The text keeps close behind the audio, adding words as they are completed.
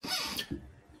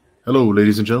Hello,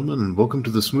 ladies and gentlemen, and welcome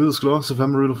to the smoothest glass of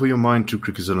Amarillo for your mind, Two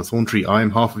Crickets and a Thorn Tree. I am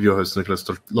half of your host, Nicholas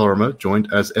Lorimer,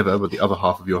 joined as ever by the other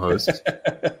half of your host,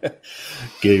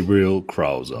 Gabriel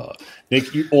Krauser.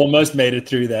 Nick, you almost made it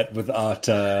through that without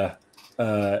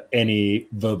any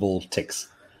verbal tics.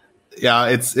 Yeah,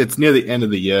 it's near the end of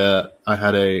the year. I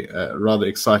had a rather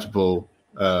excitable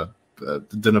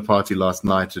dinner party last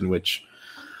night in which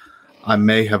I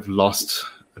may have lost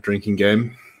a drinking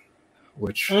game,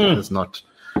 which has not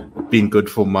been good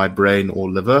for my brain or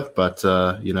liver, but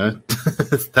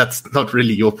that's not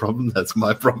really your problem. That's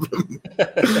my problem.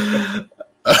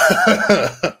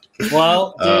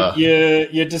 Well,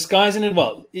 dude, you're disguising it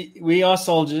well. We are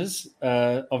soldiers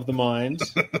of the mind,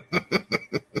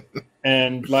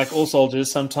 and like all soldiers,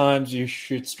 sometimes you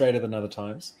shoot straighter than other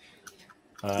times.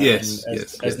 Yes,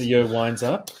 as the year winds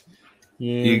up,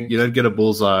 you don't get a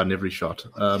bullseye on every shot.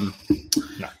 No.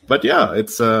 But yeah,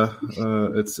 it's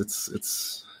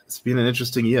been an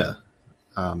interesting year,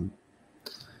 and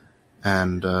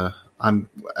I'm,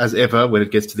 as ever, when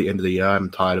it gets to the end of the year, I'm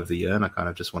tired of the year, and I kind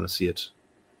of just want to see it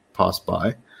pass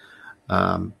by.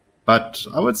 But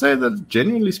I would say that,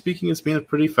 genuinely speaking, it's been a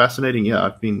pretty fascinating year.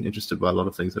 I've been interested by a lot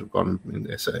of things that have gone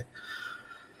in SA.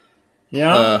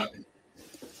 Yeah,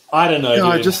 I don't know.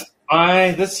 Yeah, dude.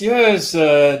 This year is.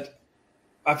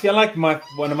 I feel like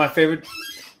one of my favorite.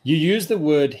 You use the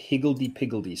word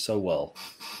higgledy-piggledy so well.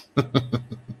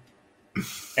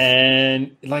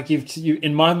 And like you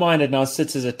in my mind, it now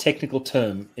sits as a technical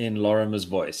term in Lorimer's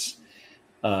voice.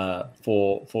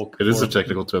 For it is a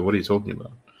technical term. What are you talking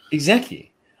about?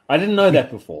 Exactly. I didn't know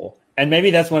that before, and maybe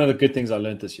that's one of the good things I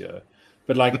learned this year.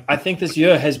 But like, I think this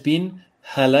year has been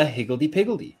hella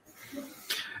higgledy-piggledy.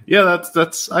 Yeah, I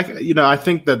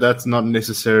think that's not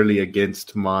necessarily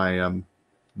against my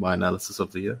my analysis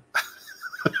of the year.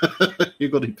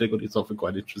 Higgledy-piggledy is often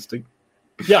quite interesting.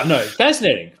 Yeah, no,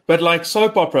 fascinating. But like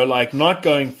soap opera, like not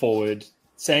going forward,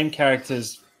 same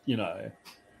characters,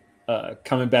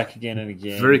 coming back again and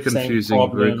again. Very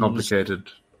confusing, very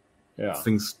complicated. Yeah.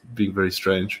 Things being very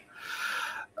strange.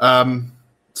 So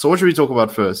what should we talk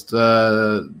about first?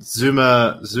 Zuma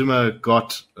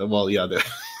got,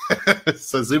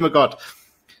 so Zuma got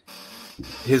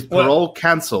his parole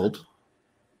cancelled.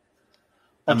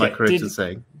 Am I correct in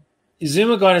saying?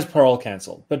 Zuma got his parole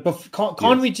cancelled, but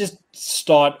can't we just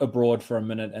start abroad for a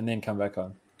minute and then come back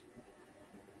home?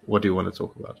 What do you want to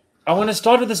talk about? I want to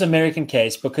start with this American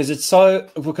case because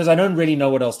I don't really know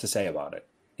what else to say about it,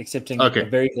 excepting a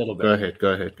very little bit.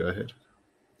 Go ahead.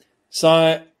 So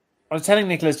I was telling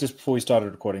Nicholas just before we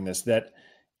started recording this that,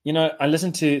 I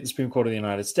listened to the Supreme Court of the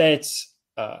United States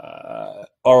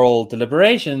oral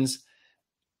deliberations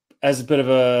as a bit of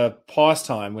a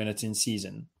pastime when it's in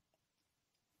season.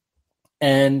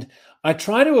 And I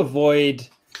try to avoid.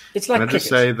 It's like. Can I just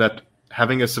say that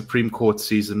having a Supreme Court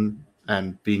season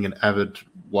and being an avid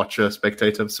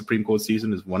spectator of Supreme Court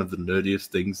season is one of the nerdiest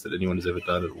things that anyone has ever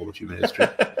done in all of human history.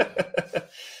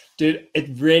 Dude,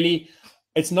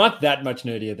 it's not that much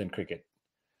nerdier than cricket.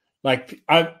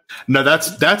 No,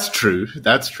 that's true.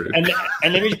 That's true. And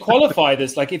let me qualify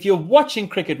this. Like, if you're watching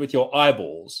cricket with your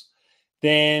eyeballs,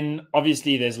 then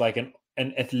obviously there's like an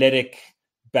athletic,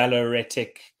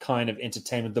 balleretic kind of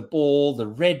entertainment.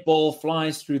 The red ball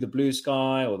flies through the blue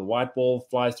sky, or the white ball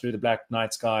flies through the black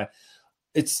night sky.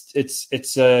 It's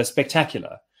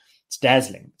spectacular. It's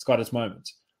dazzling. It's got its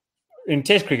moments. In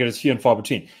Test cricket, it's few and far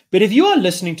between. But if you are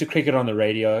listening to cricket on the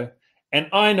radio, and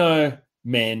I know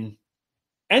men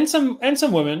and some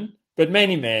women, but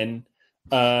mainly men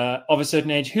of a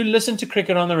certain age who listen to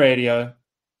cricket on the radio,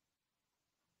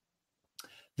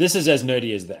 this is as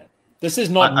nerdy as that. This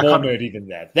is not more nerdy than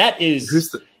that. That is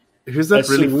who's that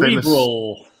really famous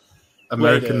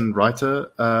American writer?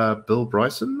 Bill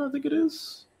Bryson, I think it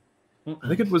is. I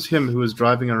think it was him who was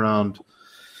driving around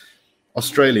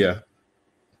Australia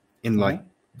in like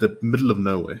the middle of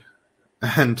nowhere,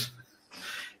 and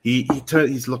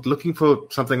he's looking for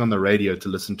something on the radio to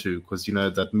listen to because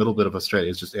that middle bit of Australia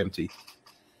is just empty,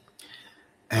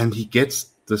 and he gets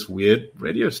this weird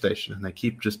radio station, and they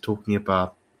keep just talking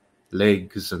about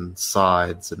legs and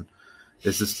sides, and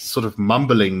there's this sort of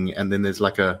mumbling, and then there's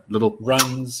like a little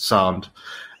runs sound,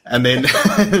 and then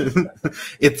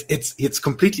it's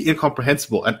completely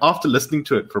incomprehensible. And after listening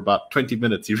to it for about 20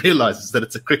 minutes, he realizes that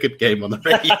it's a cricket game on the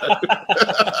radio.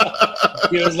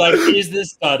 He was like, "Is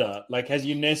this data? Like, has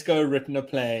UNESCO written a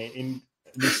play in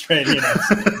the Australian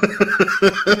accent?"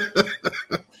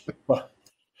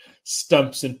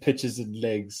 Stumps and pitches and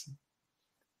legs,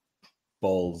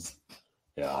 balls.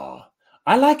 Yeah.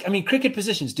 Cricket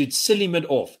positions, dude, silly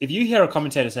mid-off. If you hear a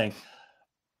commentator saying,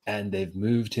 and they've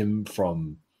moved him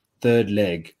from third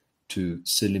leg to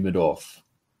Selimidov.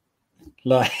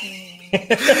 Like,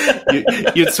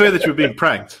 you'd swear that you were being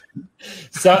pranked.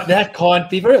 So that can't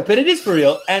be for real, but it is for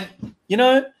real. And, you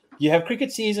know, you have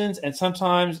cricket seasons, and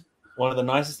sometimes one of the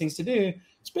nicest things to do,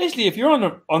 especially if you're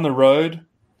on the road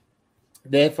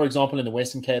there, for example, in the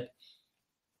Western Cape,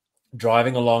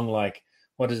 driving along, like,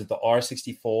 what is it, the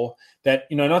R64, that,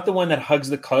 you know, not the one that hugs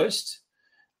the coast,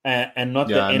 and not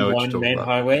the N1 main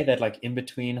highway, that like in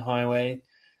between highway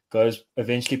goes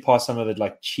eventually past some of the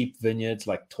like cheap vineyards,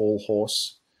 like Tall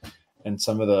Horse and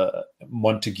some of the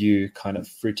Montague kind of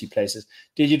fruity places.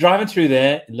 Dude, you're driving through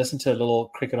there and listen to a little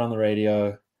cricket on the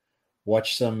radio,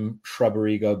 watch some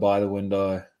shrubbery go by the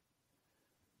window.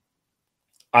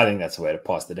 I think that's the way to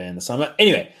pass the day in the summer.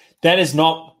 Anyway, that is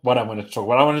not what I wanted to talk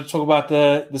about. I wanted to talk about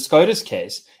the SCOTUS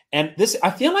case. And this,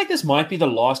 I feel like this might be the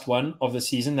last one of the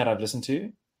season that I've listened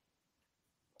to,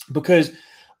 because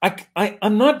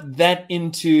I'm not that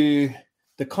into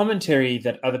the commentary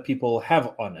that other people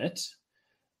have on it.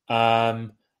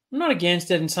 I'm not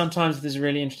against it, and sometimes there's a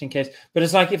really interesting case. But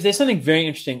it's like, if there's something very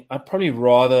interesting, I'd probably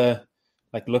rather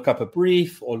like look up a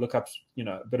brief or look up, you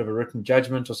know, a bit of a written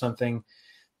judgment or something.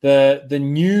 The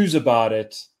news about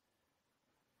it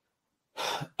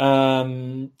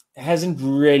hasn't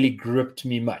really gripped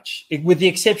me much, with the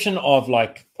exception of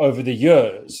like over the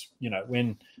years, you know,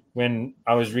 when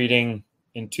I was reading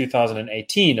in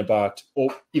 2018 about,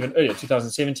 or even earlier,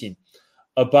 2017,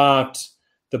 about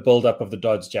the buildup of the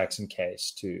Dodds-Jackson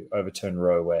case to overturn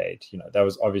Roe Wade. You know, that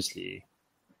was obviously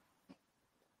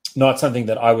not something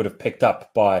that I would have picked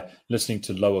up by listening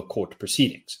to lower court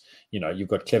proceedings. You know, you've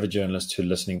got clever journalists who are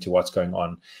listening to what's going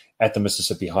on at the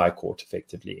Mississippi High Court,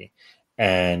 effectively,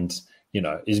 and, you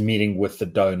know, is meeting with the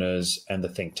donors and the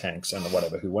think tanks and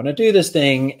whatever who want to do this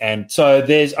thing. And so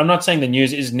I'm not saying the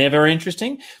news is never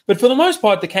interesting, but for the most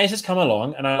part, the cases come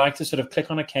along, and I like to sort of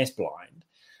click on a case blind,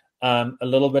 a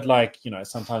little bit like, you know,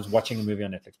 sometimes watching a movie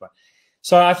on Netflix.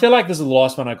 So I feel like this is the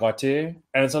last one I got to,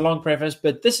 and it's a long preface,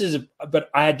 but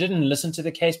I didn't listen to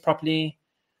the case properly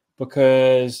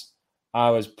because I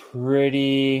was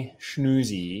pretty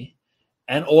snoozy.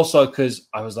 And also because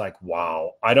I was like,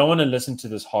 wow, I don't want to listen to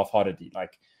this half-heartedly.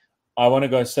 Like, I want to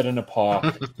go sit in a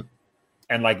park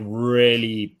and like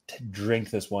really drink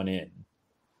this one in.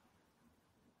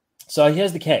 So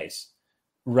here's the case,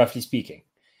 roughly speaking.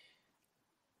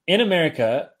 In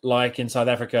America, like in South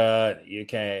Africa,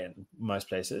 UK, and most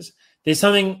places, there's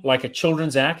something like a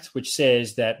Children's Act, which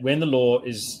says that when the law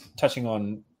is touching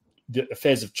on the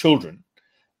affairs of children,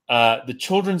 the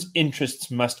children's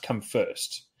interests must come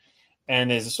first.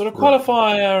 And there's a sort of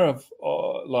qualifier of,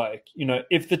 like, you know,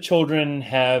 if the children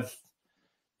have,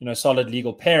 you know, solid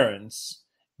legal parents,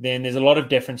 then there's a lot of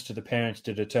deference to the parents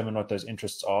to determine what those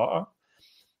interests are.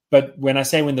 But when I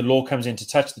say when the law comes in to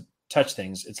touch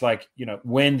things, it's like, you know,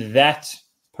 when that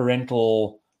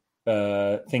parental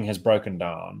thing has broken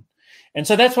down. And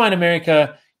so that's why in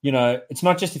America, you know, it's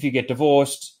not just if you get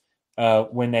divorced,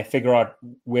 when they figure out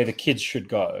where the kids should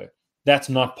go. That's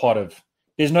not part of...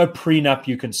 There's no prenup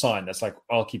you can sign that's like,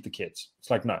 I'll keep the kids. It's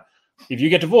like, no. If you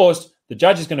get divorced, the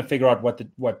judge is going to figure out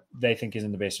what they think is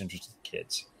in the best interest of the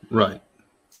kids. Right.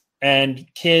 And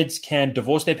kids can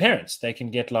divorce their parents. They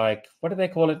can get, like, what do they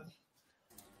call it?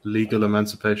 Legal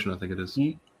emancipation, I think it is.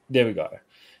 There we go.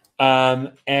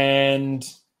 And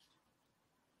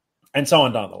so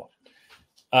on down the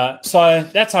line. So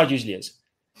that's how it usually is.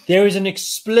 There is an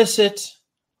explicit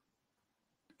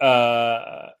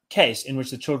case in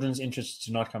which the children's interests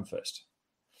do not come first.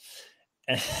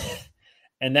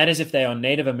 And that is if they are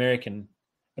Native American,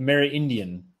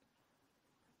 Amerindian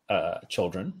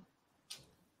children,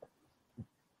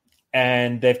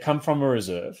 and they've come from a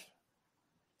reserve.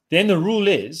 Then the rule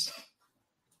is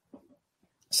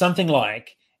something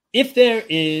like, if there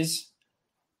is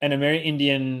an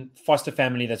Amerindian foster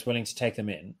family that's willing to take them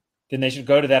in, then they should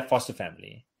go to that foster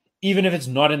family, even if it's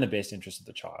not in the best interest of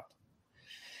the child.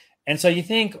 And so you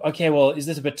think, okay, well, is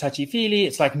this a bit touchy-feely?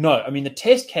 It's like, no. I mean, the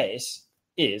test case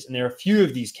is, and there are a few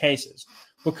of these cases,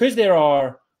 because there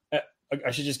are, I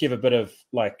should just give a bit of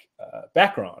like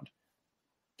background.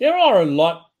 There are a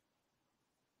lot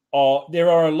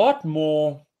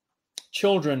more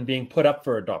children being put up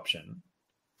for adoption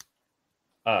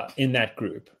in that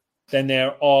group than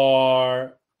there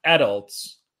are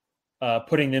adults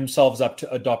putting themselves up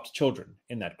to adopt children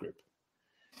in that group.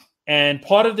 And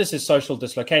part of this is social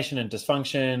dislocation and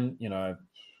dysfunction, you know,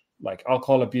 like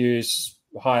alcohol abuse,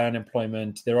 high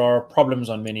unemployment. There are problems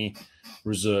on many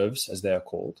reserves, as they are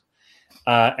called.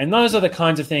 And those are the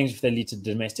kinds of things, if they lead to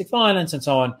domestic violence and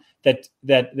so on,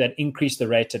 that increase the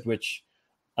rate at which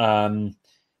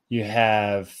you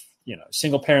have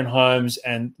single parent homes,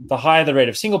 and the higher the rate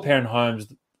of single parent homes,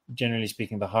 generally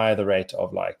speaking, the higher the rate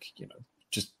of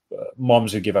just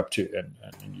moms who give up to,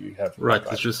 and you have right.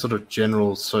 It's just sort of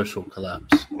general social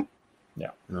collapse.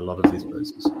 Yeah, in a lot of these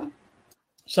places.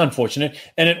 It's unfortunate,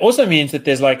 and it also means that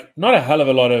there's not a hell of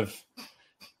a lot of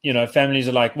families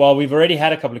are like, well, we've already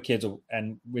had a couple of kids,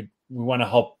 and we want to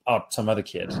help out some other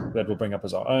kids that we'll bring up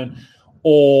as our own,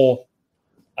 or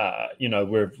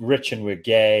we're rich and we're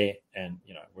gay, and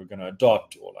we're going to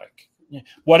adopt, or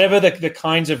whatever the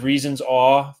kinds of reasons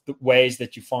are, the ways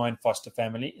that you find foster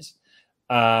families.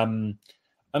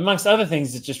 Amongst other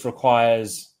things, it just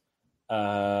requires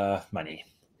money.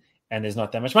 And there's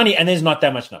not that much money, and there's not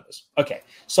that much numbers. Okay,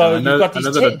 so you've got these. I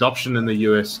know that adoption in the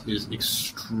US is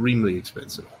extremely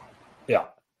expensive. Yeah,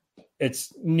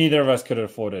 it's neither of us could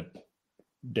afford it.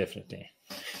 Definitely.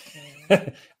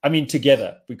 I mean,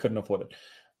 together we couldn't afford it.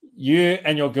 You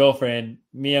and your girlfriend,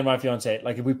 me and my fiance,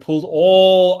 if we pulled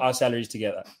all our salaries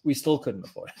together, we still couldn't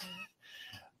afford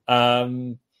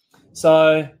it.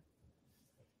 So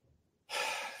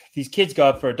these kids go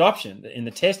up for adoption in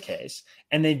the test case,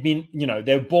 and they've been,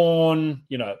 they're born,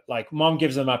 mom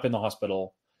gives them up in the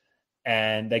hospital,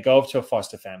 and they go up to a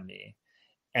foster family,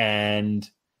 and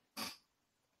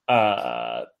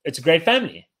it's a great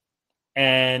family.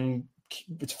 And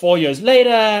it's 4 years later,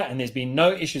 and there's been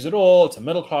no issues at all. It's a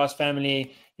middle-class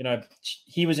family.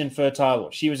 He was infertile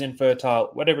or she was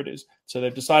infertile, whatever it is. So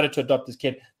they've decided to adopt this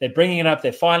kid. They're bringing it up.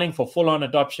 They're filing for full-on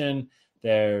adoption.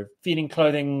 They're feeding,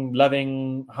 clothing,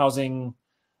 loving, housing,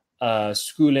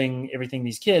 schooling, everything,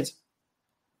 these kids.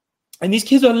 And these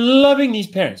kids are loving these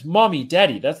parents. Mommy,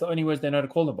 daddy, that's the only words they know to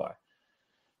call them by.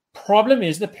 Problem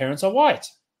is the parents are white.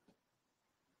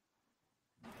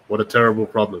 What a terrible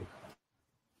problem.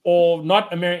 Or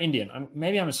not Amerindian.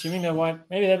 Maybe I'm assuming they're white.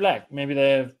 Maybe they're black. Maybe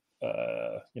they're,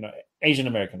 Asian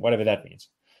American, whatever that means.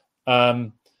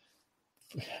 But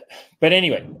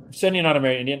anyway, certainly not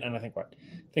Amerindian, and I think white.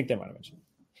 I think they might have mentioned.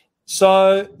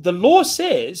 So the law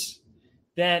says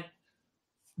that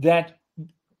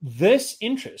this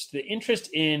interest, the interest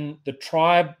in the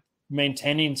tribe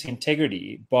maintaining its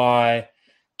integrity by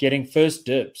getting first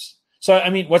dibs. So, I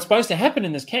mean, what's supposed to happen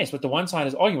in this case, what the one side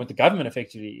is arguing, what the government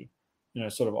effectively,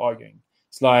 sort of arguing,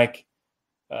 it's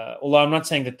although I'm not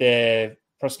saying that they're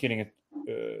prosecuting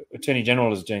attorney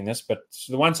general is doing this, but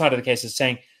the one side of the case is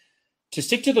saying to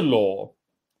stick to the law,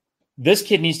 this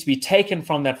kid needs to be taken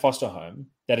from that foster home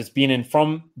that it's been in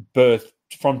from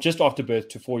just after birth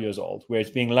to 4 years old, where it's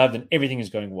being loved and everything is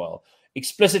going well,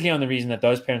 explicitly on the reason that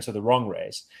those parents are the wrong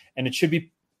race, and it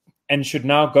should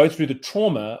now go through the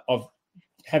trauma of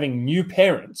having new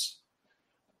parents,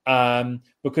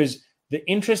 because the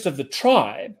interest of the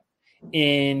tribe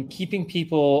in keeping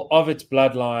people of its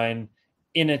bloodline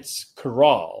in its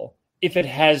corral, if it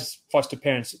has foster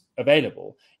parents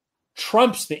available,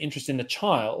 trumps the interest in the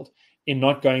child in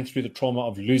not going through the trauma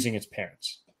of losing its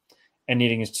parents and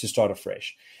needing to start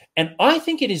afresh. And I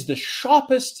think it is the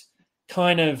sharpest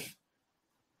kind of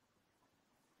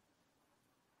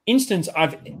instance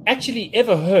I've actually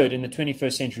ever heard in the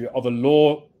 21st century of a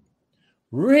law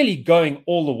really going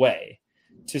all the way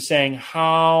to saying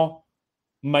how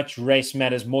much race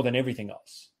matters more than everything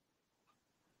else.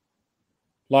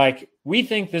 We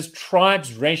think this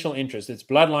tribe's racial interest, its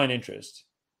bloodline interest,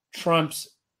 trumps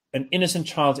an innocent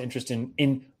child's interest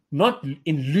in not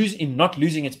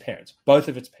losing its parents, both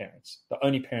of its parents, the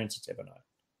only parents it's ever known.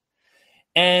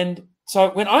 And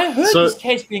so when I heard this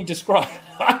case being described,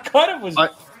 I kind of was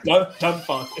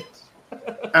dumbfounded.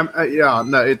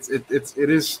 It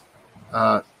is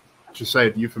to say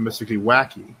it euphemistically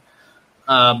wacky.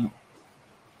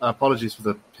 Apologies for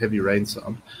the heavy rain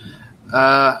sound.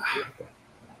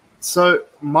 So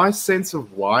my sense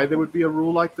of why there would be a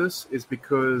rule like this is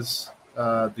because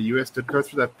the US did go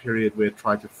through that period where it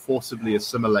tried to forcibly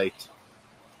assimilate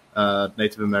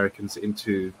Native Americans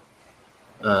into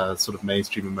sort of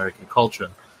mainstream American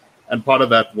culture. And part of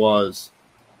that was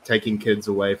taking kids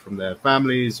away from their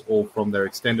families or from their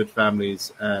extended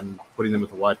families and putting them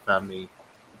with a white family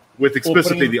with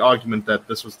explicitly the argument that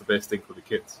this was the best thing for the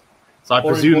kids. So I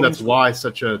presume that's why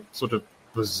such a sort of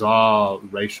bizarre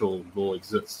racial law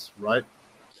exists, right?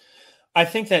 I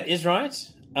think that is right.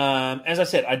 As I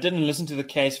said, I didn't listen to the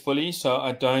case fully, so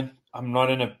I'm not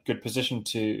in a good position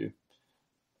to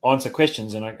answer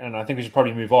questions, and I think we should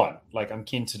probably move on. I'm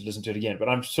keen to listen to it again, but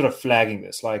I'm sort of flagging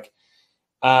this.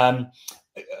 A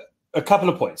couple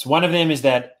of points. One of them is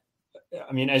that,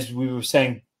 I mean, as we were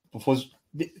saying before,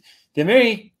 the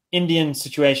Amerindian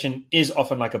situation is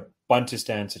often like a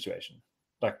Bantustan situation,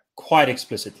 quite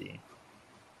explicitly.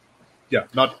 Yeah,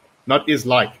 not is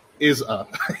like. is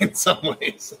up in some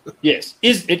ways. Yes,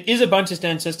 it is a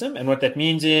Bantustan system, and what that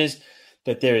means is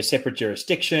that there is separate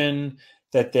jurisdiction,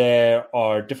 that there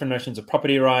are different notions of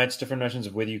property rights, different notions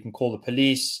of whether you can call the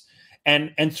police,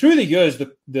 and through the years,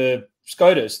 the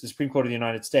SCOTUS, the Supreme Court of the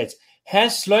United States,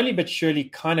 has slowly but surely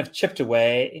kind of chipped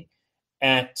away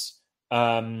at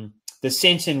the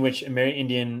sense in which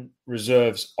Amerindian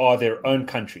reserves are their own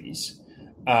countries.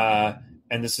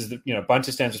 And this is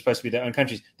Bantustans are supposed to be their own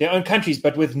countries,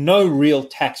 but with no real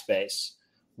tax base,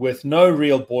 with no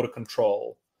real border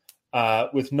control,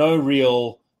 with no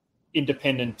real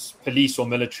independent police or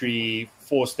military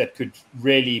force that could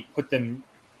really put them,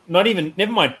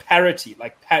 never mind parity.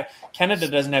 Like Canada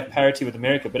doesn't have parity with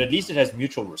America, but at least it has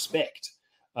mutual respect.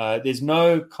 There's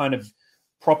no kind of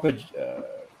proper.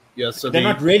 So they're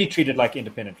not really treated like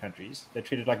independent countries. They're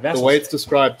treated like vassals. The way it's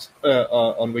described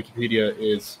on Wikipedia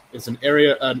is an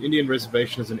Indian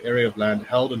reservation is an area of land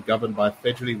held and governed by a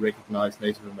federally recognized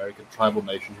Native American tribal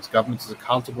nation whose government is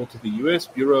accountable to the U.S.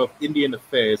 Bureau of Indian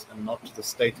Affairs and not to the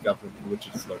state government in which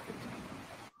it is located.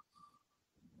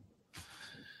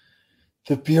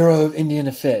 The Bureau of Indian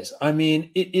Affairs. I mean,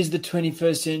 it is the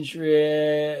 21st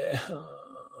century,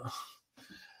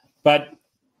 but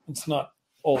it's not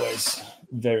always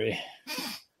very.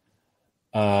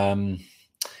 So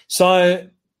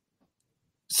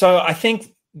I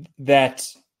think that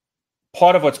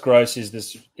part of what's gross is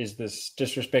this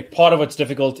disrespect. Part of what's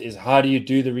difficult is how do you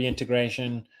do the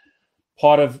reintegration?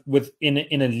 Part of in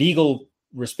a legal,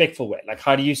 respectful way. Like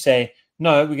how do you say,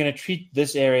 no, we're going to treat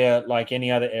this area like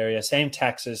any other area, same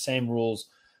taxes, same rules,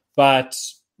 but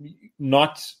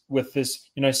not with this,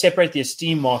 separate the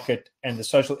esteem market and the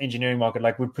social engineering market.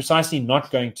 Like we're precisely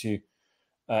not going to,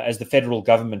 as the federal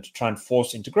government, try and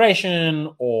force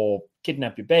integration or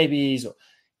kidnap your babies, or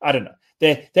I don't know.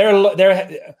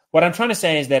 What I'm trying to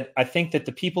say is that I think that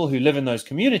the people who live in those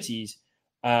communities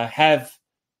have,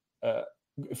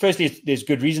 firstly, there's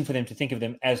good reason for them to think of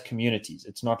them as communities.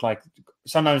 It's not like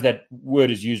sometimes that word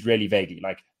is used really vaguely,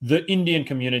 like the Indian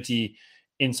community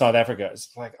in South Africa.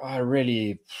 It's like, I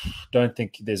really don't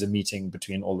think there's a meeting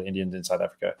between all the Indians in South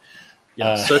Africa.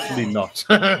 Yeah, certainly not.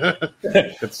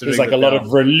 There's like a lot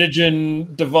of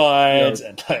religion divides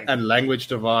and language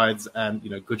divides, and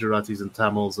Gujaratis and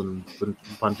Tamils and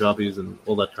Punjabis and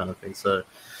all that kind of thing. So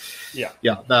no,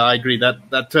 I agree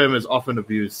that term is often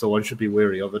abused, so one should be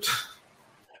wary of it.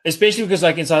 Especially because,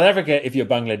 like in South Africa, if you're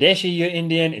Bangladeshi, you're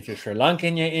Indian. If you're Sri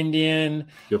Lankan, you're Indian.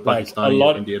 You're Pakistani,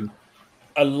 you're Indian.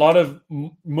 A lot of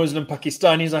Muslim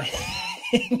Pakistanis are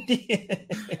Indian.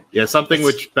 Yeah, something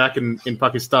which back in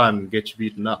Pakistan gets you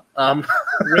beaten up.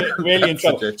 Really in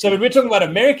trouble. So when we're talking about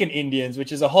American Indians,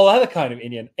 which is a whole other kind of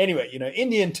Indian. Anyway,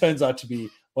 Indian turns out to be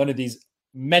one of these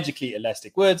magically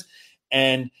elastic words,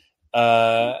 and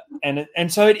so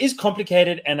it is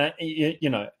complicated, and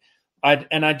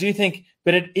I do think,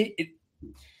 but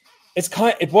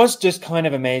it was just kind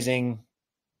of amazing.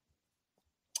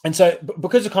 And so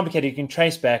because it's complicated, you can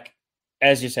trace back,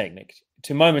 as you're saying, Nick,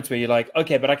 to moments where you're like,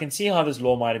 okay, but I can see how this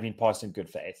law might have been passed in good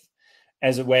faith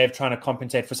as a way of trying to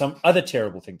compensate for some other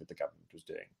terrible thing that the government was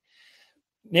doing.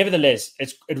 Nevertheless,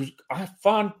 I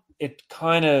found it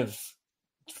kind of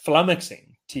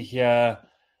flummoxing to hear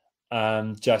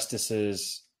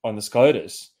justices on the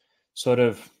SCOTUS sort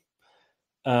of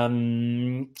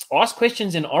ask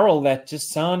questions in oral that just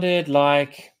sounded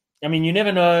like, you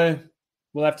never know.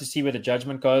 We'll have to see where the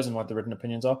judgment goes and what the written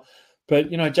opinions are. But,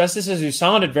 justices who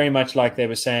sounded very much like they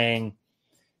were saying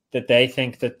that they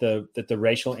think that the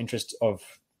racial interest of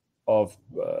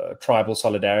tribal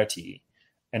solidarity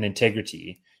and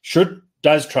integrity should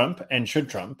trump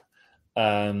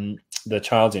the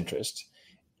child's interest.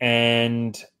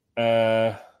 And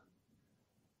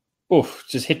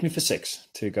just hit me for 6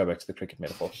 to go back to the cricket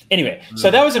metaphor. Anyway, so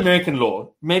that was American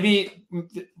law. Maybe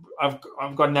I've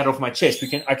gotten that off my chest.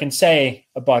 I can say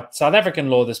about South African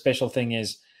law, the special thing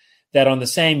is that on the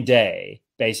same day,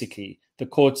 basically, the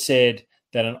court said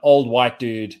that an old white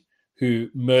dude who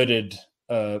murdered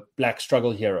a black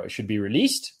struggle hero should be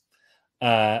released,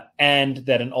 and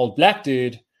that an old black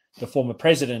dude, the former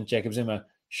president, Jacob Zuma,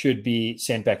 should be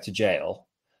sent back to jail.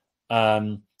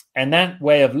 And that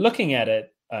way of looking at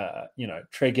it,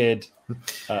 triggered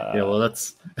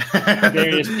that's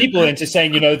various people into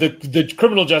saying, the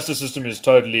criminal justice system is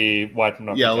totally white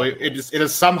monopoly. Yeah, it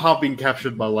has somehow been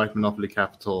captured by white monopoly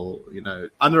capital,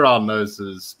 under our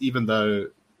noses, even though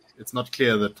it's not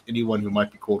clear that anyone who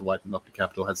might be called white monopoly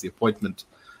capital has the appointment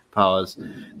powers.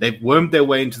 They've wormed their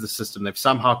way into the system. They've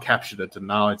somehow captured it, and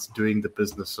now it's doing the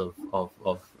business of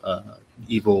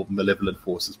evil, malevolent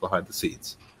forces behind the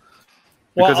scenes.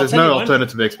 Because there's no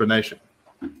alternative explanation.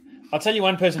 I'll tell you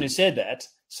one person who said that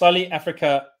Sali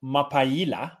Africa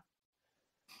Mapaila,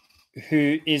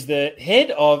 who is the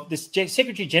head of the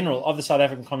Secretary General of the South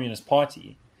African Communist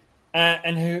Party,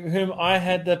 and whom I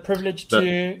had the privilege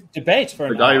to debate for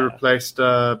an hour. The guy who replaced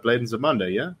Bladen Zamanda,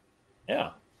 yeah? Yeah.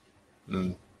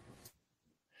 Mm.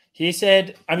 He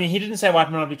said, I mean, he didn't say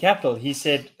white minority capital. He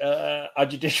said, our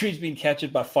judiciary has been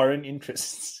captured by foreign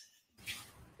interests.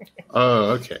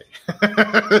 Oh, okay.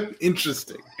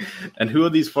 Interesting. And who are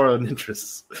these foreign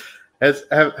interests?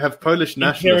 Have Polish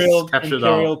nationalists captured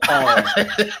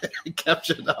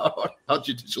captured our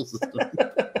judicial system?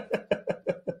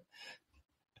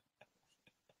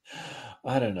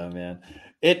 I don't know, man.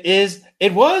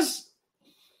 It was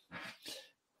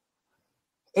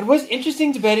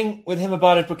interesting debating with him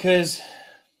about it because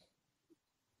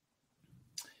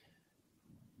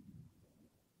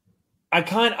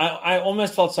I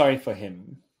almost felt sorry for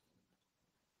him.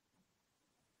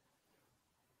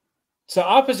 So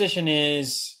our position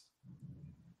is,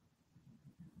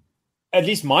 at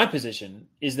least my position,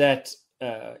 is that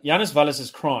Janus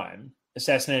Vallis's crime,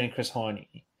 assassinating Chris Hani,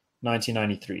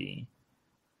 1993,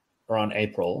 around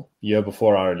April, year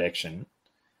before our election,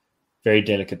 very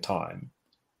delicate time,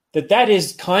 that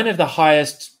is kind of the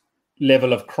highest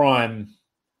level of crime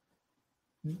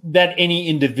that any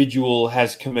individual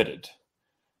has committed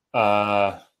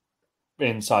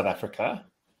in South Africa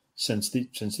since the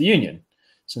Union,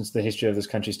 since the history of this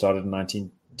country started in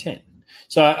 1910.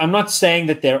 So I'm not saying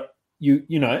that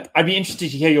I'd be interested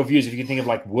to hear your views if you can think of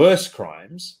like worse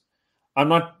crimes. I'm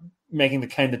not making the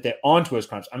claim that there aren't worse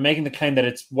crimes. I'm making the claim that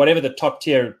it's whatever the top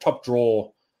tier, top draw,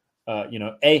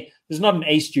 this is not an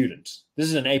A student. This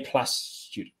is an A+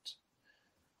 student,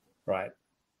 right?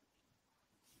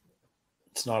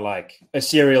 It's not like a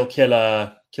serial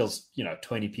killer kills,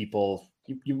 20 people.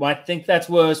 You might think that's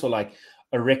worse, or like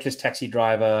a reckless taxi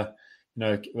driver,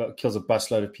 kills a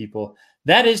busload of people.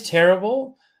 That is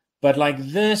terrible. But like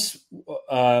this,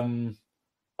 only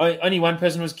one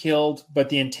person was killed, but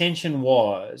the intention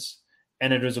was,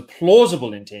 and it was a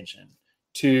plausible intention,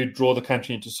 to draw the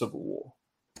country into civil war.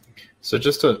 So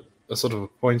just a sort of a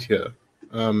point here.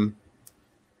 There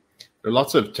are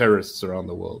lots of terrorists around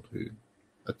the world who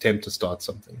attempt to start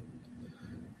something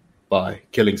by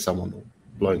killing someone or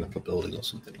blowing up a building or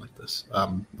something like this.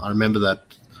 I remember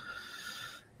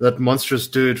that monstrous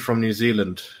dude from New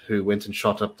Zealand who went and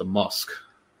shot up the mosque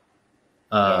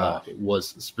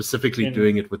was specifically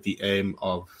doing it with the aim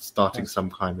of starting some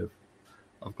kind of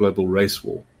global race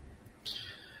war.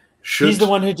 He's the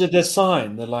one who did the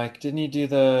sign. Didn't he do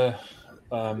the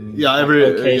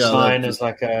sign as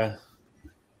like a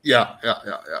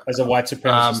as a white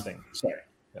supremacist thing? Sorry.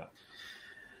 Yeah.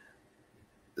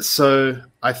 So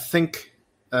I think,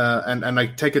 and I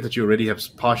take it that you already have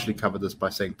partially covered this by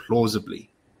saying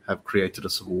plausibly have created a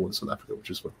civil war in South Africa,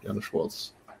 which is what Janus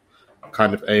Schwartz's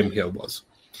kind of aim here was.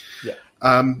 Yeah.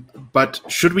 But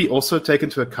should we also take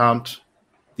into account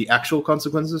the actual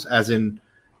consequences, as in,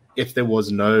 if there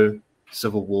was no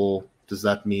civil war, does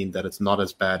that mean that it's not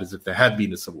as bad as if there had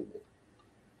been a civil war?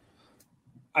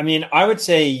 I mean, I would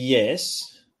say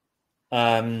yes.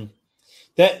 That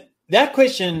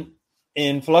question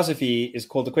in philosophy is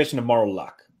called the question of moral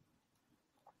luck.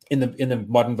 In the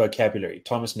modern vocabulary,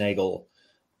 Thomas Nagel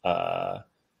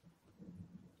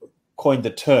coined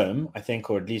the term, I think,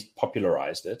 or at least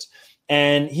popularized it.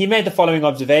 And he made the following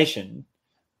observation.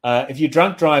 If you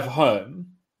drunk drive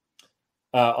home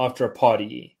after a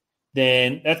party,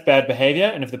 then that's bad behavior.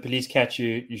 And if the police catch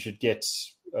you, you should get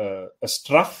a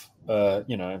straf,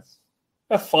 a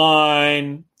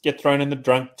fine, get thrown in the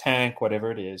drunk tank,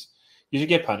 whatever it is. You should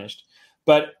get punished.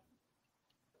 But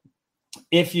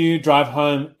if you drive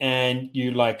home and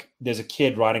there's a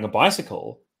kid riding a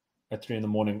bicycle at 3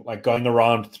 a.m, like going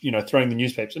around, throwing the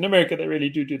newspapers. In America, they really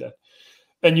do that.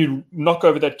 And you knock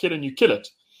over that kid and you kill it,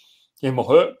 him or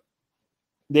her,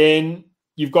 then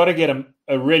you've got to get a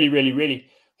really, really, really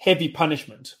heavy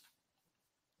punishment.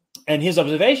 And his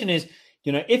observation is,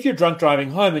 if you're drunk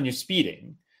driving home and you're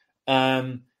speeding,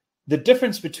 the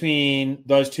difference between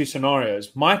those two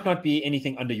scenarios might not be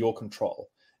anything under your control.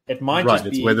 It might just be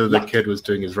it's whether luck. The kid was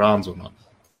doing his rounds or not.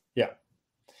 Yeah.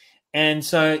 And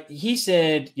so he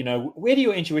said, where do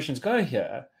your intuitions go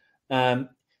here?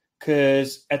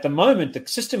 Because at the moment, the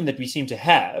system that we seem to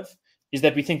have is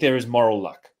that we think there is moral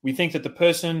luck. We think that the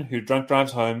person who drunk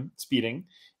drives home speeding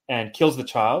and kills the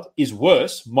child is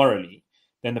worse morally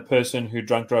than the person who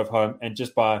drunk drove home and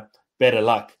just by better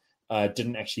luck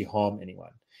didn't actually harm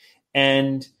anyone.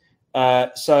 And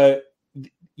so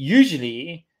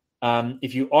usually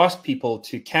if you ask people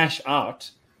to cash out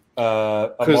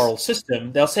a moral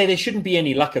system, they'll say there shouldn't be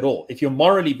any luck at all. If you're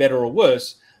morally better or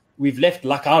worse, we've left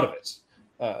luck out of it.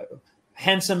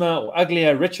 handsomer or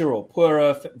uglier, richer or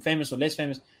poorer, famous or less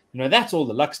famous. That's all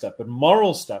the luck stuff. But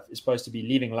moral stuff is supposed to be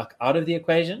leaving luck out of the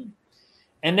equation.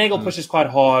 And Nagel pushes quite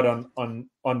hard on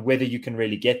whether you can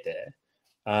really get there,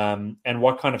 and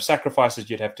what kind of sacrifices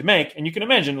you'd have to make. And you can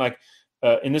imagine, like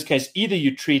in this case, either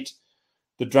you treat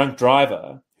the drunk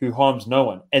driver who harms no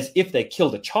one as if they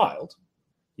killed a child,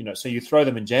 so you throw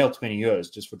them in jail 20 years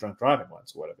just for drunk driving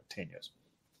once or whatever, 10 years.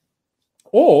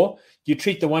 Or you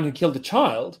treat the one who killed the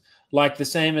child like the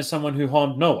same as someone who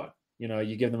harmed no one.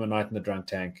 You give them a night in the drunk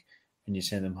tank and you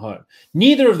send them home.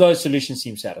 Neither of those solutions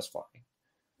seem satisfying.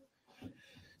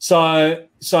 So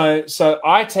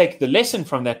I take the lesson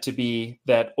from that to be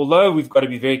that although we've got to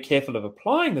be very careful of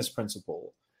applying this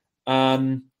principle,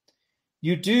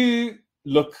 you do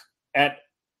look at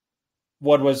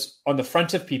what was on the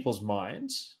front of people's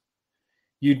minds.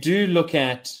 You do look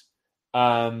at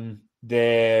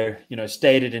their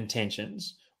stated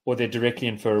intentions or their directly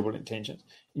inferable intentions,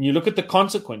 and you look at the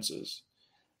consequences,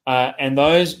 and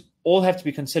those all have to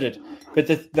be considered. But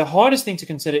the hardest thing to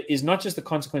consider is not just the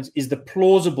consequence, is that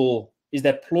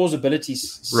plausibility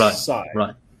side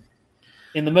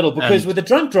in the middle. Because with a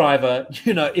drunk driver,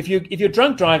 if you're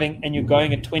drunk driving and you're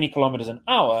going at 20 kilometers an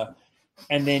hour,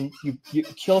 and then you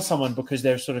kill someone because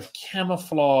they're sort of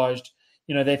camouflaged,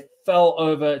 they fell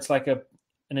over. It's like an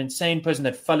insane person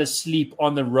that fell asleep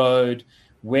on the road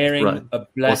wearing a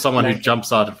black, or someone who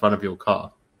jumps out in front of your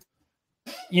car.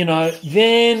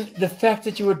 Then the fact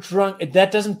that you were drunk,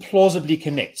 that doesn't plausibly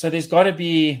connect. So there's got to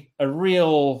be a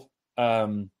real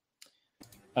sort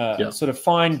of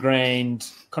fine-grained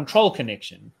control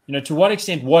connection. To what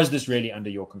extent was this really under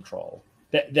your control?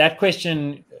 That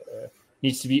question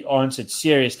needs to be answered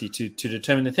seriously to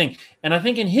determine the thing. And I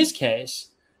think in his case,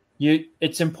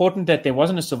 it's important that there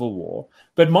wasn't a civil war.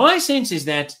 But my sense is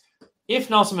that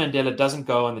if Nelson Mandela doesn't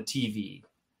go on the TV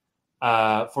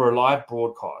for a live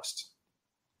broadcast,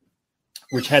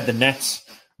 which had the Nats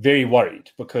very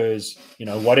worried, because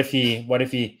what if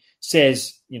he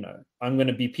says, I'm going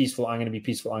to be peaceful, I'm going to be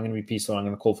peaceful, I'm going to be peaceful, I'm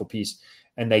going to call for peace,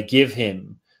 and they give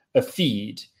him a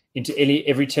feed into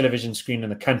every television screen in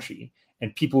the country,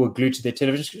 and people were glued to their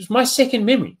television screens. My second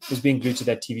memory was being glued to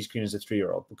that TV screen as a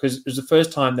 3-year-old, because it was the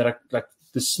first time that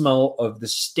the smell of the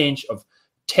stench of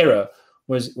terror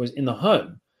was in the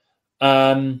home.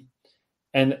 And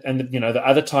the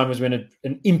other time was when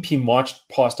an impi marched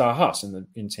past our house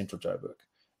in central Joburg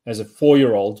as a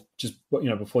 4-year-old, just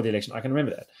before the election. I can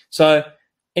remember that. So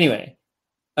anyway,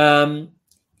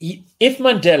 if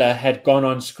Mandela had gone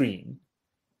on screen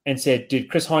and said, "Dude,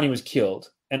 Chris Hani was killed,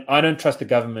 and I don't trust the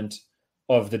government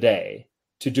of the day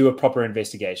to do a proper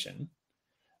investigation,"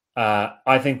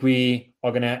 I think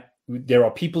there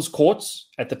are people's courts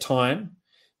at the time.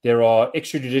 There are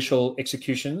extrajudicial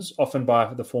executions, often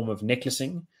by the form of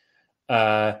necklacing.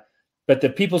 But the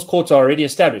people's courts are already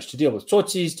established to deal with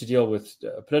Tsotsis, to deal with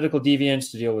political deviants,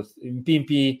 to deal with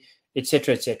Mpimpi,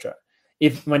 etc., etc.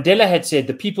 If Mandela had said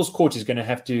the people's court is going to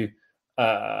have to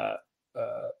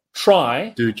try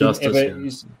do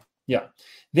justice,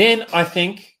 then I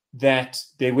think that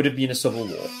there would have been a civil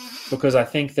war, because I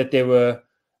think that there were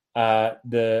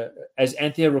as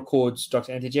Anthea records,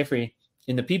 Dr. Anthea Jeffrey,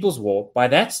 in the People's War, by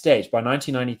that stage, by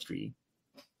 1993,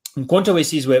 Mkhonto we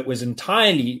Sizwe was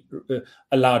entirely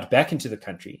allowed back into the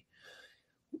country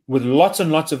with lots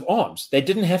and lots of arms. They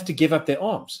didn't have to give up their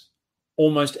arms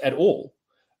almost at all.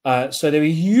 So there were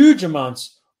huge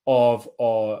amounts of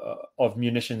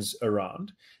munitions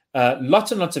around,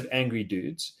 lots and lots of angry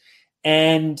dudes.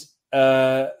 And,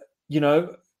 in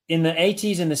the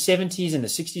 80s and the 70s and the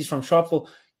 60s from Sharpeville,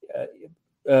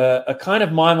 a kind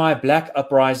of my black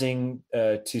uprising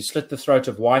to slit the throat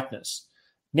of whiteness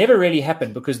never really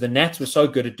happened, because the Nats were so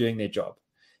good at doing their job.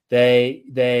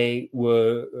 They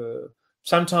were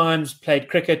sometimes played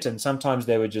cricket, and sometimes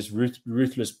they were just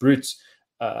ruthless brutes.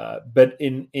 But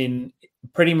in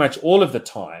pretty much all of the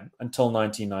time until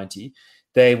 1990,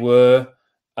 they were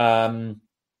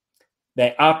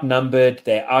they outnumbered,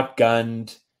 they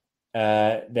outgunned,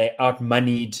 they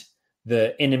outmoneyed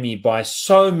the enemy by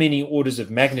so many orders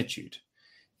of magnitude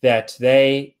that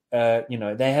they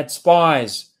had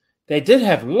spies. They did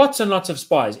have lots and lots of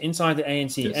spies inside the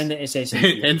ANC and the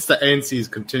SACP. Hence the ANC's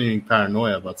continuing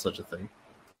paranoia about such a thing.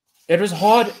 It was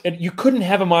hard. You couldn't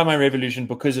have a Mai revolution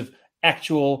because of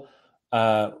actual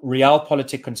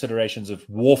realpolitik considerations of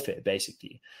warfare,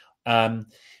 basically.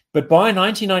 But by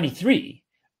 1993,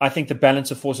 I think the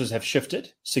balance of forces have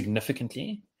shifted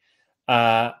significantly.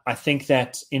 I think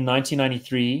that in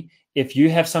 1993, if you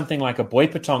have something like a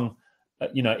Boipatong,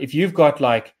 if you've got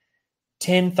like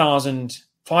 10,000,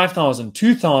 5,000,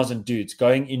 2,000 dudes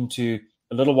going into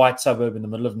a little white suburb in the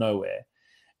middle of nowhere,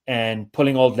 and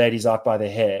pulling old ladies out by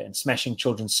their hair and smashing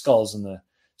children's skulls in the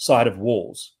side of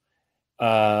walls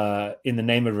in the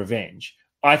name of revenge.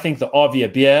 I think the Avia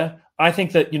beer, I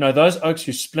think that, those oaks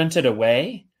who splintered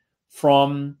away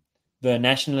from the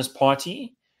Nationalist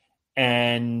Party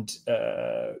and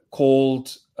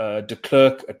called de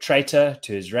Klerk a traitor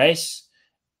to his race,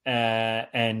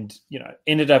 and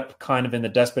ended up kind of in the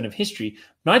dustbin of history.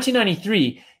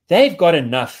 1993, they've got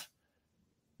enough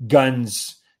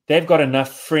guns, they've got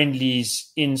enough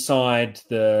friendlies inside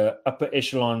the upper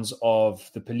echelons of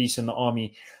the police and the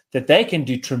army that they can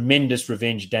do tremendous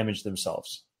revenge damage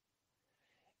themselves.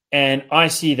 And I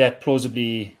see that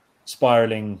plausibly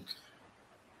spiraling.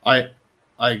 I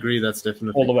agree. That's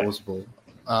definitely plausible.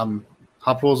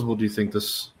 How plausible do you think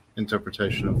this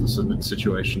interpretation of the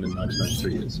situation in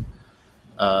 1993 is?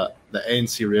 The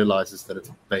ANC realizes that it's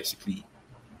basically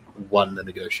won the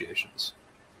negotiations.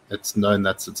 It's known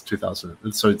that since 2000,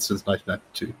 so it's since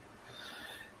 1992,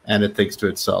 and it thinks to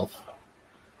itself,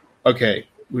 "Okay,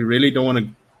 we really don't want to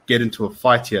get into a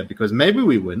fight here because maybe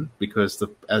we win because,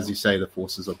 as you say, the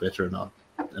forces are better in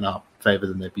our favor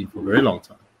than they've been for a very long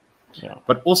time. Yeah.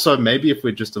 But also, maybe if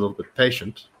we're just a little bit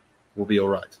patient, we'll be all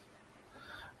right.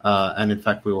 And in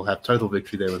fact, we will have total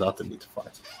victory there without the need to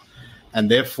fight.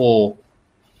 And therefore,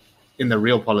 in the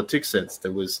real politics sense,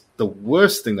 there was the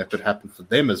worst thing that could happen for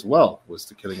them as well was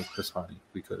the killing of Chris Hani,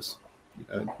 because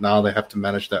now they have to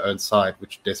manage their own side,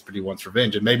 which desperately wants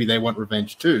revenge. And maybe they want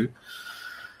revenge too,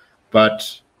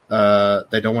 but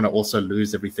they don't want to also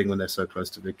lose everything when they're so close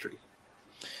to victory.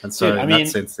 And so in that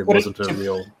sense, there wasn't a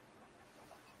real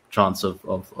chance of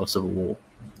civil war.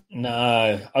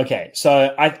 No. Okay.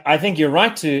 So I think you're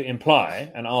right to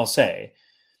imply, and I'll say,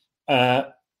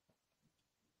 I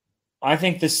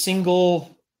think the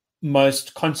single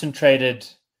most concentrated,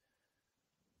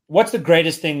 what's the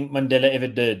greatest thing Mandela ever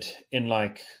did in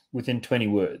within 20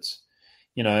 words?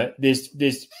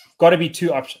 There's got to be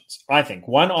two options. I think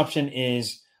one option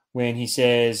is when he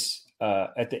says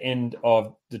at the end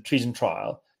of the treason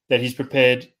trial that he's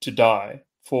prepared to die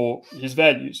for his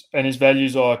values, and his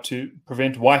values are to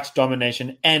prevent white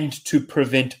domination and to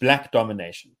prevent black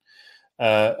domination.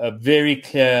 A very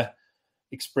clear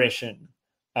expression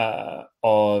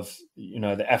of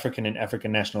the African and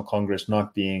African National Congress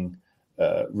not being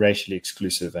racially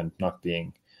exclusive and not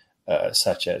being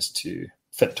such as to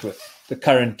fit with the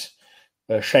current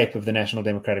shape of the National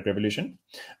Democratic Revolution.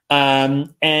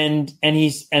 And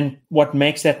what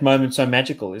makes that moment so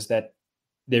magical is that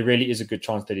there really is a good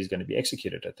chance that he's going to be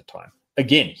executed at the time.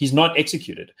 Again, he's not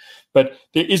executed, but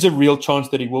there is a real chance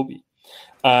that he will be.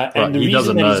 And he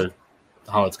doesn't know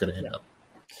how it's going to end up.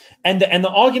 And the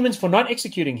arguments for not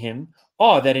executing him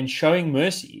are that in showing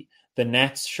mercy, the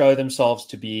Nats show themselves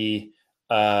to be,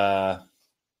 not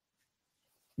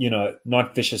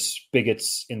vicious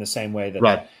bigots in the same way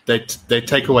that they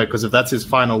take away, because if that's his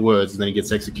final words and then he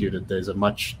gets executed, there's a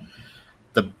much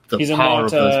the power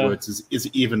of those words is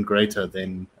even greater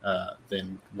than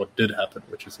what did happen,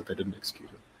 which is that they didn't execute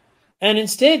him. And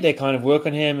instead, they kind of work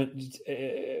on him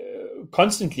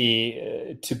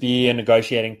constantly to be a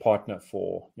negotiating partner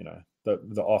for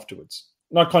the afterwards.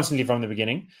 Not constantly from the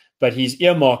beginning, but he's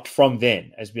earmarked from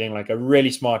then as being like a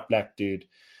really smart black dude,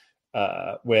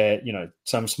 where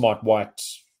some smart white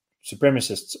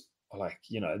supremacists are like,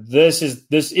 this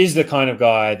is the kind of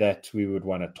guy that we would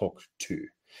want to talk to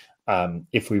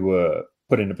if we were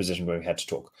put in a position where we had to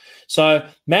talk. So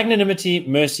magnanimity,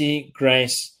 mercy,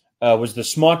 grace was the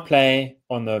smart play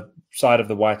on the side of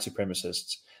the white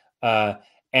supremacists.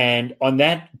 And on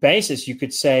that basis, you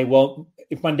could say, well,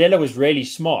 if Mandela was really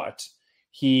smart,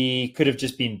 he could have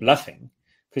just been bluffing,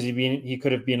 because he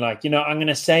could have been like, I'm going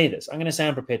to say this. I'm going to say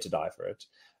I'm prepared to die for it.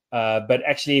 But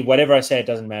actually, whatever I say, it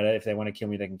doesn't matter. If they want to kill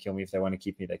me, they can kill me. If they want to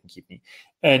keep me, they can keep me.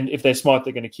 And if they're smart,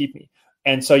 they're going to keep me.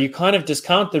 And so you kind of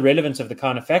discount the relevance of the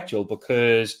counterfactual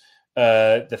because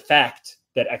the fact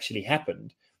that actually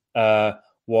happened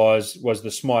was the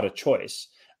smarter choice.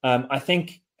 I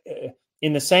think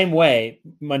in the same way,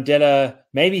 Mandela,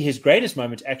 maybe his greatest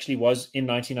moment actually was in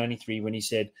 1993 when he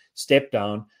said, step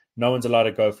down. No one's allowed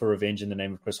to go for revenge in the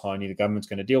name of Chris Hani. The government's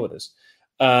going to deal with this.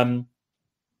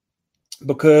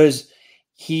 Because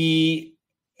he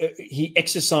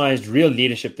exercised real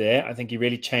leadership there. I think he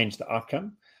really changed the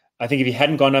outcome. I think if he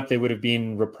hadn't gone up, there would have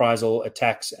been reprisal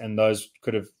attacks, and those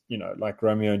could have, like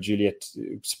Romeo and Juliet,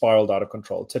 spiraled out of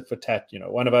control, tit for tat.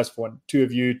 One of us for two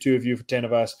of you for 10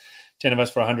 of us, 10 of us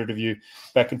for 100 of you,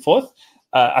 back and forth.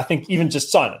 I think even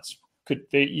just silence could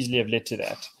very easily have led to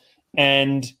that.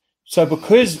 And so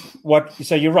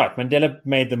so you're right, Mandela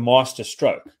made the master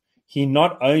stroke. He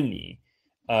not only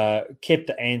kept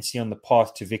the ANC on the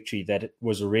path to victory that it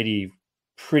was already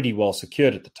pretty well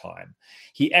secured at the time.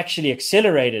 He actually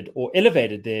accelerated or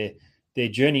elevated their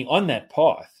journey on that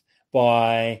path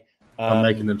by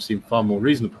making them seem far more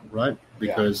reasonable, right?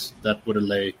 Because that would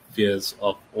allay fears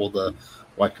of all the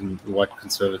white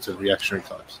conservative reactionary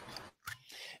types.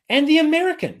 And the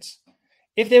Americans.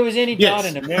 If there was any doubt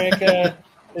in America,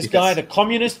 this guy, the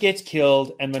communist, gets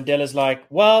killed, and Mandela's like,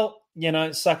 well,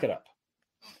 suck it up.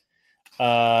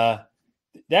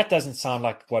 That doesn't sound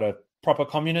like what a proper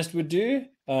communist would do.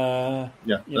 That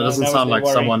doesn't sound like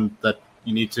someone that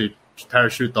you need to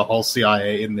parachute the whole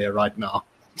CIA in there right now.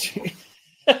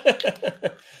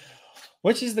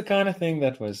 Which is the kind of thing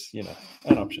that was,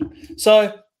 an option.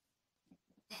 So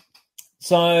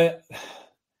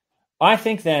I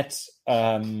think that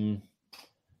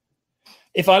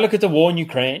if I look at the war in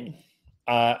Ukraine,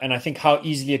 and I think how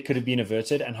easily it could have been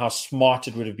averted and how smart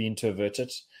it would have been to avert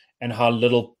it and how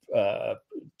little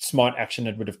smart action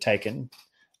it would have taken,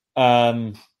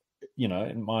 in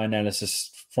my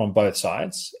analysis from both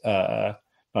sides,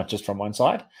 not just from one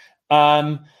side,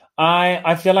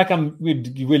 I feel like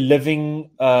we're living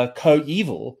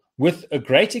co-evil with a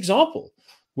great example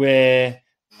where,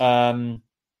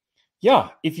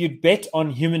 if you'd bet on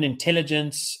human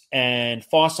intelligence and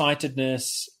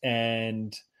farsightedness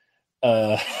and,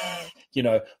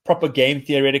 proper game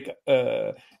theoretic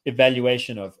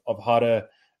evaluation of how to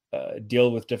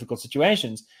deal with difficult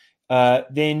situations,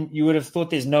 then you would have thought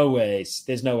there's no ways.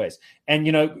 And,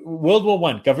 World War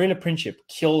I, Gavrila Princip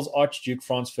kills Archduke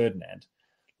Franz Ferdinand.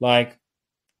 Like,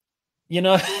 it's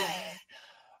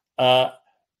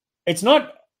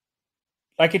not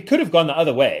like it could have gone the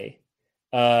other way.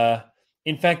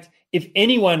 In fact, if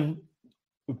anyone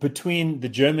between the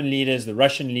German leaders, the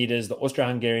Russian leaders, the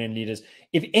Austro-Hungarian leaders,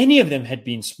 if any of them had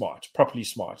been properly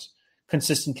smart,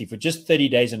 consistently for just 30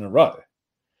 days in a row,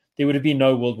 there would have been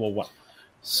no World War I.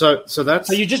 So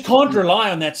you just can't rely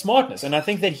on that smartness. And I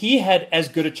think that he had as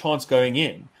good a chance going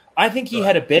in. I think he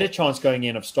had a better chance going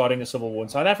in of starting a civil war in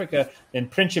South Africa than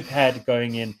Princip had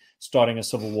going in starting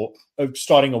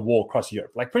a war across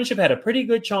Europe. Like Princip had a pretty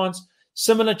good chance,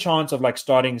 similar chance of like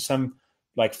starting some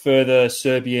like further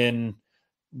Serbian,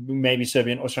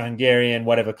 Austro-Hungarian,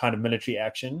 whatever kind of military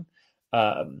action.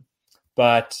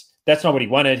 But that's not what he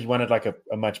wanted. He wanted like a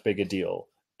much bigger deal.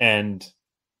 And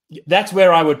that's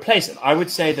where I would place it. I would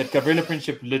say that Gavrila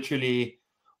Princip literally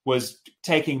was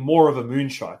taking more of a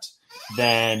moonshot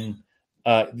than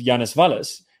Janis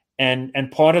Valles.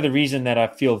 And part of the reason that I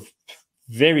feel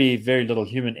very, very little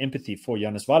human empathy for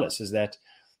Janis Valles is that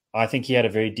I think he had a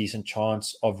very decent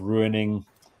chance of ruining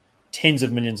tens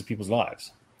of millions of people's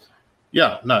lives.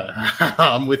 Yeah, no,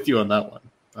 I'm with you on that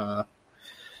one.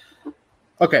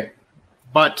 Okay,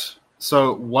 but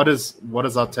so what is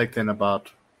our take then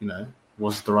about,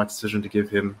 was it the right decision to give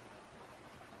him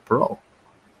parole?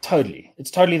 Totally. It's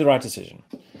totally the right decision.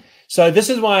 So this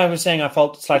is why I was saying I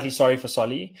felt slightly sorry for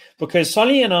Solly, because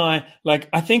Solly and I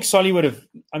think Solly would have,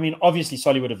 obviously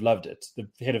Solly would have loved it, the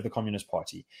head of the Communist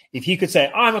Party, if he could say,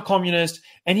 I'm a communist.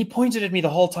 And he pointed at me the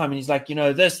whole time and he's like,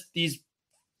 these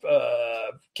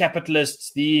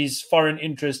capitalists, these foreign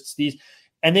interests,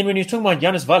 and then when he was talking about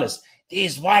Janis Valles,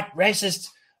 these white racists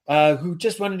who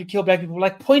just wanted to kill black people,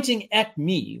 like pointing at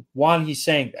me while he's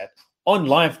saying that on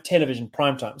live television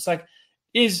primetime. It's like,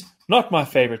 is not my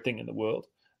favorite thing in the world.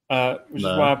 Which is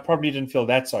why I probably didn't feel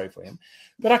that sorry for him.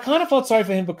 But I kind of felt sorry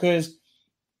for him because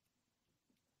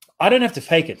I don't have to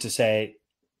fake it to say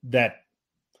that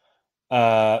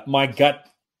my gut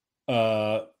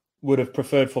would have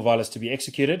preferred for Valles to be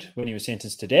executed when he was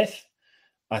sentenced to death.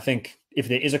 I think if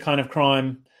there is a kind of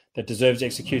crime that deserves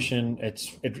execution,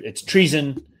 it's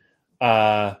treason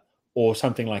or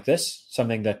something like this,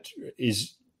 something that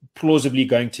is plausibly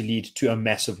going to lead to a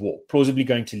massive war, plausibly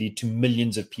going to lead to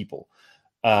millions of people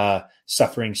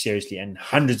suffering seriously and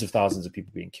hundreds of thousands of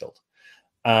people being killed.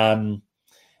 The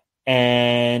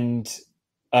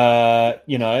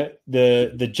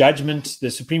judgment,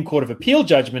 the Supreme Court of Appeal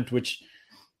judgment, which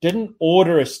didn't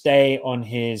order a stay on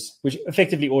which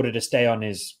effectively ordered a stay on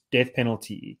his death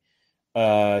penalty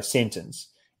sentence,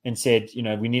 and said,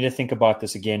 we need to think about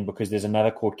this again because there's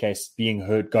another court case being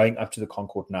heard going up to the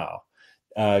Concourt now.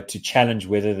 To challenge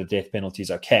whether the death penalty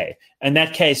is okay. And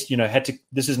that case,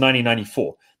 this is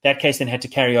 1994. That case then had to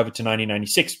carry over to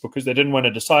 1996 because they didn't want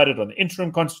to decide it on the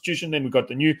interim constitution. Then we got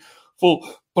the new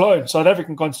full-blown South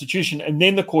African constitution. And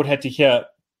then the court had to hear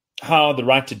how the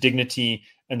right to dignity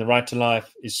and the right to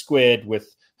life is squared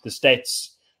with the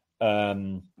state's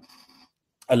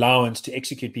allowance to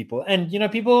execute people. And,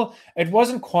 people, it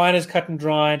wasn't quite as cut and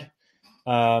dried.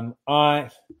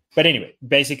 But anyway,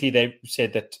 basically they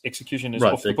said that execution is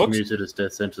off the books. They commuted his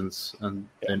death sentence, and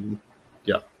then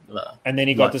And then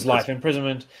he got this life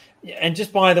imprisonment. And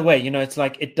just by the way, it's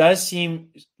like it does seem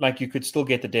like you could still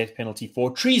get the death penalty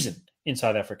for treason in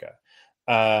South Africa.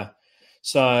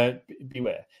 So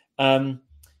beware.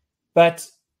 But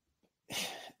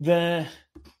the...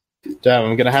 Damn,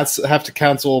 I'm going to have to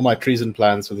cancel all my treason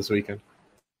plans for this weekend.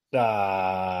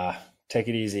 Take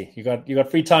it easy. You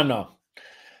got free time now.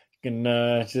 You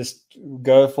can just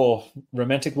go for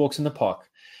romantic walks in the park.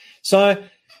 So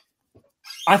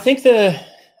I think the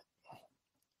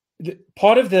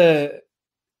part of the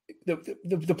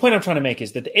point I'm trying to make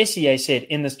is that the SCA said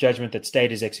in this judgment that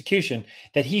stayed his execution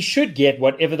that he should get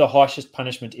whatever the harshest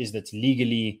punishment is that's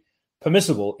legally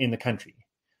permissible in the country.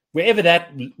 Wherever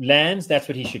that lands, that's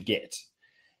what he should get.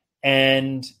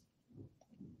 And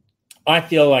I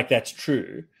feel like that's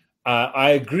true.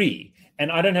 I agree.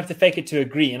 And I don't have to fake it to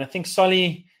agree. And I think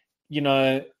Solly, in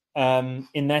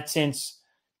that sense,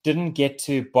 didn't get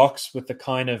to box with the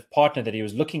kind of partner that he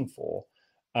was looking for.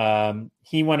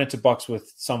 He wanted to box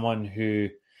with someone who,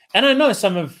 and I know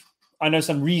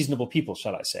some reasonable people,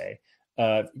 shall I say,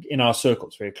 in our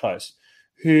circles, very close,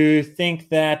 who think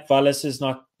that Wallis is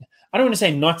not, I don't want to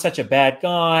say not such a bad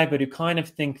guy, but who kind of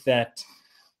think that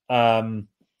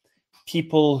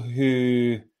people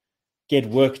who get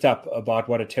worked up about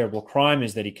what a terrible crime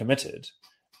is that he committed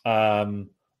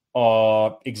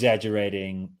are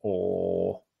exaggerating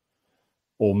or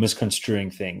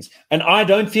misconstruing things. And I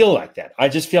don't feel like that. I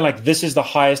just feel like this is the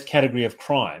highest category of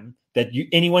crime that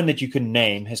anyone that you can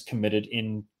name has committed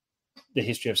in the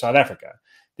history of South Africa.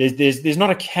 There's not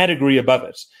a category above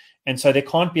it. And so there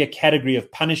can't be a category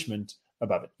of punishment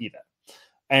above it either.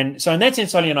 And so in that sense,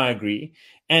 Solly and I agree.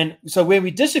 And so where we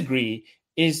disagree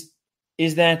is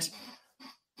that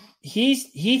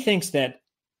he thinks that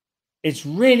it's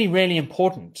really, really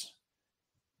important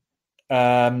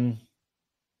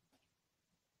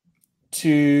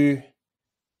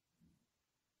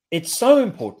it's so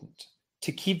important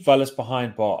to keep Wallis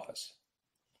behind bars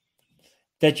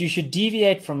that you should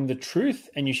deviate from the truth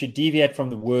and you should deviate from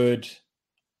the words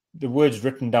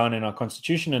written down in our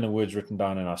constitution and the words written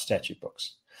down in our statute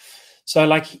books. So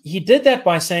like he did that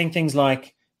by saying things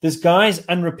like, this guy's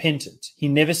unrepentant. He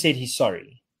never said he's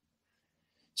sorry.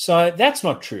 So that's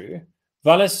not true.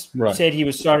 Wallis said he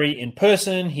was sorry in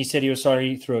person. He said he was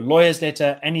sorry through a lawyer's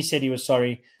letter, and he said he was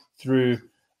sorry through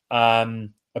a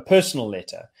personal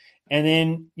letter. And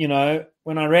then,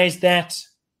 when I raised that,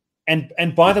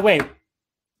 and by the way,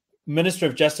 Minister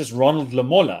of Justice Ronald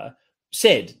Lamola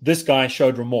said this guy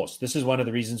showed remorse. This is one of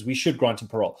the reasons we should grant him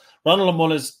parole. Ronald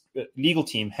Lamola's legal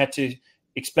team had to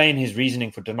explain his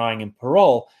reasoning for denying him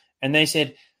parole, and they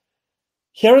said,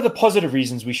 here are the positive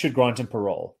reasons we should grant him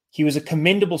parole. He was a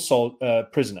commendable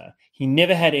prisoner. He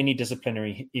never had any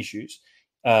disciplinary issues.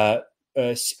 A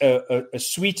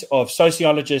suite of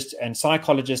sociologists and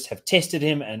psychologists have tested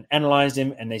him and analyzed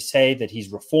him, and they say that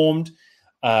he's reformed.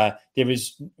 There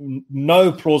is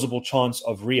no plausible chance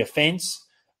of reoffense.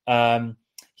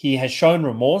 He has shown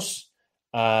remorse,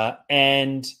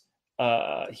 and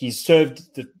he's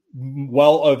served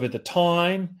well over the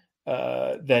time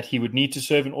that he would need to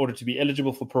serve in order to be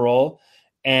eligible for parole.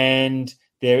 And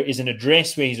there is an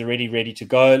address where he's already ready to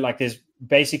go. Like there's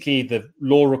basically the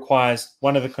law requires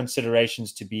one of the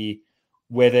considerations to be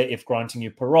whether if granting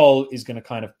you parole is going to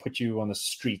kind of put you on the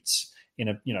streets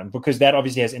because that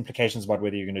obviously has implications about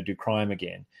whether you're going to do crime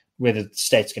again, whether the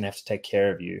state's going to have to take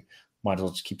care of you. Might as well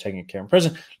just keep taking care in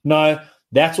prison. No,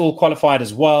 that's all qualified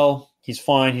as well. He's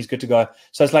fine. He's good to go.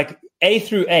 So it's like A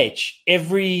through H,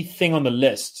 everything on the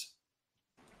list.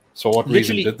 So what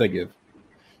reason did they give?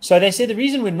 So they said the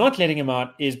reason we're not letting him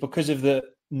out is because of the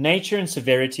nature and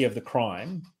severity of the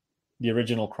crime, the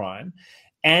original crime,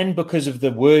 and because of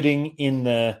the wording in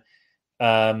the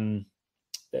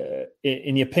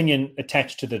opinion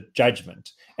attached to the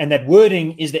judgment. And that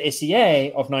wording is the SCA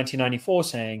of 1994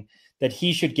 saying that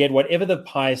he should get whatever the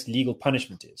highest legal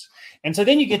punishment is. And so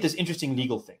then you get this interesting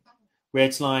legal thing where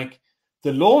it's like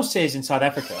the law says in South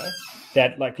Africa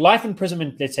that like life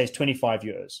imprisonment, let's say, is 25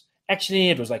 years. Actually,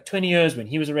 it was like 20 years when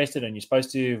he was arrested, and you're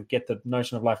supposed to get the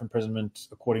notion of life imprisonment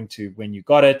according to when you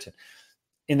got it.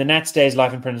 In the Nats days,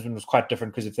 life imprisonment was quite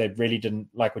different because if they really didn't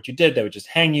like what you did, they would just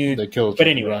hang you. They killed you. But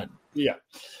anyway, right.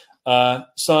 Yeah.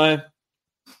 So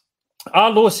our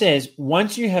law says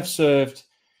once you have served,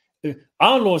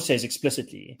 our law says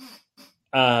explicitly,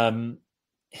 and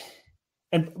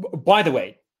by the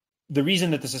way, the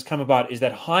reason that this has come about is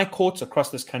that high courts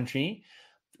across this country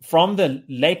from the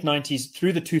late 90s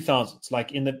through the 2000s,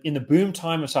 like in the boom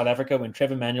time of South Africa when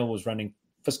Trevor Manuel was running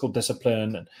fiscal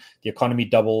discipline and the economy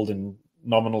doubled in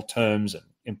nominal terms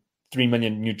and 3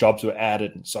 million new jobs were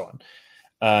added and so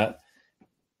on.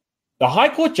 The High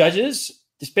Court judges,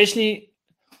 especially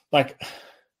like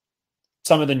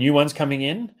some of the new ones coming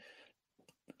in,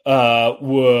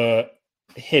 were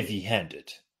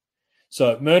heavy-handed.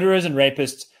 So murderers and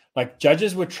rapists, like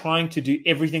judges were trying to do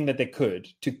everything that they could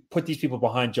to put these people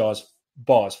behind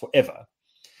bars forever.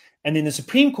 And then the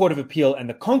Supreme Court of Appeal and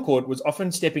the Concord was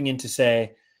often stepping in to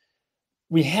say,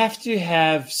 we have to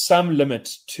have some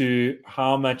limit to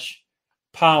how much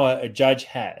power a judge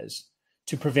has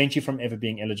to prevent you from ever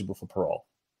being eligible for parole.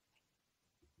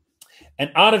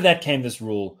 And out of that came this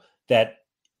rule that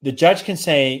the judge can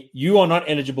say, you are not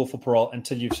eligible for parole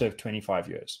until you've served 25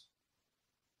 years.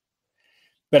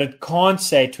 But it can't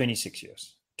say 26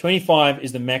 years. 25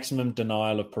 is the maximum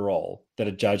denial of parole that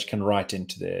a judge can write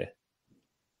into their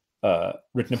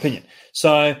written opinion.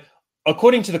 So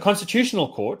according to the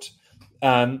Constitutional Court,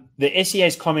 the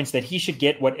SCA's comments that he should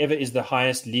get whatever is the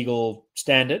highest legal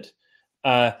standard,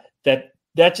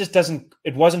 that just doesn't,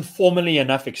 it wasn't formally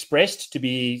enough expressed to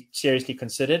be seriously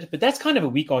considered. But that's kind of a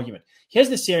weak argument. Here's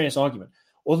the serious argument.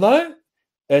 Although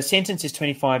a sentence is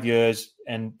 25 years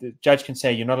and the judge can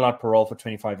say you're not allowed parole for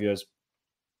 25 years,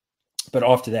 but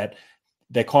after that,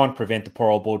 they can't prevent the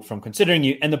parole board from considering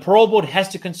you. And the parole board has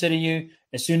to consider you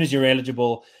as soon as you're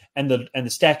eligible. And the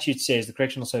statute says, the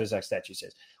Correctional Service Act statute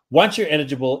says, once you're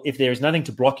eligible, if there is nothing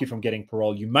to block you from getting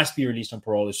parole, you must be released on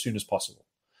parole as soon as possible.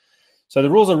 So the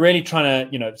rules are really trying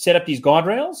to, set up these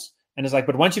guardrails. And it's like,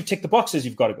 but once you've ticked the boxes,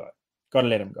 you've got to go. Got to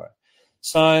let them go.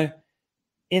 So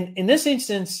in this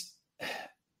instance,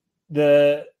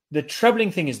 the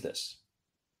troubling thing is this.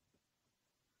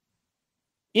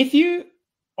 If you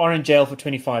are in jail for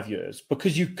 25 years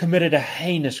because you committed a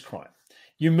heinous crime,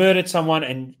 you murdered someone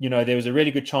and, there was a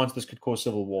really good chance this could cause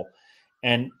civil war.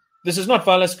 And this is not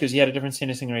Wallis because he had a different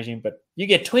sentencing regime, but you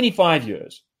get 25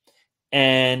 years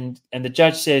and the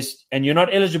judge says, and you're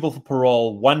not eligible for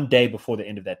parole one day before the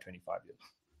end of that 25 years.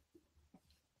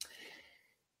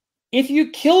 If you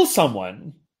kill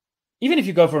someone, even if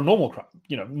you go for a normal crime,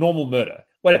 normal murder,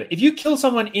 whatever, if you kill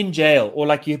someone in jail or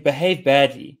like you behave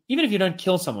badly, even if you don't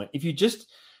kill someone, if you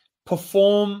just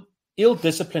perform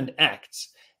ill-disciplined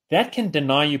acts, that can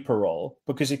deny you parole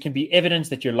because it can be evidence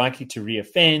that you're likely to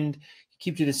reoffend,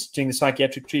 keep doing the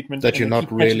psychiatric treatment. That you're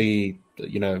not really,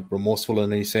 remorseful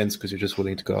in any sense because you're just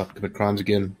willing to go out and commit crimes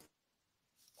again.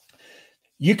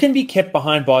 You can be kept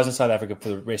behind bars in South Africa for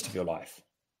the rest of your life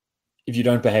if you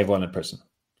don't behave well in prison.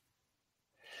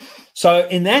 So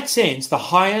in that sense, the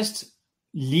highest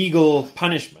legal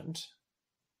punishment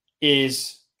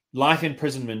is life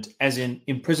imprisonment, as in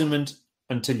imprisonment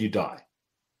until you die.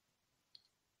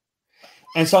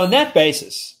 And so on that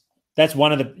basis, that's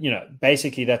one of the,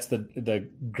 basically that's the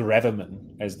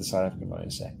gravamen, as the South African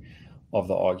lawyers say, of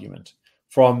the argument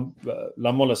from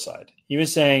Lamola's side. He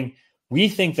was saying, we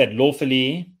think that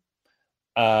lawfully,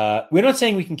 we're not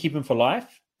saying we can keep him for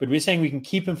life, but we're saying we can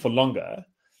keep him for longer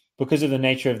because of the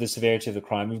nature of the severity of the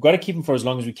crime. We've got to keep him for as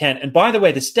long as we can. And by the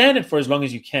way, the standard for as long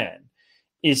as you can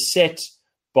is set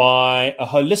by a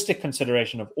holistic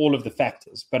consideration of all of the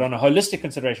factors. But on a holistic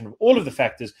consideration of all of the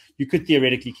factors, you could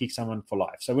theoretically keep someone for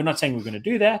life. So we're not saying we're going to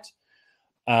do that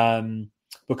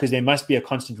because there must be a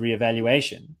constant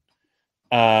reevaluation.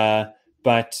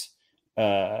 But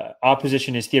our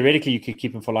position is theoretically you could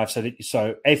keep him for life.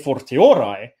 So a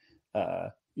fortiori,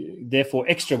 therefore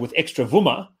with extra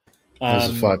vuma. That's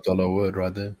a $5 word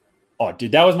right there. Oh,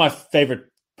 dude, that was my favorite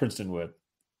Princeton word.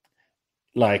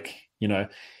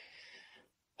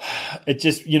 It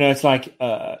just, it's like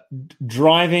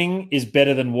driving is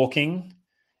better than walking.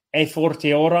 A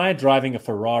fortiori, driving a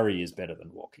Ferrari is better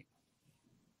than walking.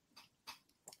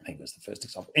 I think that's the first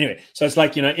example. Anyway, so it's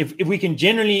like, if we can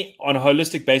generally, on a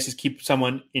holistic basis, keep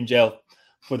someone in jail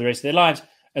for the rest of their lives,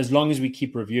 as long as we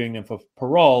keep reviewing them for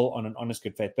parole on an honest,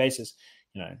 good faith basis,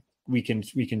 we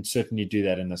can certainly do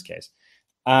that in this case.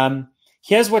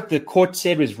 Here's what the court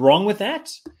said was wrong with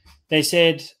that. They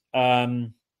said,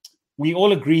 we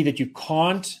all agree that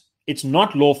it's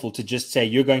not lawful to just say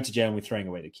you're going to jail and we're throwing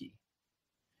away the key.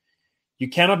 You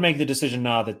cannot make the decision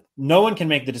now no one can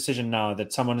make the decision now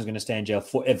that someone is going to stay in jail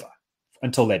forever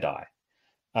until they die.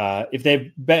 If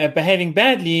they're behaving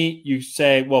badly, you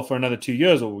say, well, for another 2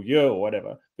 years or a year or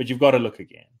whatever, but you've got to look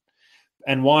again.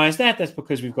 And why is that? That's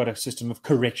because we've got a system of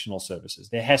correctional services.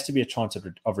 There has to be a chance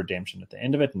of redemption at the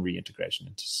end of it and reintegration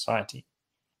into society,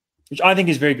 which I think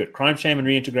is very good. Crime, shame, and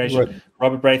reintegration. Right.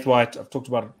 Robert Braithwaite, I've talked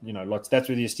about it, lots. That's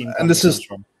where the esteem comes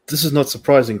from. This is not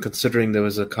surprising, considering there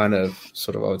was a kind of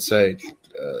I would say,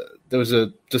 there was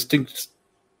a distinct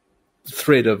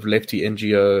thread of lefty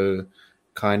NGO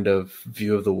kind of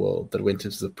view of the world that went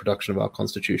into the production of our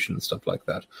constitution and stuff like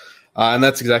that. And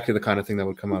that's exactly the kind of thing that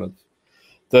would come out of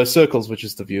those circles, which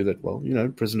is the view that, well,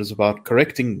 prison is about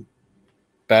correcting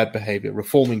bad behavior,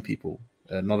 reforming people,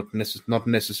 not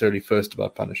necessarily first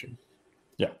about punishing.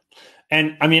 Yeah.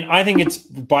 And I mean, I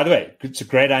think by the way, it's a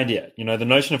great idea. The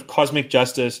notion of cosmic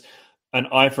justice, an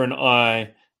eye for an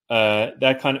eye,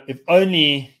 that kind of, if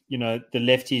only, the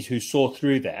lefties who saw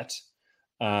through that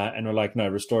and were like, no,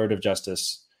 restorative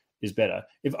justice is better.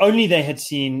 If only they had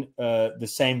seen the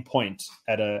same point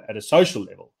at a social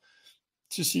level,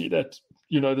 to see that,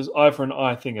 this eye for an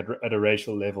eye thing at a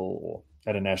racial level or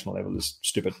at a national level is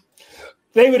stupid.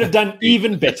 They would have done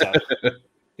even better.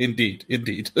 Indeed.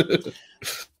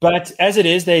 But as it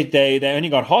is, they only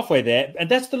got halfway there, and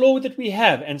that's the law that we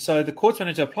have. And so the courts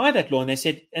wanted to apply that law, and they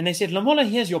said, Lamola,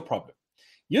 here's your problem.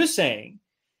 You're saying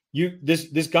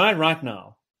this guy right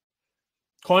now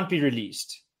can't be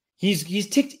released. He's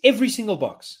ticked every single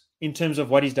box in terms of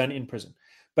what he's done in prison,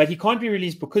 but he can't be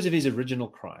released because of his original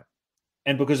crime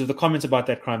and because of the comments about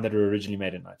that crime that were originally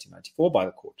made in 1994 by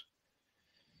the court.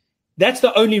 That's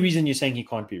the only reason you're saying he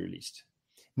can't be released.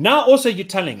 Now also you're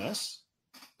telling us,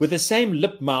 with the same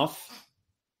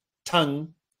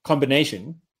lip-mouth-tongue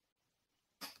combination,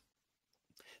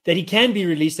 that he can be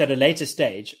released at a later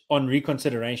stage on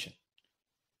reconsideration.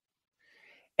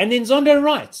 And then Zondo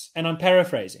writes, and I'm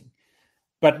paraphrasing,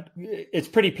 but it's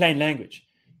pretty plain language.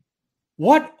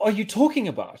 What are you talking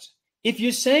about? If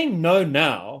you're saying no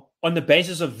now on the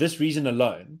basis of this reason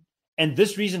alone, and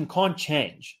this reason can't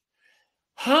change,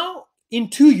 how in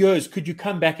 2 years could you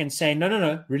come back and say,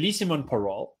 no, release him on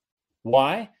parole?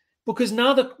 Why? Because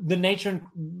now the nature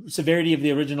and severity of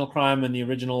the original crime and the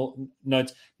original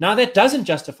notes, now that doesn't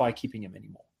justify keeping him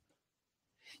anymore.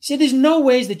 See, there's no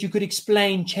ways that you could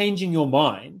explain changing your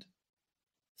mind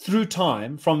through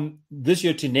time from this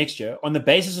year to next year on the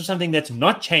basis of something that's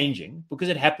not changing because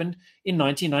it happened in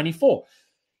 1994.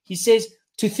 He says,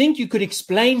 to think you could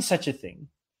explain such a thing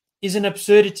is an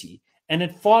absurdity, and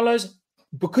it follows,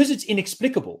 because it's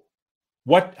inexplicable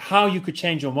how you could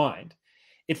change your mind,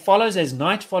 it follows as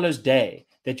night follows day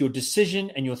that your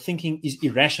decision and your thinking is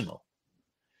irrational.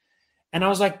 And I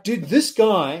was like, dude, this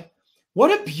guy,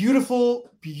 what a beautiful,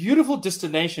 beautiful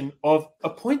distillation of a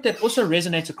point that also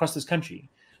resonates across this country.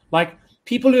 Like,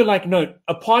 people who are like, no,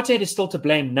 apartheid is still to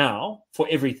blame now for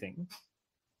everything.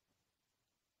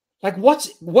 Like, what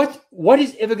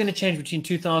is ever going to change between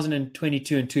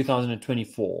 2022 and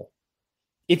 2024?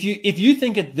 If you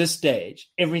think at this stage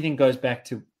everything goes back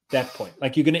to that point,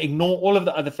 like you're going to ignore all of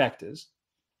the other factors.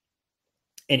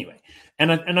 Anyway,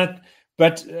 and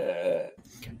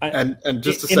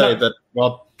just to say that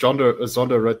while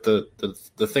Zondo wrote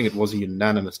the thing, it was a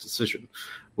unanimous decision,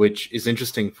 which is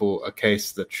interesting for a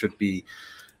case that should be,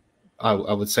 I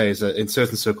would say, is in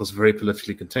certain circles very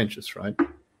politically contentious, right?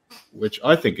 Which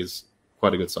I think is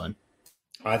quite a good sign.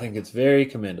 I think it's very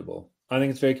commendable. And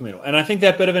I think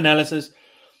that bit of analysis,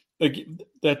 like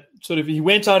that sort of, he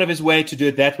went out of his way to do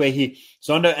it that way.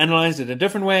 Zondo analyzed it a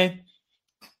different way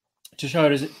to show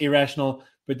it as irrational,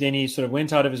 but then he sort of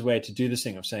went out of his way to do this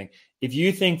thing of saying, if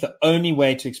you think the only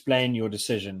way to explain your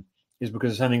decision is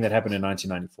because of something that happened in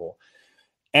 1994,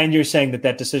 and you're saying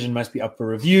that decision must be up for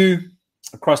review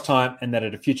across time, and that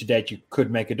at a future date you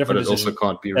could make a different decision, also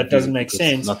can't be that doesn't make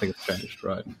sense. Nothing's changed,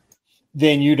 right?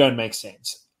 Then you don't make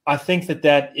sense. I think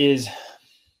that is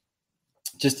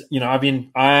just,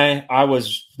 I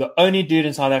was the only dude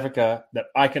in South Africa that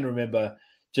I can remember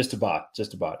just about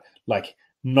like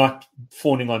not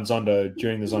fawning on Zondo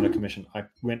during the Zondo Commission. I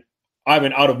went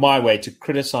out of my way to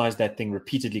criticize that thing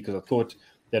repeatedly because I thought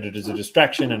that it is a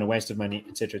distraction and a waste of money,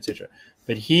 etc., etc.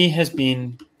 But he has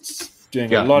been doing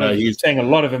saying a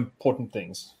lot of important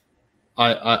things.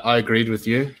 I agreed with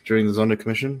you during the Zondo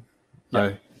Commission.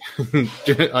 Yeah.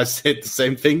 I said the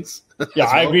same things. Yeah,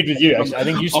 I agreed with you. I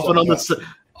think you often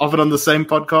on the same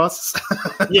podcasts.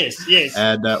 Yes.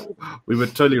 And we were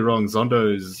totally wrong.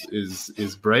 Zondo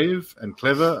is brave and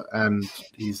clever, and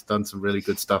he's done some really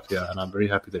good stuff here. And I'm very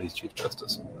happy that he's Chief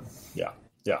Justice. Yeah.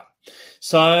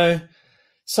 So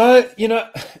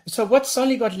what's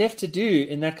Solly got left to do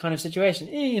in that kind of situation?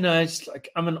 It's like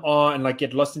I'm an R and like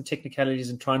get lost in technicalities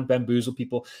and try and bamboozle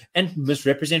people and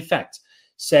misrepresent facts.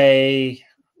 Say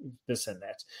this and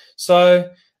that. So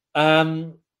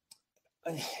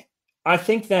I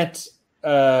think that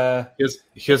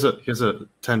here's a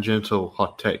tangential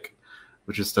hot take,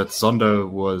 which is that Zondo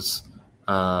was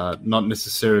not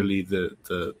necessarily the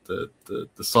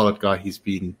solid guy he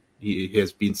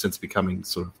has been since becoming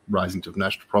sort of rising to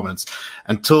national prominence,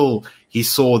 until he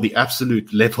saw the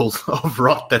absolute levels of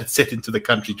rot that set into the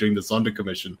country during the Zondo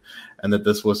Commission, and that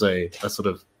this was a sort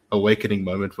of awakening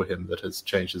moment for him that has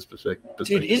changed his perspective.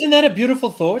 Dude, isn't that a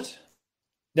beautiful thought?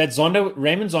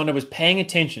 Raymond Zondo was paying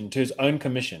attention to his own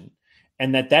commission,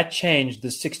 and that changed the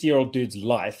 60-year-old dude's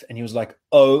life. And he was like,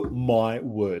 "Oh my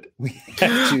word, we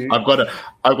have to! I've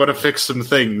got to fix some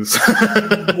things."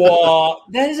 Wow,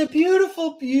 that is a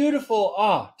beautiful, beautiful.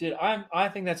 Dude, I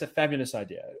think that's a fabulous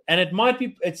idea, and it might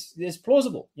be. It's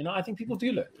plausible. I think people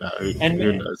do learn. No,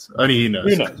 who knows? Only he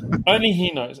knows. Who knows? Only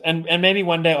he knows. And maybe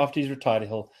one day after he's retired,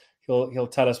 he'll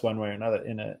tell us one way or another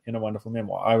in a wonderful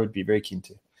memoir. I would be very keen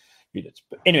to read it.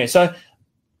 But anyway, so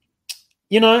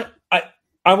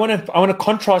I want to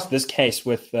contrast this case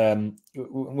with when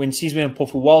Sizwe and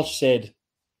Mpofu Walsh said,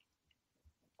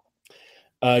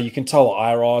 you can tell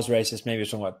IRA is racist. Maybe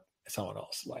it's talking about someone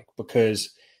else, because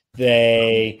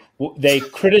they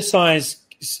criticize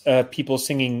people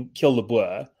singing "Kill the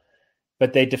Boer,"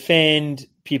 but they defend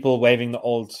people waving the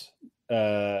old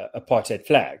apartheid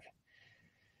flag.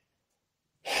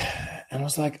 And I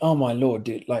was like, oh my Lord,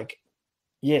 dude!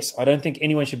 Yes, I don't think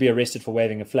anyone should be arrested for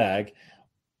waving a flag.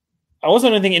 I also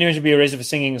don't think anyone should be arrested for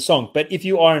singing a song. But if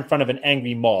you are in front of an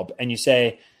angry mob and you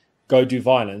say, go do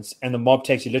violence, and the mob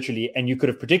takes you literally, and you could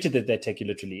have predicted that they'd take you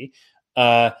literally,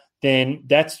 then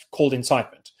that's called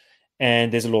incitement.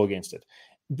 And there's a law against it.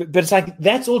 But it's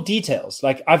that's all details.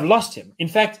 I've lost him. In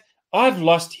fact, I've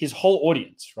lost his whole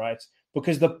audience, right?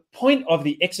 Because the point of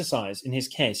the exercise in his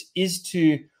case is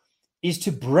to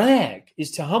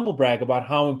humble brag about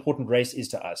how important race is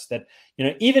to us. That,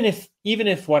 even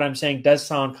if what I'm saying does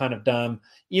sound kind of dumb,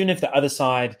 even if the other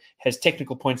side has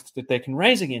technical points that they can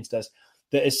raise against us,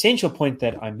 the essential point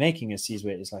that I'm making as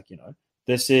Sizwe is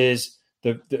this is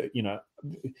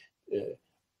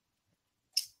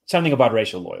something about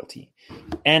racial loyalty.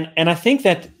 And I think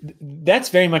that's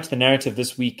very much the narrative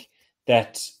this week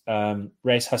that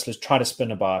race hustlers try to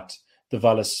spin about the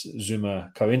Wallace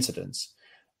Zuma coincidence.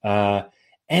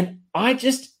 And I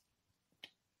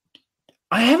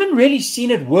haven't really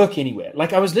seen it work anywhere.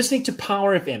 I was listening to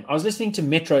Power FM. I was listening to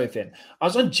Metro FM. I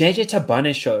was on JJ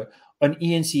Tabane's show on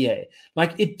ENCA.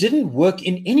 It didn't work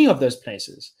in any of those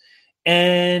places.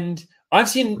 And I've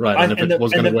seen... Right, and if it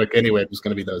was going to work anyway, it was going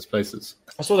to be those places.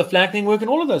 I saw the flag thing work in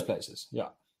all of those places. Yeah.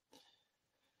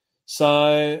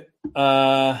 So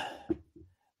I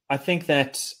think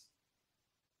that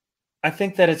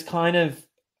it's kind of...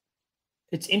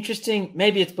 It's interesting.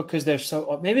 Maybe it's because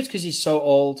maybe it's because he's so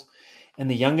old and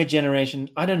the younger generation,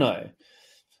 I don't know.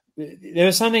 There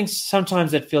is something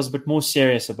sometimes that feels a bit more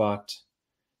serious about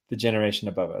the generation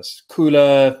above us.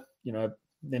 Cooler,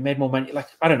 they made more money.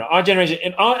 I don't know. Our generation,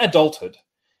 in our adulthood,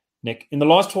 Nick, in the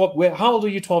last 12, how old were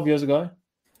you 12 years ago?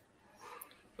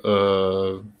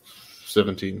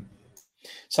 17.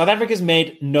 South Africa's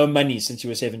made no money since you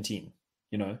were 17,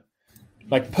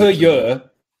 per year.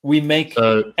 We make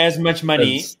as much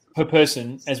money per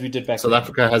person as we did back then. South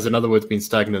Africa has, in other words, been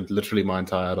stagnant literally my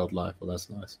entire adult life. Well,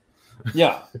 that's nice.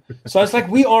 Yeah. So it's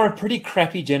we are a pretty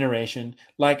crappy generation.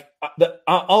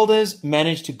 Our elders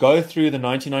managed to go through the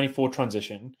 1994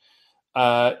 transition.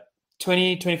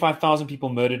 25,000 people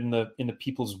murdered in the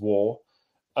People's War.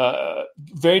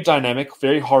 Very dynamic,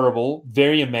 very horrible,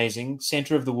 very amazing.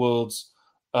 Center of the world's,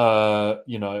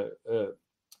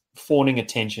 fawning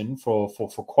attention for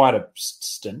quite a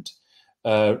stint.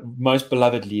 Most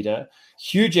beloved leader,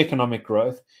 huge economic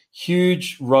growth,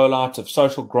 huge rollout of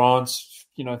social grants,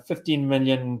 15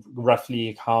 million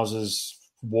roughly houses,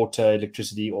 water,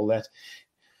 electricity, all that.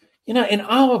 In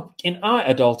our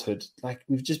adulthood,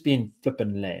 we've just been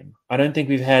flippin' lame. I don't think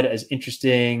we've had as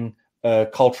interesting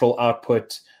cultural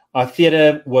output. Our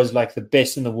theater was the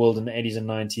best in the world in the 80s and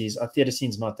 90s. Our theater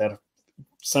scene's not that,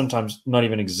 sometimes not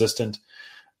even existent.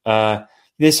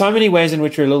 There's so many ways in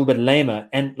which we're a little bit lamer,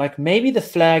 and maybe the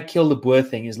flag kill the Boer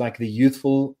thing is the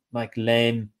youthful,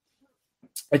 lame.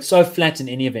 It's so flat in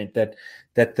any event that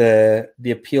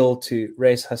the appeal to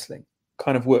race hustling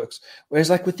kind of works. Whereas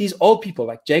with these old people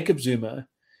like Jacob Zuma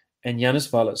and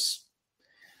Janus Wallace,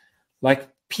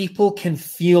 people can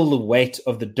feel the weight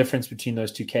of the difference between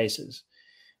those two cases,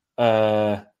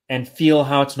 and feel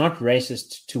how it's not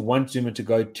racist to want Zuma to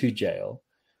go to jail,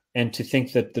 and to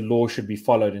think that the law should be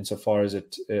followed insofar as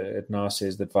it now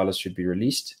says that Wallace should be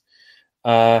released,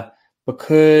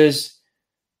 because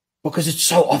it's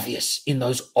so obvious in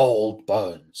those old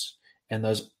bones and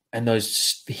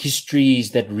those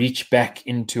histories that reach back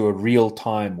into a real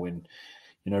time when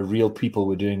real people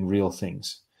were doing real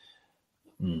things.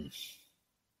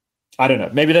 I don't know.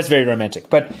 Maybe that's very romantic,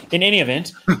 but in any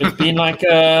event,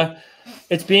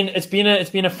 it's been it's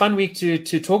been a fun week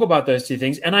to talk about those two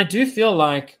things. And I do feel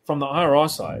from the IRR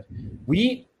side,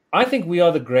 I think we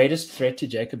are the greatest threat to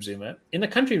Jacob Zuma in the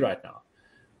country right now.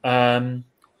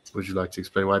 Would you like to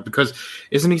explain why? Because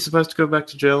isn't he supposed to go back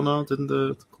to jail now? Didn't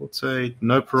the court say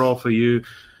no parole for you?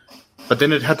 But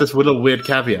then it had this little weird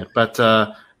caveat. But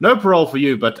no parole for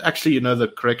you. But actually,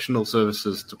 the Correctional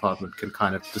Services Department can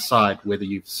kind of decide whether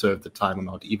you've served the time or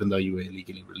not, even though you were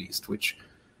illegally released. Which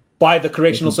by the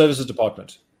Correctional Services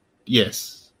Department.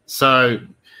 Yes. So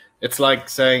it's like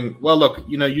saying, well, look,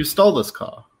 you stole this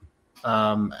car,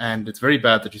 and it's very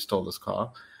bad that you stole this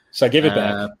car. So give it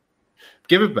back.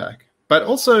 Give it back. But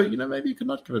also, maybe you could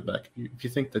not give it back if you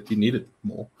think that you need it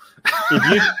more.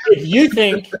 if you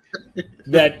think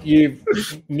that you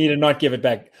need to not give it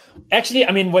back. Actually,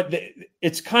 I mean,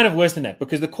 it's kind of worse than that,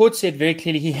 because the court said very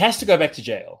clearly he has to go back to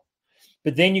jail,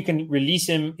 but then you can release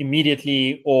him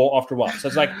immediately or after a while. So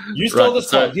it's like, you stole this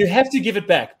car, you have to give it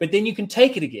back, but then you can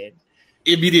take it again.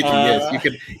 Immediately, yes.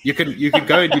 You can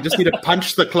go and you just need to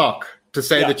punch the clock to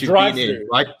say that you've been in,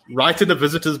 right? Write in a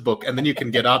visitor's book, and then you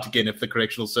can get out again if the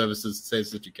Correctional Services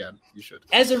says that you can. You should.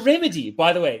 As a remedy,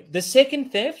 by the way, the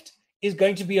second theft is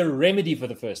going to be a remedy for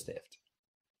the first theft.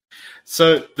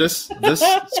 So this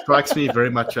strikes me very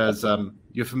much as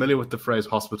you're familiar with the phrase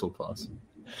hospital pass.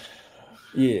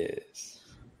 Yes.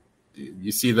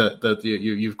 You see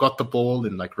you've got the ball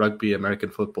in like rugby, American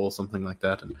football, something like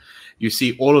that, and you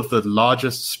see all of the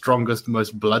largest, strongest,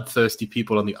 most bloodthirsty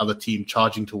people on the other team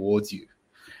charging towards you.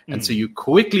 And so you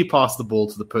quickly pass the ball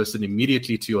to the person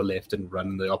immediately to your left and run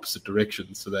in the opposite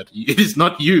direction so that it is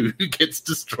not you who gets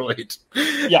destroyed.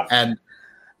 Yeah. And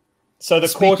so the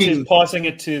court is passing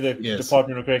it to the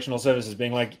Department of Correctional Services,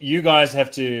 being like, you guys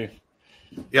have to...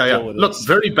 Yeah. Look,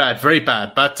 very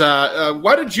bad. But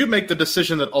why did you make the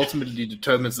decision that ultimately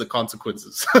determines the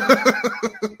consequences?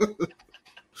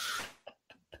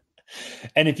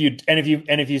 And if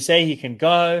you say he can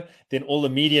go, then all the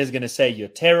media is going to say you're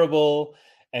terrible,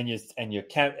 and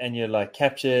you're like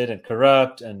captured and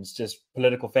corrupt, and it's just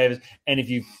political favors. And if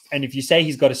you say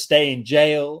he's got to stay in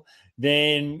jail,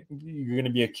 then you're going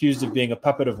to be accused of being a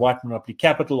puppet of white monopoly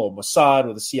capital or Mossad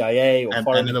or the CIA or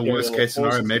and in the worst case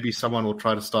scenario, maybe someone will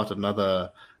try to start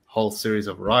another whole series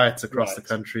of riots across the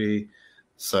country.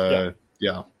 So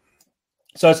yeah.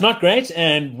 So it's not great,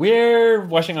 and we're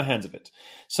washing our hands of it.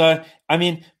 So, I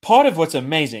mean, part of what's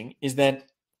amazing is that,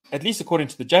 at least according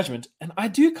to the judgment, and I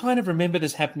do kind of remember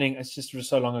this happening, it's just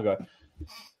so long ago,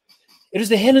 it was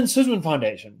the Helen Suzman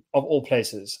Foundation, of all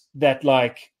places, that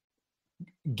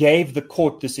gave the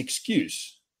court this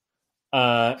excuse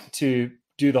to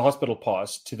do the hospital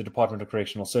pass to the Department of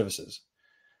Correctional Services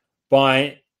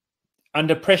by,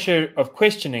 under pressure of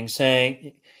questioning,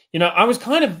 saying, I was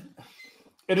kind of,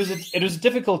 it was a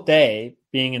difficult day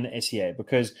being in the SEA,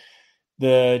 because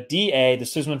the DA, the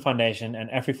Suzman Foundation, and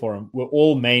AfriForum were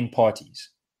all main parties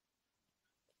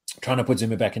trying to put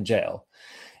Zuma back in jail.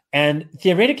 And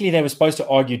theoretically, they were supposed to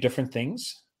argue different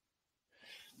things,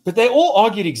 but they all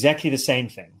argued exactly the same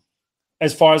thing,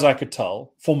 as far as I could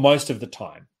tell, for most of the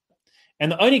time.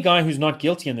 And the only guy who's not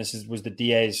guilty in this was the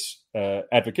DA's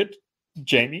advocate,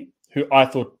 Jamie, who I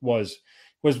thought was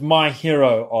my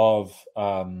hero of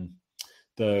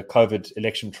the COVID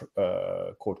election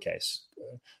court case.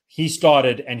 He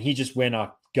started, and he just went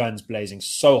out guns blazing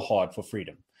so hard for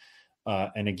freedom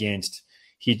and against.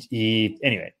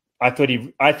 Anyway. I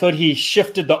thought he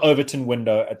shifted the Overton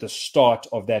window at the start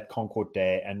of that Concord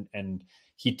Day, and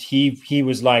he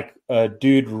was like a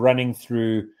dude running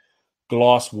through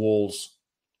glass walls,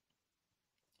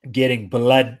 getting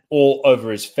blood all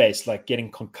over his face, like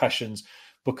getting concussions,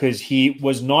 because he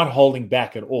was not holding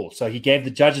back at all. So he gave the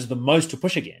judges the most to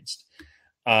push against,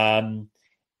 and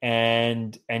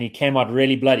he came out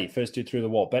really bloody, first dude through the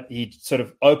wall. But he sort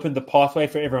of opened the pathway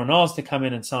for everyone else to come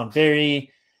in and sound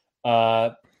very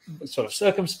sort of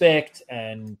circumspect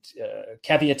and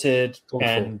caveated,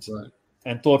 thoughtful,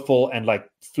 and thoughtful, and like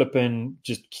flippin',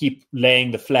 just keep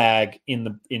laying the flag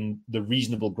in the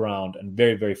reasonable ground and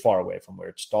very, very far away from where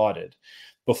it started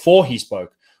before he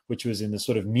spoke, which was in the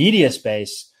sort of media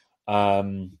space,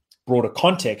 broader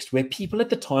context, where people at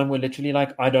the time were literally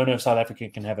like, I don't know if South Africa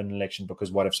can have an election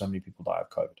because what if so many people die of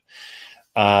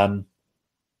COVID?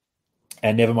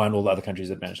 And never mind all the other countries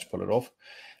that managed to pull it off.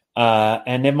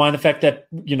 And never mind the fact that,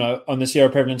 on the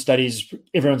seroprevalence studies,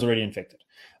 everyone's already infected.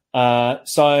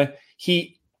 So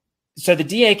the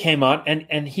DA came out,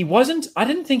 and he wasn't, I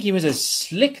didn't think he was as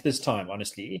slick this time,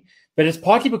 honestly, but it's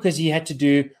partly because he had to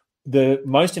do the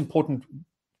most important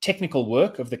technical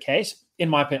work of the case, in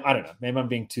my opinion. I don't know, maybe I'm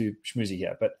being too schmoozy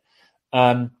here, but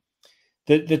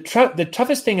the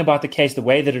toughest thing about the case, the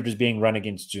way that it was being run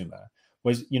against Zuma,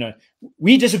 was,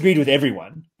 we disagreed with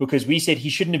everyone because we said he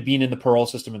shouldn't have been in the parole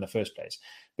system in the first place.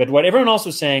 But what everyone else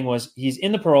was saying was he's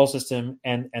in the parole system,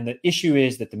 and the issue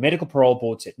is that the medical parole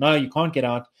board said, no, you can't get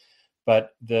out.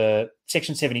 But the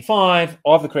Section 75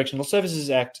 of the Correctional Services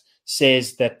Act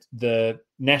says that the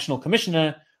National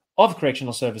Commissioner of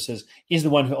Correctional Services is the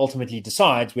one who ultimately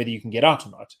decides whether you can get out or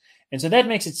not. And so that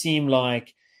makes it seem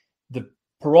like the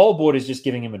parole board is just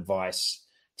giving him advice.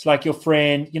 It's like your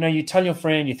friend, you tell your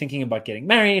friend you're thinking about getting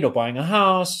married or buying a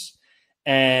house,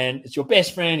 and it's your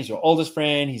best friend, he's your oldest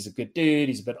friend, he's a good dude,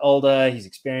 he's a bit older, he's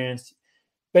experienced.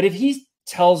 But if he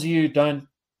tells you don't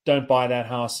buy that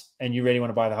house and you really want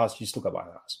to buy the house, you still go buy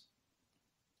the house.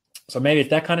 So maybe it's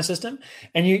that kind of system.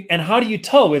 And how do you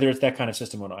tell whether it's that kind of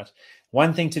system or not?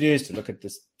 One thing to do is to look at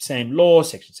this same law,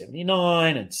 Section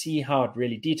 79, and see how it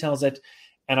really details it.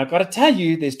 And I've got to tell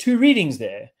you, there's two readings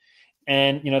there.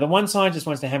 And, the one side just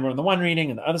wants to hammer on the one reading,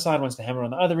 and the other side wants to hammer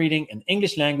on the other reading. And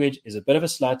English language is a bit of a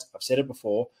slut. I've said it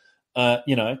before.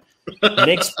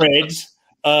 Leg spreads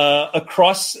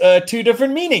across two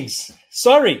different meanings.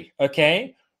 Sorry,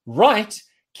 okay? Right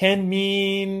can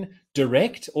mean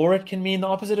direct, or it can mean the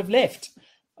opposite of left.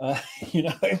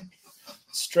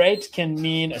 Straight can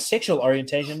mean a sexual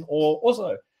orientation, or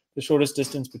also the shortest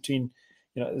distance between,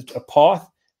 a path.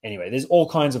 Anyway, there's all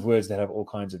kinds of words that have all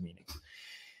kinds of meanings.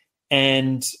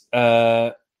 And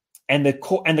the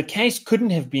case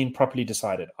couldn't have been properly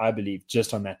decided, I believe,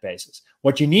 just on that basis.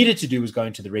 What you needed to do was go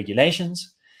into the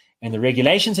regulations, and the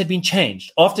regulations had been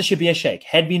changed after Shabir Shaikh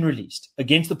had been released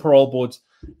against the parole board's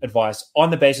advice on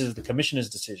the basis of the commissioner's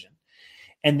decision.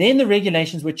 And then the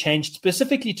regulations were changed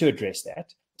specifically to address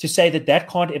that, to say that that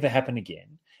can't ever happen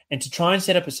again, and to try and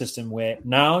set up a system where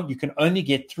now you can only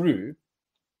get through.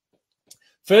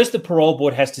 First, the parole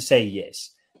board has to say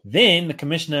yes. Then the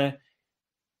commissioner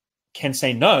can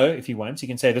say no if he wants. He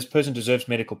can say this person deserves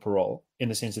medical parole in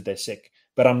the sense that they're sick,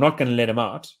 but I'm not going to let him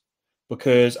out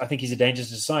because I think he's a danger to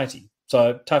society.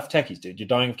 So tough tackies, dude. You're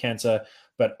dying of cancer,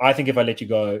 but I think if I let you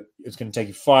go, it's going to take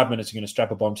you 5 minutes. You're going to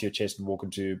strap a bomb to your chest and walk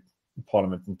into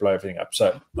Parliament and blow everything up.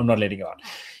 So I'm not letting you out.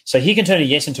 So he can turn a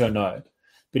yes into a no,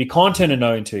 but he can't turn a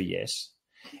no into a yes.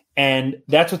 And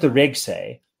that's what the regs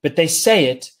say, but they say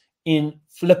it in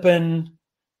flippin'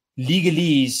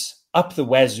 legalese up the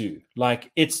wazoo.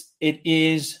 Like it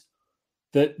is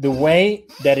the way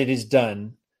that it is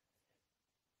done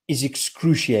is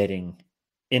excruciating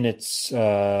in its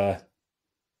I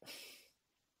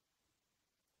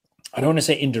don't want to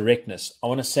say indirectness. I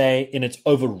want to say in its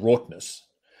overwroughtness.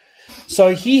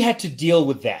 So he had to deal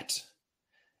with that.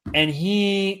 And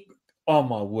he, oh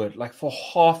my word, like for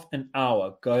half an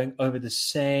hour going over the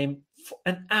same,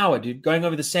 going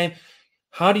over the same.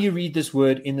 How do you read this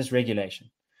word in this regulation,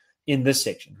 in this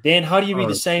section? Then how do you read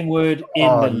the same word in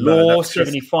the law,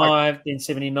 75, then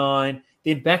 79,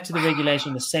 then back to the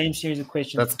regulation, the same series of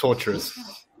questions? That's torturous.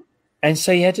 And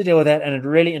so he had to deal with that, and it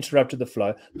really interrupted the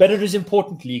flow. But it was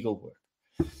important legal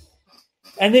work.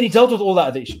 And then he dealt with all the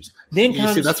other issues. Then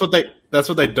see, that's what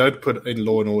they don't put in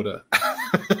Law and Order.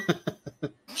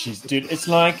 Jeez, dude, it's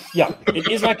like, it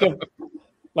is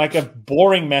like a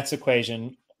boring maths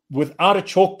equation without a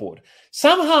chalkboard.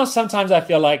 Somehow, sometimes I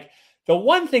feel like the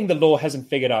one thing the law hasn't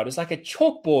figured out is like a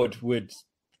chalkboard would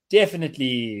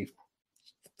definitely,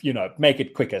 make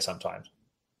it quicker sometimes.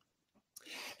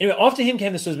 Anyway, after him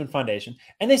came the Suzman Foundation,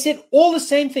 and they said all the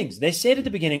same things. They said at the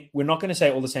beginning, we're not going to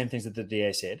say all the same things that the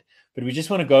DA said, but we just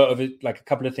want to go over like a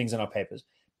couple of things in our papers.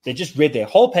 They just read their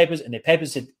whole papers, and their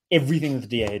papers said everything that the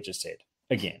DA had just said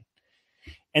again.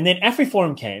 And then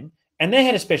AfriForum came, and they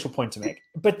had a special point to make,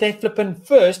 but they flippin'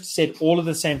 first said all of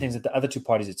the same things that the other two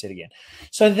parties had said again.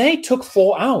 So they took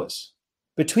 4 hours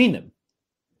between them.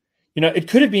 It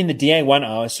could have been the DA 1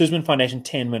 hour, Suzman Foundation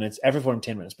 10 minutes, AfriForum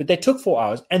 10 minutes, but they took 4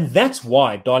 hours, and that's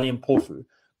why Dali Mpofu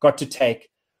got to take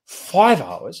 5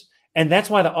 hours, and that's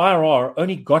why the IRR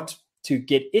only got to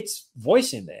get its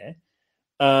voice in there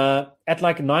at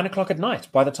like 9 o'clock at night.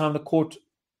 By the time the court,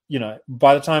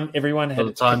 by the time everyone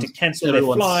had to cancel their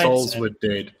flights, souls were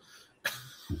dead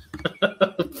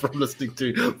from listening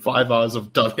to 5 hours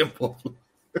of Dali Mpofu.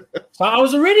 So I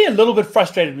was already a little bit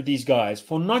frustrated with these guys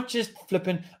for not just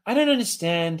flipping. I don't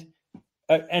understand.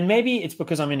 And maybe it's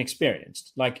because I'm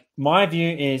inexperienced. Like, my view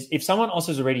is if someone else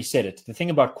has already said it, the thing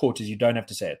about court is you don't have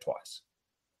to say it twice.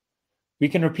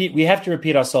 We have to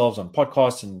repeat ourselves on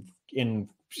podcasts and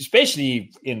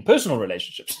especially in personal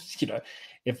relationships.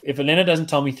 If Elena doesn't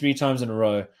tell me 3 times in a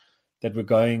row that we're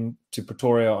going to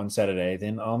Pretoria on Saturday,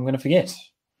 then I'm going to forget.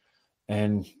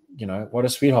 And, what a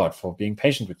sweetheart for being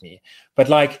patient with me. But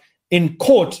like in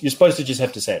court, you're supposed to just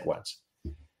have to say it once.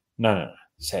 No.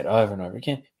 Say it over and over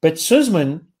again. But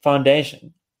Suzman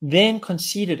Foundation then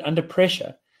conceded under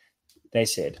pressure, they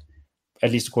said,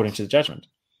 at least according to the judgment,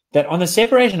 that on the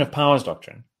separation of powers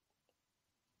doctrine,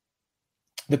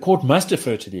 the court must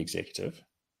defer to the executive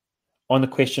on the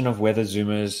question of whether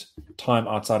Zuma's time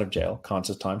outside of jail counts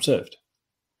as time served.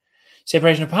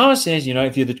 Separation of powers says,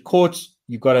 if you're the court,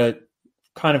 you've got to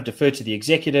kind of defer to the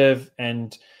executive,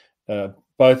 and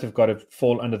both have got to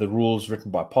fall under the rules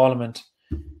written by Parliament.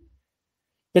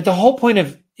 But the whole point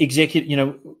of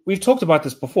executive, we've talked about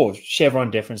this before,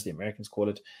 Chevron deference, the Americans call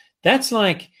it. That's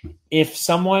like if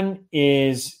someone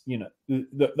is,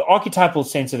 the archetypal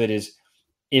sense of it is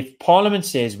if Parliament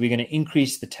says we're going to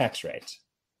increase the tax rate,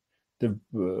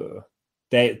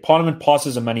 Parliament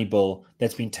passes a money bill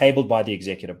that's been tabled by the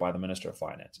executive, by the Minister of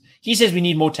Finance. He says we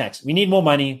need more tax. We need more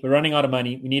money. We're running out of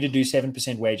money. We need to do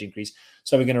 7% wage increase.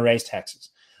 So we're going to raise taxes.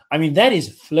 I mean, that is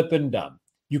flippin' dumb.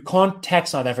 You can't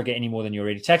tax South Africa any more than you're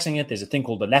already taxing it. There's a thing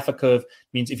called the Laffer curve.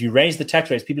 It means if you raise the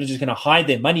tax rates, people are just going to hide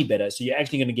their money better. So you're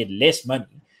actually going to get less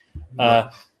money.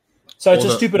 So it's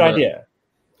a stupid idea.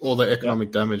 All the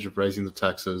economic damage of raising the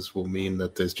taxes will mean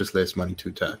that there's just less money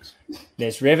to tax.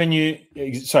 Less revenue.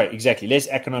 Sorry, exactly. Less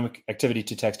economic activity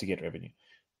to tax to get revenue.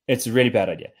 It's a really bad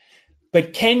idea.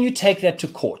 But can you take that to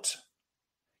court?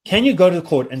 Can you go to the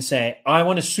court and say, I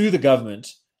want to sue the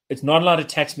government. It's not allowed to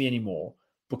tax me anymore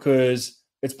because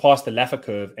it's past the Laffer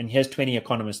curve, and here's 20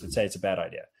 economists that say it's a bad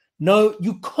idea. No,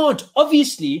 you can't.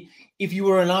 Obviously, if you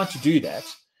were allowed to do that,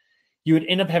 you would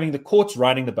end up having the courts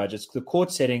writing the budgets, the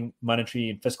courts setting monetary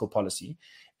and fiscal policy,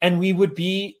 and we would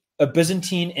be a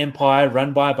Byzantine empire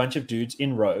run by a bunch of dudes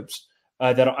in robes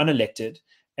that are unelected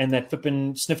and that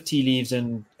flippin' sniff tea leaves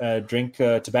and drink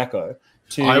tobacco.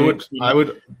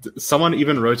 Someone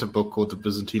even wrote a book called The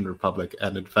Byzantine Republic,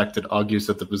 and in fact it argues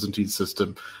that the Byzantine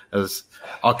system, as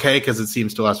archaic as it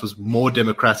seems to us, was more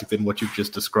democratic than what you've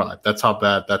just described. That's how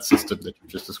bad that system that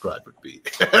you've just described would be.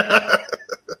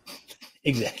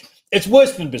 Exactly. It's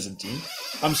worse than Byzantine.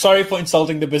 I'm sorry for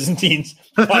insulting the Byzantines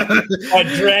by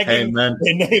dragging their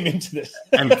name into this.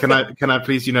 And can I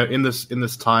please, in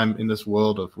this time, in this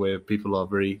world of where people are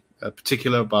very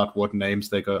particular about what names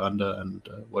they go under and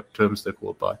what terms they're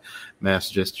called by, may I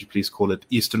suggest you please call it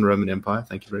Eastern Roman Empire?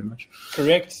 Thank you very much.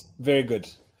 Correct. Very good.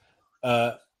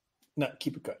 No,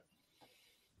 keep it going.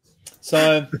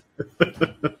 So,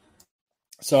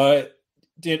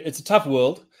 dude, it's a tough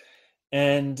world.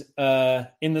 And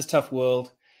in this tough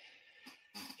world,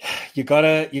 you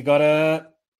gotta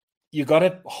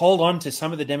hold on to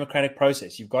some of the democratic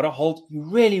process. You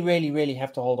really, really, really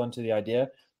have to hold on to the idea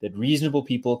that reasonable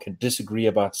people can disagree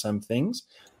about some things.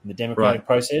 And the democratic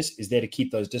process is there to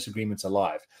keep those disagreements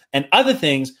alive. And other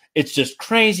things, it's just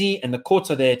crazy. And the courts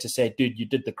are there to say, dude, you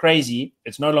did the crazy.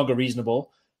 It's no longer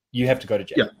reasonable. You have to go to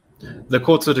jail. Yeah. The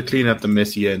courts are to clean up the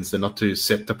messy ends. They're not to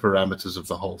set the parameters of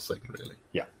the whole thing, really.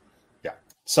 Yeah.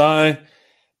 So,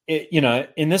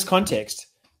 in this context,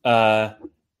 the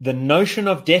notion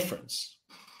of deference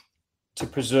to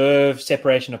preserve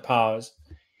separation of powers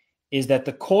is that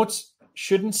the courts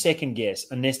shouldn't second guess,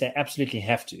 unless they absolutely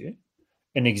have to,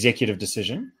 an executive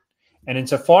decision. And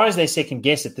insofar as they second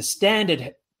guess it, the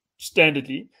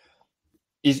standardly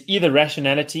is either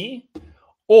rationality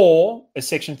or a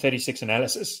Section 36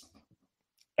 analysis.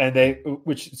 And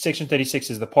which Section 36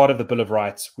 is the part of the Bill of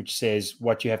Rights which says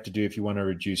what you have to do if you want to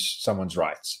reduce someone's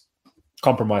rights,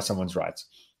 compromise someone's rights,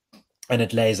 and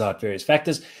it lays out various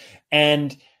factors.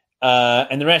 And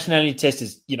the rationality test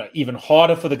is even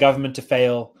harder for the government to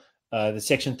fail. The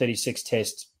Section 36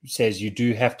 test says you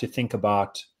do have to think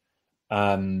about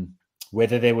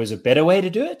whether there was a better way to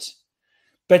do it,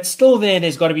 but still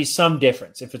there's got to be some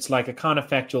difference. If it's like a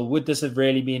counterfactual, would this have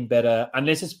really been better?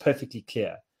 Unless it's perfectly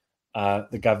clear.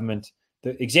 The government,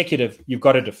 the executive, you've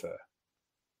got to defer.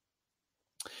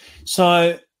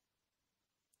 So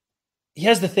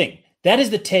here's the thing. That is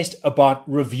the test about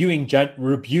reviewing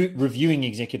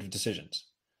executive decisions.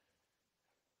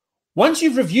 Once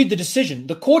you've reviewed the decision,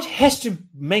 the court has to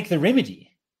make the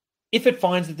remedy if it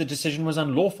finds that the decision was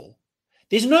unlawful.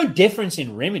 There's no difference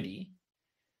in remedy.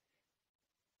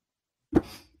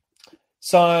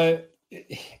 So,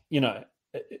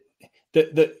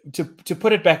 to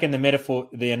put it back in the metaphor,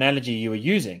 the analogy you were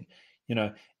using,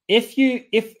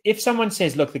 if someone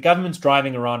says, look, the government's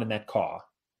driving around in that car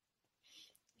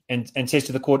and says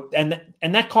to the court, and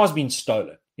that car's been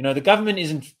stolen, the government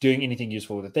isn't doing anything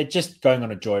useful with it. They're just going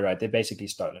on a joyride. They're basically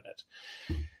stolen it.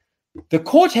 The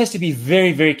court has to be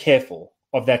very, very careful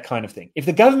of that kind of thing. If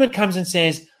the government comes and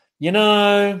says,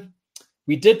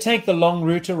 we did take the long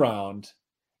route around,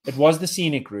 it was the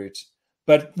scenic route,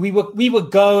 but we were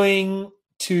going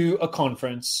to a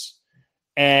conference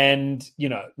And,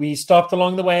 we stopped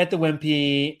along the way at the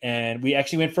Wimpy, and we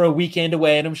actually went for a weekend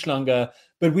away at Umhlanga,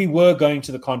 but we were going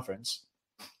to the conference.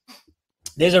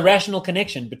 There's a rational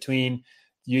connection between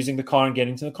using the car and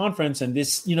getting to the conference, and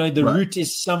this, the right. route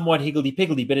is somewhat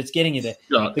higgledy-piggledy, but it's getting you there.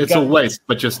 Yeah, it's a waste,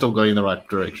 but you're still going in the right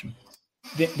direction.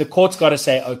 The court's got to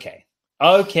say, okay,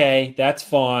 that's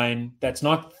fine. That's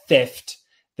not theft.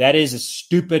 That is a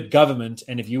stupid government,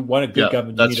 and if you want a good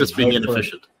government, that's just being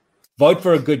inefficient. Vote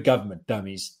for a good government,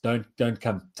 dummies. Don't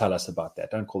come tell us about that.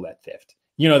 Don't call that theft.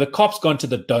 The cop's gone to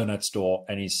the donut store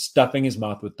and he's stuffing his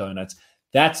mouth with donuts.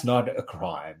 That's not a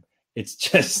crime. It's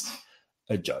just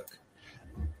a joke.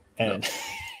 And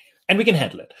and we can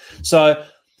handle it. So,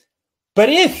 but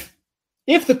if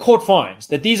the court finds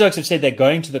that these oaks have said they're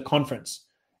going to the conference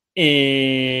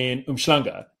in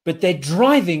Umhlanga, but they're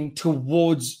driving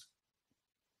towards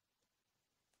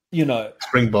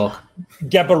Springbok,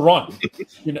 Gaborone,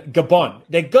 Gabon.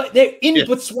 They're in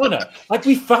Botswana. Like,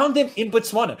 we found them in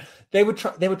Botswana. They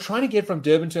were trying to get from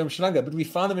Durban to Umhlanga, but we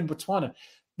found them in Botswana.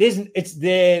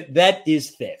 That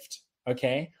is theft.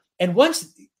 Okay, and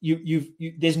once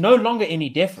there's no longer any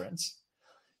deference.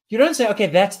 You don't say, okay,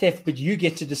 that's theft, but you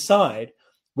get to decide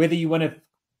whether you want to,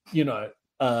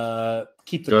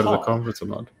 keep the car. Go to the conference or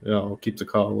not. Yeah, or keep the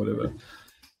car or whatever.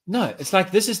 No, it's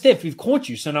like, this is theft. We've caught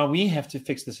you, so now we have to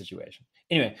fix the situation.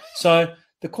 Anyway, so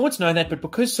the courts know that, but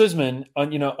because Suzman,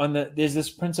 there's this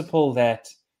principle that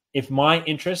if my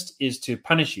interest is to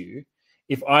punish you,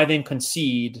 if I then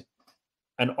concede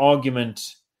an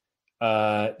argument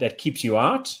that keeps you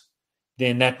out,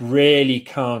 then that really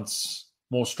counts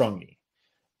more strongly.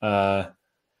 So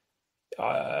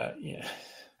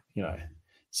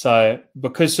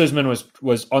because Suzman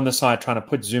was on the side trying to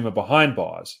put Zuma behind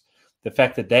bars, the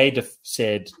fact that they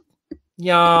said,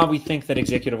 we think that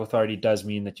executive authority does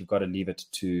mean that you've got to leave it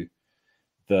to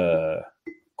the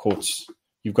courts.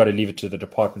 You've got to leave it to the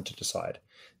department to decide.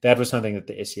 That was something that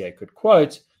the SCA could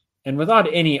quote. And without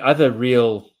any other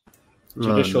real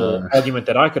judicial argument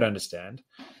that I could understand,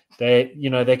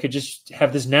 they could just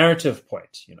have this narrative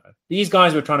point. These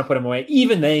guys were trying to put him away.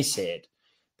 Even they said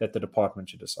that the department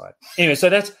should decide. Anyway, so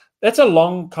that's a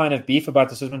long kind of beef about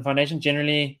the Suzman Foundation.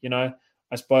 Generally,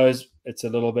 I suppose it's a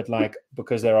little bit like,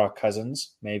 because there are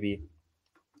cousins, maybe,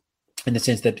 in the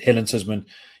sense that Helen Suzman,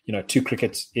 2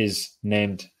 Crickets is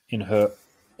named in her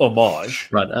homage.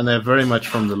 Right, and they're very much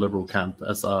from the Liberal camp,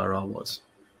 as the IRL was.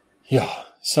 Yeah,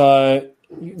 so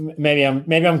maybe I've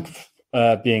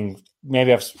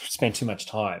spent too much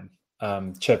time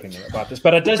chirping them about this,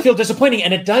 but it does feel disappointing,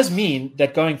 and it does mean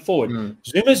that going forward,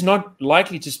 Zuma's not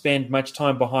likely to spend much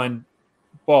time behind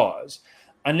bars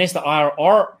unless the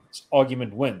IRR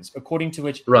argument wins, according to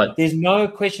which there's no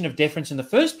question of deference in the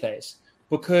first place,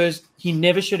 because he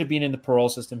never should have been in the parole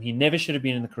system. He never should have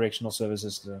been in the correctional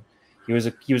services system. He was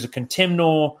a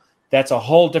contemnor. That's a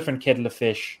whole different kettle of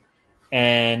fish.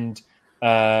 And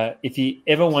if he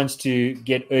ever wants to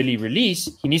get early release,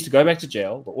 he needs to go back to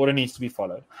jail. The order needs to be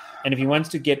followed. And if he wants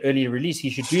to get early release, he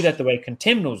should do that the way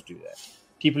contemnors do that.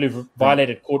 People who've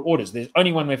violated court orders. There's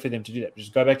only one way for them to do that, which is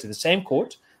go back to the same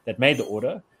court that made the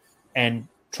order and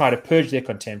try to purge their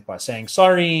contempt by saying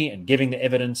sorry and giving the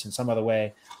evidence in some other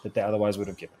way that they otherwise would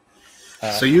have given.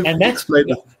 So you've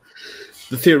explained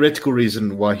the theoretical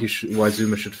reason why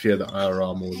Zuma should fear the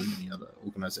IRR more than any other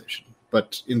organization.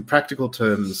 But in practical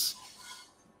terms,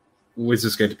 is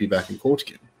this going to be back in court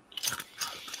again?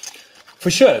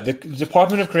 For sure. The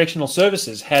Department of Correctional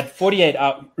Services had 48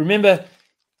 hours. Remember,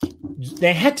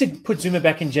 they had to put Zuma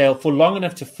back in jail for long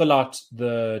enough to fill out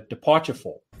the departure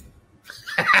form.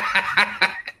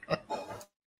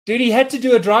 Dude, he had to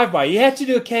do a drive-by. He had to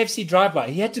do a KFC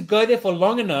drive-by. He had to go there for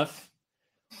long enough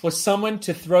for someone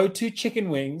to throw 2 chicken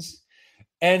wings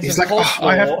and he's like,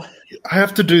 I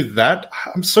have to do that?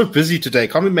 I'm so busy today.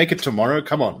 Can't we make it tomorrow?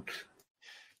 Come on.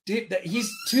 Dude,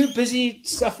 he's too busy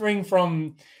suffering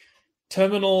from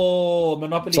terminal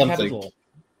monopoly capital.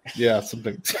 Yeah,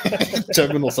 something.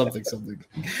 Terminal something.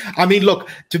 I mean, look,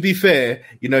 to be fair,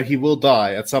 he will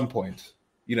die at some point.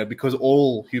 Because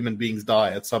all human beings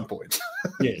die at some point.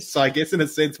 Yes. So I guess in a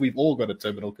sense, we've all got a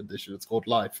terminal condition. It's called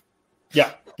life.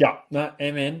 Yeah. No,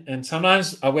 amen. And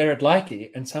sometimes I wear it lightly,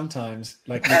 and sometimes,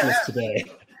 like Nicholas today,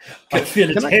 I feel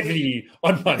it heavily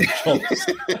on my shoulders.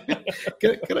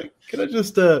 Can I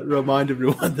just remind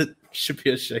everyone that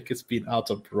Shabir Sheikh has been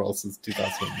out on parole since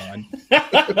 2009?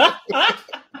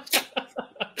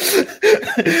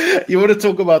 You want to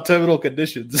talk about terminal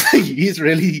conditions? He's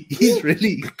really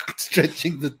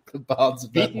stretching the bounds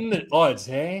of that. Beating the odds,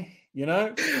 hey?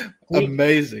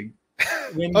 Amazing.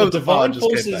 When the divine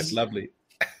forces came back. Lovely.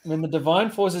 When the divine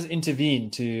forces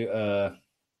intervene to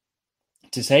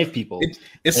to save people.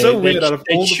 It's so weird. Out of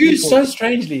they all choose the people, so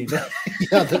strangely.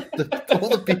 all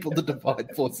the people the Divine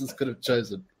Forces could have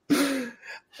chosen.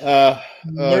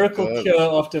 Miracle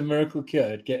cure after miracle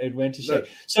cure. It went to shake.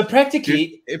 So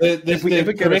practically, if we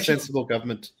ever get a sensible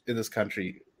government in this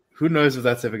country, who knows if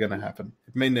that's ever going to happen?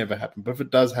 It may never happen, but if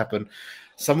it does happen,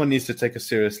 someone needs to take a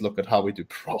serious look at how we do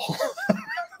parole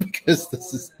because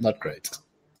this is not great.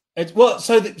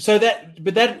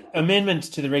 That amendment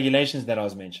to the regulations that I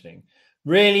was mentioning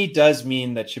really does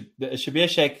mean that Shabir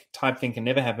Shaik type thing can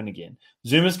never happen again.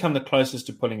 Zuma's come the closest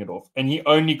to pulling it off, and he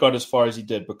only got as far as he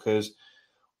did because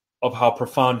of how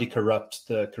profoundly corrupt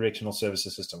the correctional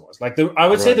services system was. I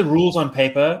would say the rules on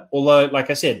paper, although,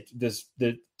 like I said,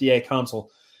 the DA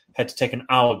Council had to take an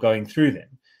hour going through them.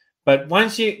 But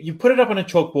once you put it up on a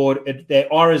chalkboard, they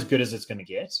are as good as it's going to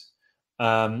get.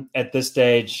 At this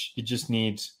stage, you just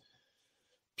need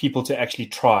people to actually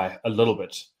try a little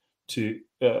bit to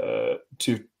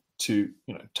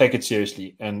take it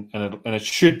seriously, and it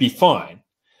should be fine.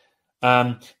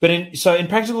 But in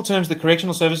practical terms, the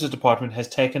Correctional Services Department has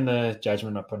taken the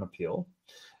judgment up on appeal.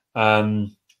 So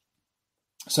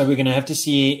we're going to have to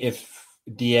see if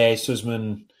DA,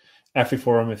 SUSMAN,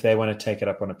 AfriForum, if they want to take it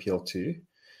up on appeal too.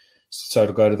 So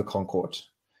to go to the Concord.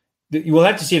 You will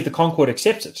have to see if the Concord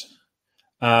accepts it.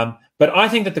 But I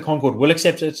think that the Concord will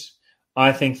accept it.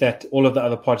 I think that all of the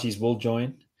other parties will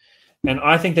join. And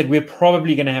I think that we're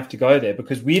probably going to have to go there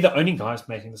because we're the only guys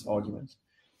making this argument.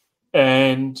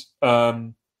 And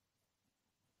the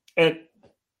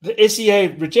SEA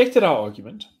rejected our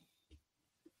argument.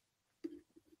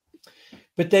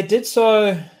 But they did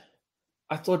so,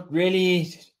 I thought,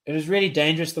 really, it was really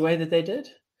dangerous the way that they did.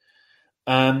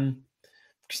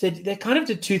 Because they kind of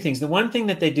did two things. The one thing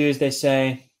that they do is they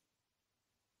say,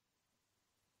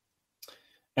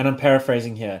 and I'm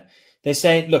paraphrasing here, they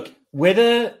say, look,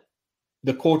 whether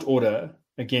the court order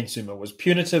against Zuma was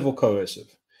punitive or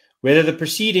coercive, whether the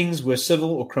proceedings were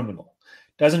civil or criminal,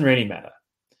 doesn't really matter.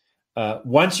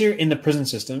 Once you're in the prison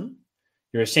system,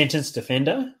 you're a sentenced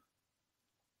offender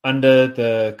under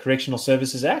the Correctional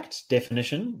Services Act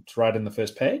definition. It's right in the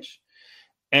first page.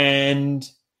 And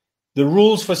the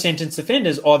rules for sentenced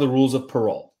offenders are the rules of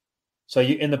parole. So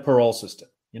you're in the parole system.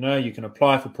 You can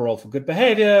apply for parole for good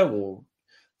behavior or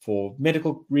for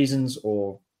medical reasons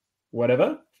or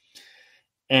whatever.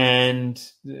 And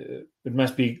it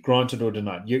must be granted or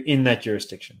denied. You're in that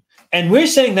jurisdiction. And we're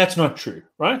saying that's not true,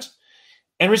 right?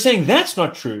 And we're saying that's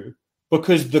not true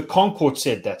because the Concord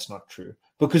said that's not true,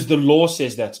 because the law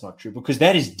says that's not true, because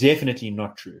that is definitely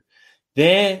not true.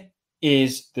 There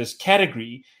is this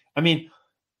category. I mean,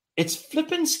 it's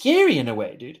flipping scary in a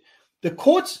way, dude. The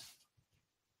courts,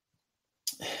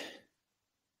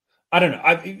 I don't know.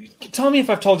 Tell me if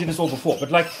I've told you this all before,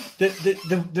 but like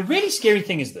the really scary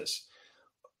thing is this.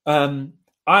 I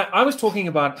was talking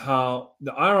about how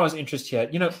the IRR's interest here,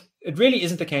 it really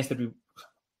isn't the case that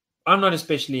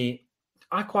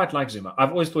I quite like Zuma.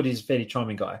 I've always thought he's a fairly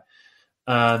charming guy.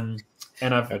 And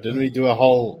didn't we do a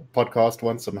whole podcast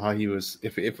once on how he was,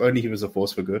 if only he was a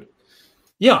force for good?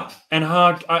 Yeah. And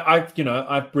how I've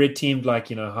red teamed,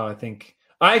 how I think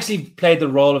I actually played the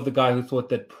role of the guy who thought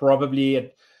that probably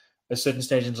at a certain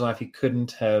stage in his life, he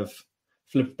couldn't have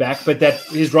flipped back, but that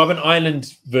his Robben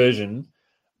Island version,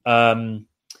 and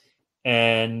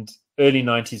early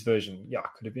 90s version,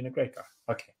 could have been a great guy.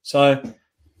 Okay, so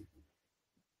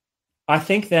I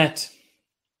think that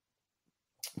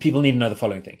people need to know the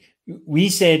following thing. We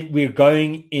said we're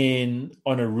going in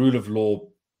on a rule of law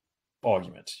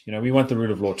argument. We want the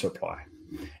rule of law to apply.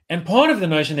 And part of the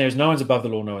notion there is no one's above the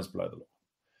law, no one's below the law.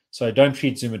 So don't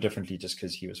treat Zuma differently just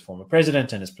because he was former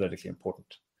president and is politically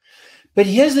important. But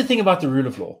here's the thing about the rule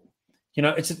of law.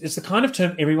 It's the kind of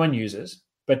term everyone uses,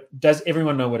 but does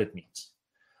everyone know what it means?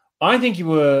 I think you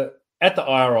were at the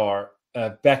IRR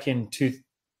back in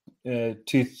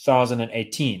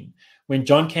 2018 when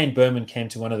John Cain Berman came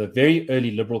to one of the very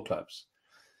early liberal clubs.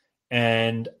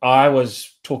 And I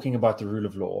was talking about the rule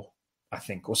of law, I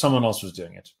think, or someone else was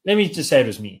doing it. Let me just say it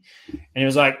was me. And he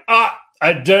was like,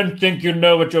 I don't think you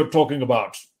know what you're talking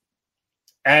about.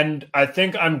 And I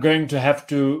think I'm going to have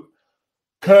to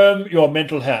comb your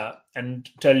mental hair and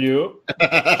tell you.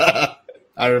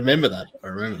 I remember that.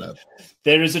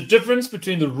 There is a difference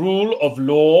between the rule of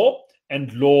law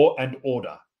and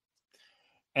order.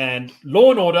 And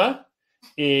law and order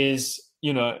is,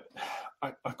 I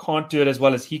can't do it as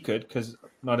well as he could because I'm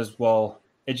not as well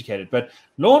educated. But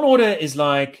Law and Order is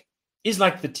like the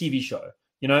TV show.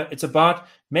 It's about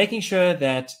making sure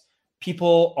that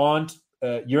people aren't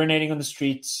urinating on the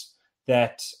streets,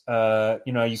 that you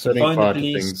can phone the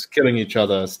police, things, killing each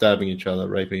other, stabbing each other,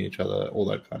 raping each other, all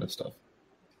that kind of stuff.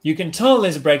 You can tell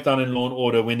there's a breakdown in law and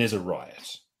order when there's a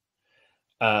riot.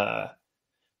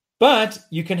 But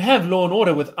you can have law and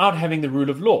order without having the rule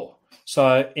of law.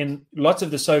 So in lots of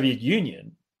the Soviet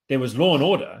Union, there was law and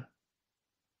order,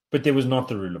 but there was not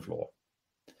the rule of law.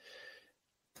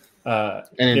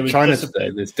 And in China today,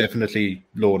 there's definitely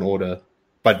law and order,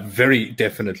 but very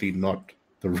definitely not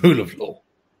the rule of law.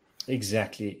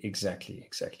 Exactly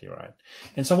right.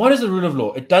 And so what is the rule of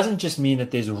law? It doesn't just mean that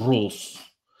there's rules.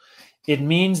 It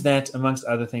means that, amongst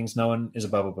other things, no one is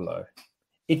above or below.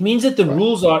 It means that the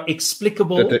rules are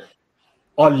explicable,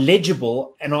 are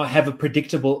legible, and have a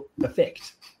predictable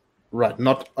effect. Right,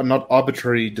 not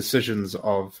arbitrary decisions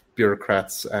of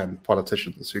bureaucrats and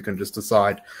politicians who can just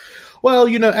decide, well,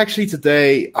 actually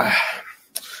today,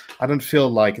 I don't feel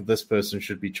like this person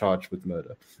should be charged with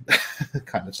murder.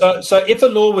 kind of. So if a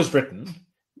law was written,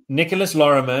 Nicholas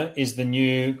Lorimer is the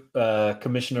new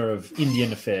Commissioner of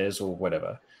Indian Affairs or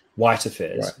whatever, White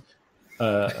Affairs.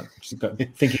 Right.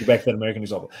 Thinking back to that American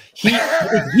example,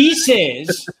 if he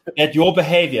says that your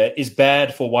behavior is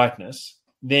bad for whiteness,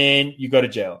 then you go to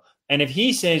jail. And if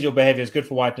he says your behavior is good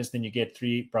for whiteness, then you get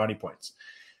 3 brownie points.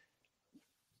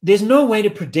 There's no way to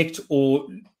predict, or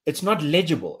it's not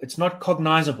legible, it's not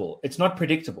cognizable, it's not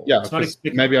predictable. Yeah, it's not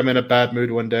maybe I'm in a bad mood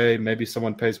one day, maybe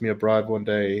someone pays me a bribe one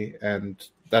day, and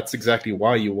that's exactly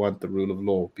why you want the rule of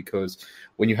law, because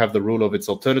when you have the rule of its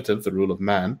alternative, the rule of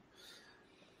man,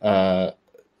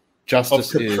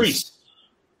 justice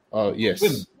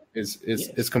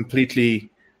is completely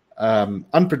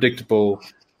unpredictable.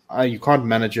 You can't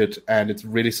manage it, and it's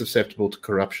really susceptible to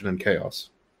corruption and chaos.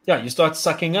 Yeah, you start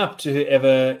sucking up to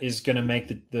whoever is going to make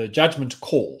the judgment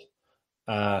call.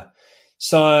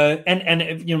 So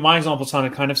my example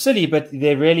sounded kind of silly, but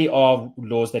there really are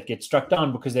laws that get struck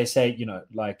down because they say,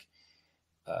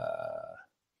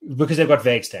 because they've got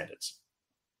vague standards.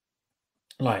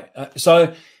 But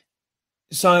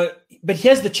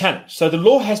here's the challenge. So the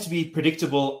law has to be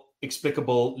predictable,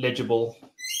 explicable, legible,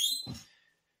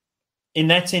 in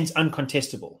that sense,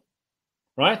 uncontestable,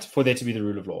 right? For there to be the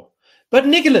rule of law. But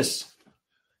Nicholas,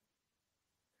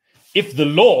 if the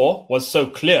law was so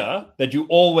clear that you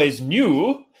always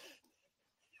knew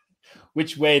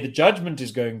which way the judgment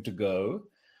is going to go,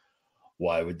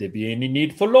 why would there be any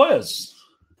need for lawyers?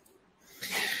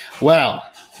 Well,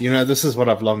 this is what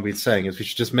I've long been saying, is we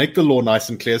should just make the law nice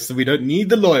and clear so we don't need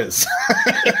the lawyers.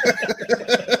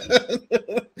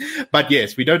 But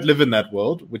yes, we don't live in that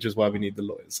world, which is why we need the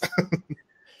lawyers.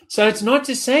 So it's not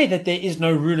to say that there is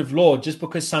no rule of law, just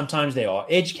because sometimes there are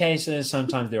edge cases,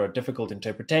 sometimes there are difficult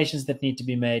interpretations that need to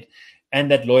be made, and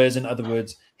that lawyers, in other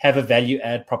words, have a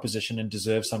value-add proposition and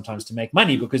deserve sometimes to make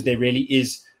money because there really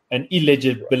is an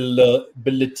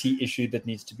illegibility issue that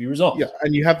needs to be resolved. Yeah,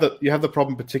 and you have the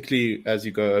problem, particularly as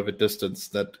you go over distance,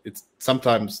 that it's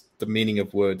sometimes the meaning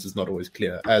of words is not always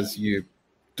clear, as you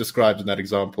described in that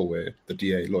example where the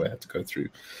DA lawyer had to go through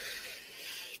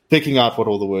picking out what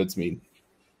all the words mean.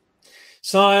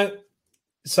 So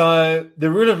the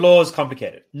rule of law is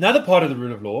complicated. Another part of the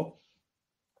rule of law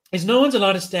is no one's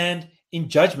allowed to stand in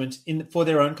judgment for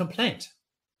their own complaint.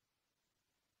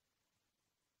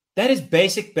 That is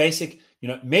basic,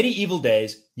 medieval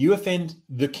days, you offend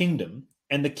the kingdom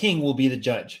and the king will be the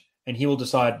judge and he will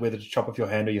decide whether to chop off your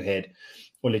hand or your head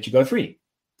or let you go free.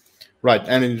 Right.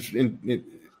 And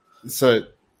so,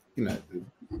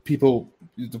 people,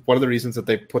 one of the reasons that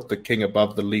they put the king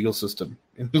above the legal system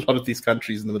in a lot of these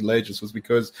countries in the Middle Ages was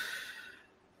because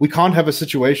we can't have a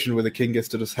situation where the king has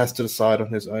to decide on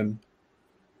his own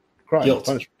crime or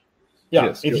punishment. Yeah,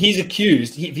 yes, if he's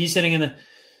accused, if he's sitting in the...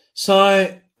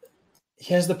 So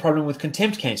here's the problem with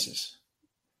contempt cases.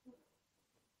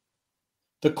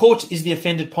 The court is the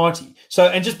offended party. So,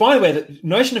 and just by the way, the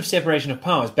notion of separation of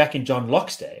powers back in John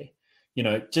Locke's day,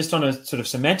 just on a sort of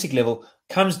semantic level,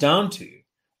 comes down to,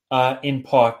 in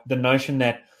part, the notion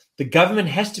that the government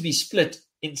has to be split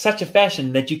in such a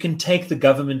fashion that you can take the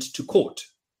government to court.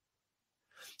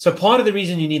 So part of the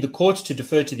reason you need the courts to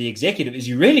defer to the executive is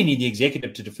you really need the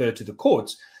executive to defer to the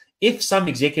courts if some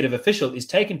executive official is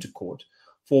taken to court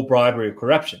for bribery or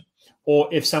corruption, or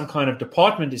if some kind of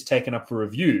department is taken up for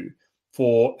review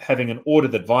for having an order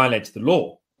that violates the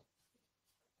law.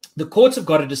 The courts have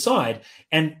got to decide,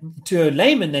 and to a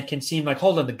layman that can seem like,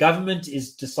 hold on, the government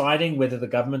is deciding whether the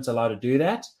government's allowed to do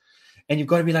that, and you've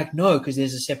got to be like, no, because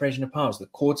there's a separation of powers. The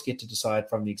courts get to decide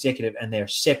from the executive, and they're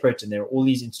separate, and there are all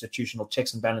these institutional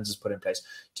checks and balances put in place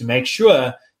to make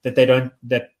sure that they don't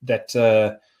that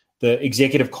the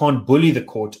executive can't bully the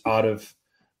court out of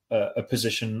a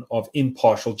position of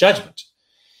impartial judgment.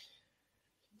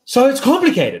 So it's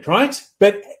complicated, right?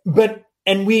 But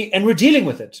and we're dealing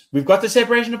with it. We've got the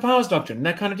separation of powers doctrine, and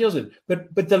that kind of deals with it.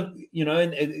 But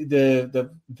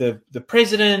the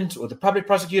president or the public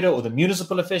prosecutor or the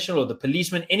municipal official or the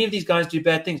policeman, any of these guys do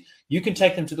bad things, you can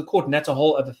take them to the court, and that's a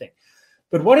whole other thing.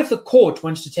 But what if the court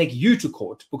wants to take you to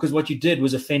court because what you did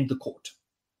was offend the court?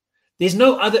 There's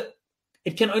no other.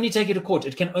 It can only take you to court.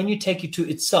 It can only take you to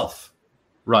itself.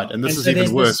 Right, and this is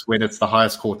even worse when it's the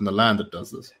highest court in the land that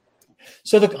does this.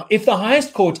 So if the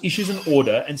highest court issues an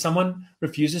order and someone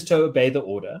refuses to obey the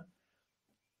order,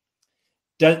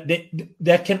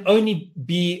 that can only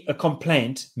be a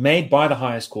complaint made by the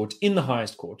highest court in the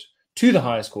highest court to the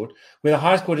highest court, where the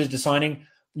highest court is deciding,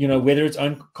 whether its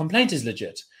own complaint is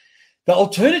legit. The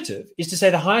alternative is to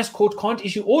say the highest court can't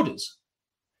issue orders,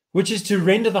 which is to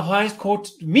render the highest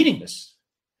court meaningless.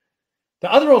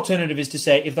 The other alternative is to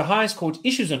say if the highest court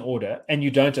issues an order and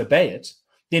you don't obey it,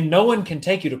 then no one can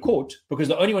take you to court, because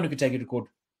the only one who could take you to court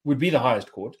would be the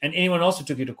highest court, and anyone else who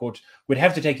took you to court would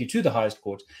have to take you to the highest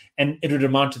court, and it would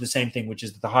amount to the same thing, which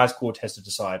is that the highest court has to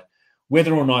decide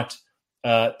whether or not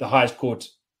the highest court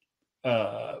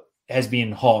has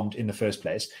been harmed in the first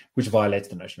place, which violates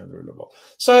the notion of the rule of law.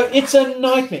 So it's a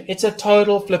nightmare. It's a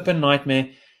total flippin' nightmare.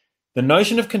 The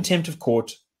notion of contempt of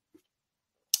court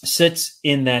sits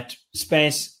in that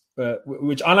space,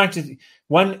 which I like to...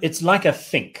 it's like a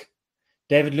think.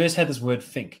 David Lewis had this word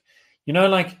think.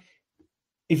 Like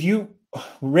if you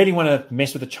really want to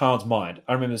mess with a child's mind,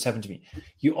 I remember this happened to me.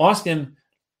 You ask them,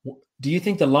 do you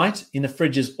think the light in the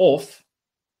fridge is off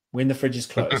when the fridge is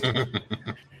closed?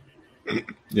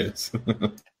 Yes.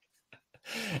 And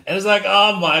it's like,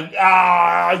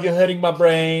 you're hurting my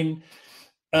brain.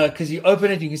 Because you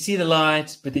open it, you can see the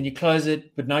light, but then you close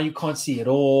it, but now you can't see it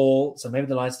all. So maybe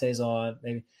the light stays on.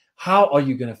 Maybe how are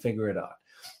you going to figure it out?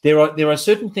 There are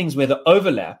certain things where the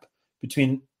overlap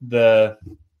between two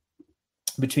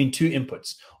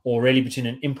inputs, or really between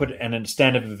an input and a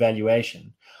standard of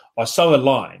evaluation, are so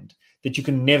aligned that you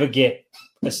can never get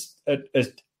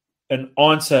an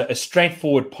answer, a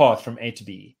straightforward path from A to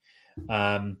B.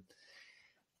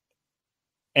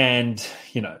 And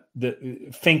the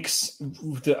Finks,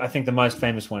 I think the most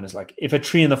famous one is like, if a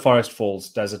tree in the forest falls,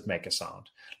 does it make a sound?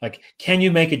 Like, can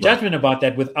you make a judgment about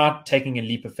that without taking a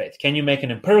leap of faith? Can you make an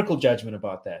empirical judgment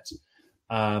about that?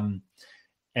 And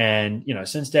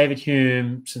since David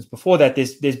Hume, since before that,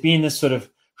 there's been this sort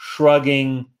of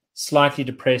shrugging, slightly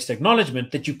depressed acknowledgement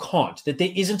that you can't, that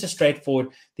there isn't a straightforward,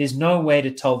 there's no way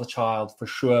to tell the child for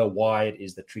sure why it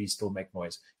is that trees still make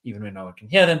noise, even when no one can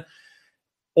hear them,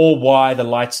 or why the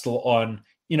light's still on.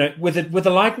 With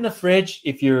the light in the fridge,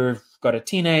 if you've got a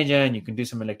teenager and you can do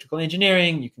some electrical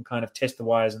engineering, you can kind of test the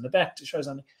wires in the back to show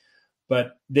something.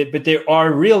 But there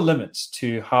are real limits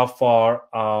to how far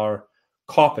our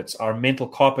mental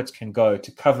carpets can go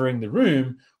to covering the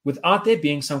room without there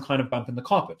being some kind of bump in the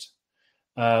carpet,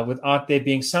 without there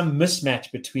being some mismatch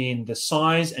between the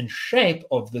size and shape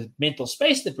of the mental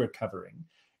space that we're covering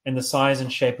and the size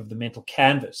and shape of the mental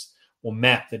canvas or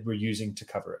map that we're using to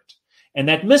cover it. And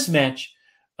that mismatch,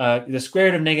 the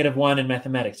square root of -1 in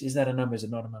mathematics, is that a number? Is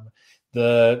it not a number?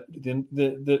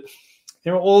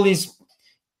 There are all these,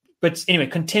 but anyway,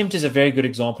 contempt is a very good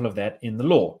example of that in the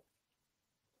law.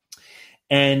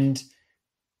 And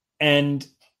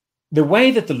the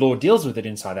way that the law deals with it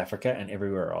in South Africa and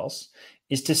everywhere else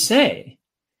is to say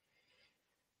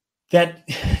that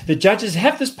the judges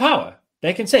have this power.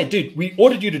 They can say, dude, we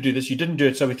ordered you to do this. You didn't do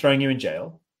it, so we're throwing you in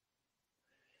jail.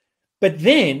 But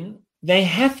then they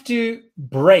have to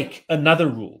break another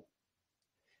rule.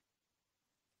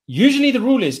 Usually the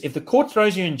rule is if the court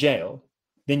throws you in jail,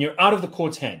 then you're out of the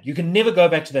court's hand. You can never go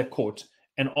back to that court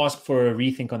and ask for a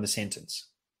rethink on the sentence.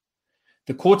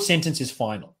 The court sentence is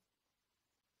final.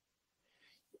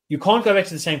 You can't go back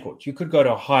to the same court. You could go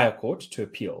to a higher court to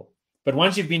appeal. But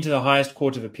once you've been to the highest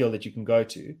court of appeal that you can go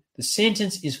to, the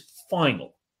sentence is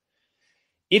final.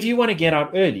 If you want to get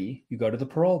out early, you go to the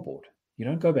parole board. You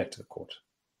don't go back to the court.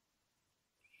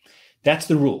 That's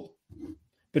the rule.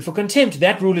 But for contempt,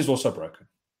 that rule is also broken.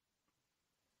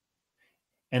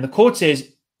 And the court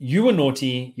says, you were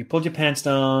naughty, you pulled your pants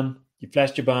down, you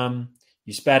flashed your bum,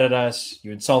 you spat at us,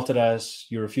 you insulted us,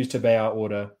 you refused to obey our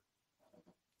order.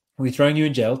 We're throwing you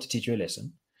in jail to teach you a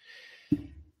lesson.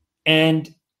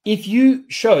 And if you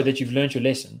show that you've learned your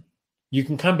lesson, you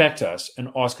can come back to us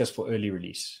and ask us for early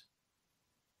release.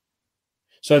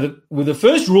 So the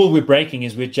first rule we're breaking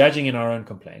is we're judging in our own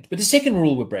complaint. But the second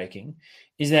rule we're breaking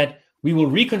is that we will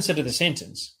reconsider the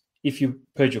sentence if you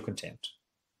purge your contempt,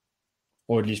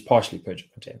 or at least partially purge your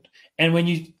contempt. And when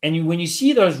you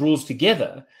see those rules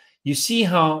together, you see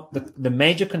how the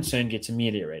major concern gets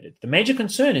ameliorated. The major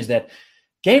concern is that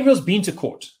Gabriel's been to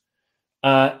court.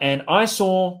 And I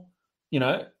saw,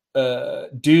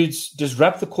 dudes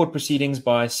disrupt the court proceedings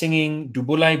by singing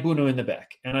Dubulai Bunu in the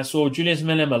back. And I saw Julius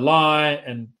Malema lie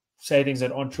and say things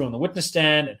that aren't true on the witness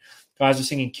stand. And guys were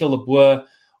singing Kill the Boer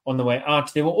on the way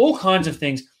out. There were all kinds of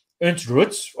things. Ernst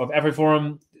Rutz of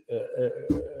AfriForum,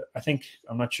 I think,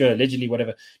 I'm not sure, allegedly,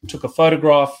 whatever, took a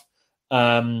photograph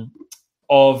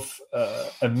of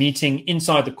a meeting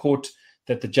inside the court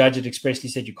that the judge had expressly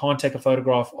said you can't take a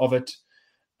photograph of it.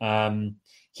 There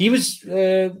was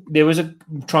a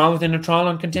trial within a trial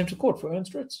on contempt of court for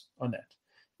Ernst Rutz on that.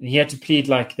 And he had to plead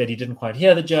like that he didn't quite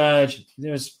hear the judge.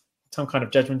 There was some kind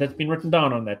of judgment that's been written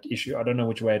down on that issue. I don't know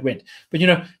which way it went. But,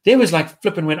 there was like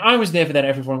flipping when I was there for that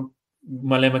AfriForum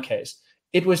Malema case,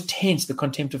 it was tense, the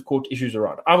contempt of court issues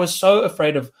around. I was so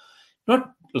afraid of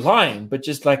not lying, but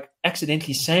just like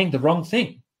accidentally saying the wrong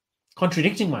thing,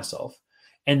 contradicting myself,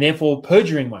 and therefore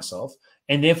perjuring myself,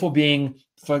 and therefore being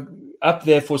up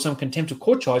there for some contempt of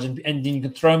court charge, and then you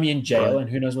can throw me in jail, and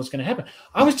who knows what's going to happen.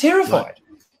 I was terrified.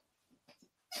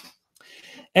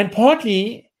 And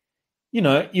partly,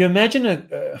 you imagine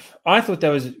I thought that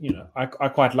was, I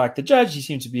quite liked the judge. He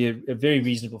seemed to be a very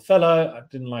reasonable fellow. I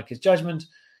didn't like his judgment,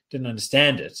 didn't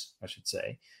understand it, I should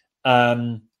say.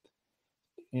 In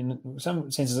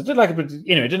some senses, I did like it, but,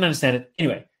 didn't understand it.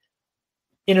 Anyway,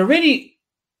 in a really,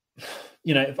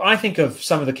 if I think of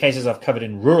some of the cases I've covered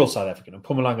in rural South Africa, in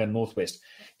Mpumalanga and Northwest,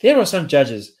 there are some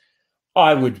judges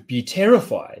I would be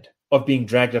terrified of being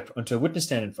dragged up onto a witness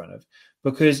stand in front of,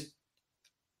 because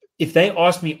if they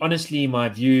asked me honestly my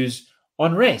views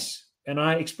on race, and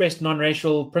I expressed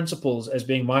non-racial principles as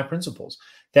being my principles,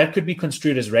 that could be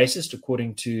construed as racist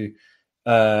according to,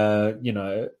 a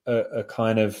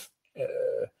kind of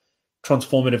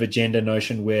transformative agenda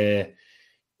notion where,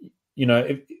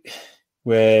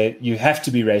 where you have to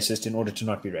be racist in order to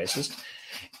not be racist,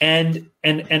 and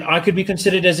I could be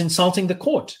considered as insulting the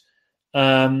court,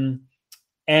 and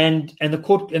the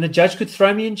court and the judge could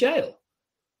throw me in jail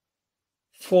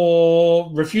for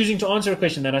refusing to answer a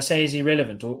question that I say is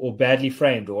irrelevant or badly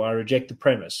framed, or I reject the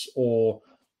premise, or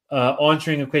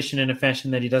answering a question in a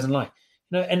fashion that he doesn't like.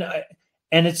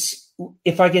 And it's,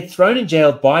 if I get thrown in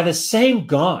jail by the same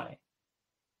guy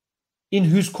in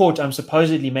whose court I'm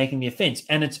supposedly making the offense,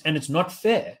 and it's not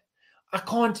fair, I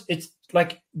can't. It's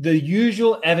like the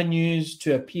usual avenues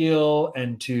to appeal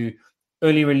and to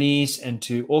early release and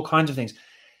to all kinds of things.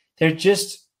 It's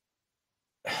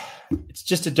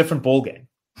just a different ballgame.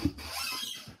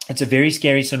 It's a very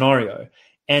scary scenario.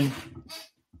 And,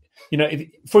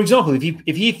 for example,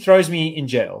 if he throws me in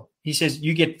jail, he says,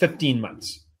 you get 15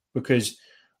 months because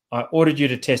I ordered you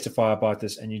to testify about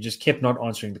this and you just kept not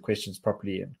answering the questions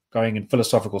properly and going in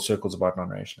philosophical circles about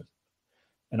non-racialism.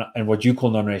 And what you call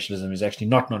non-racialism is actually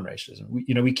not non-racialism.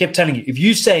 We kept telling you, if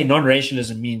you say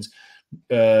non-racialism means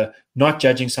not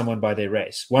judging someone by their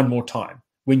race one more time,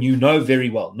 when you know very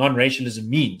well non-racialism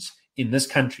means in this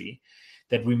country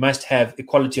that we must have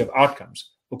equality of outcomes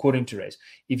according to race.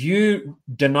 If you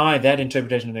deny that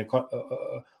interpretation of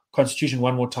the Constitution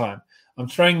one more time, I'm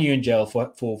throwing you in jail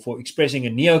for expressing a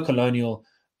neo-colonial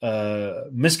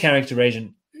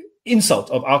mischaracterization, insult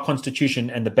of our Constitution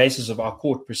and the basis of our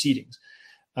court proceedings.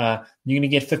 You're going to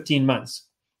get 15 months.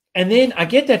 And then I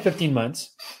get that 15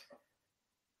 months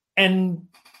and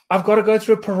I've got to go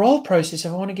through a parole process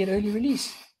if I want to get early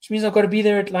release, which means I've got to be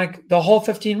there at like the whole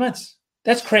 15 months.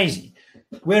 That's crazy.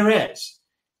 Whereas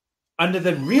under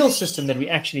the real system that we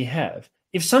actually have,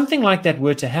 if something like that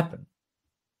were to happen,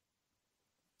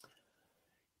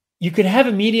 you could have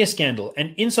a media scandal,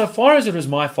 and insofar as it was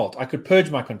my fault, I could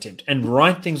purge my contempt and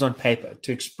write things on paper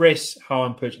to express how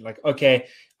I'm purging. Like, okay,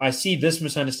 I see this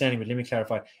misunderstanding, but let me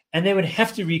clarify. And they would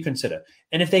have to reconsider.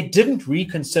 And if they didn't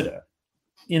reconsider,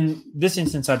 in this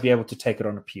instance, I'd be able to take it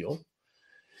on appeal.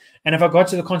 And if I got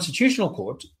to the Constitutional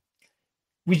Court,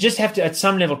 we just have to, at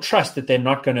some level, trust that they're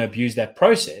not going to abuse that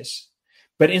process.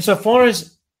 But insofar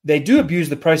as they do abuse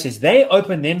the process, they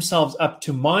open themselves up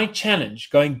to my challenge,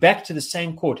 going back to the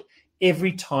same court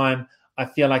every time I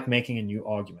feel like making a new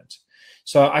argument.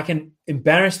 So I can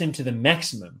embarrass them to the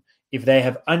maximum if they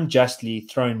have unjustly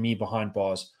thrown me behind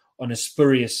bars on a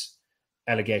spurious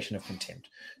allegation of contempt.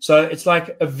 So it's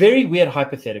like a very weird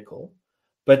hypothetical,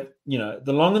 but the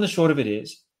long and the short of it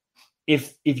is,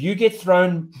 if you get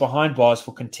thrown behind bars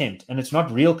for contempt and it's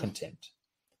not real contempt,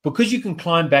 because you can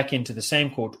climb back into the same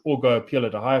court or go appeal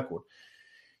at a higher court,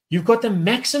 you've got the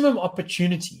maximum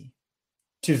opportunity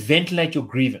to ventilate your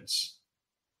grievance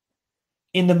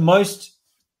in the most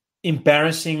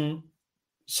embarrassing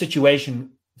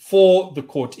situation for the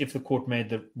court if the court made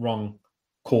the wrong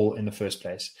call in the first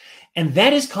place. And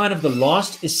that is kind of the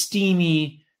last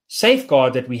esteemy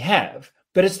safeguard that we have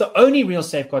But it's the only real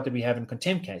safeguard that we have in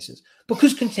contempt cases,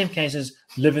 because contempt cases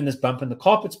live in this bump in the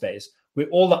carpet space where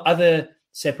all the other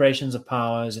separations of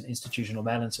powers and institutional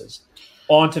balances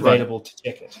aren't available to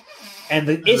check it. And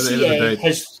the SCA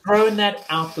has thrown that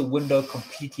out the window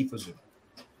completely for Zuma.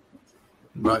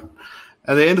 Right.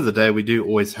 At the end of the day, we do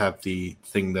always have the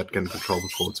thing that can control the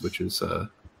courts, which is that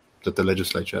the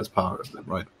legislature has power over them,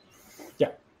 right?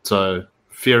 Yeah. So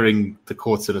fearing the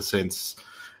courts, in a sense,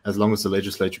 as long as the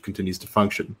legislature continues to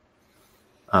function,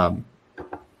 the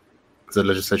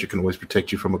legislature can always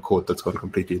protect you from a court that's gone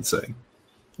completely insane.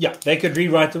 Yeah, they could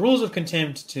rewrite the rules of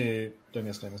contempt to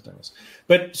dingus.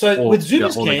 But so with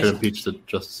Zuma's or case, they could impeach the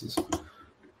justices.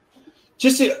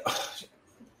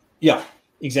 Yeah,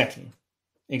 exactly.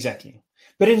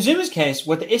 But in Zuma's case,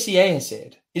 what the SCA has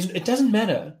said is it doesn't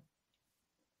matter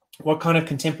what kind of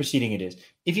contempt proceeding it is.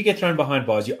 If you get thrown behind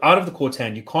bars, you're out of the court's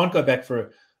hand. You can't go back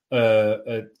for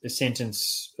a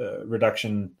sentence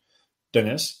reduction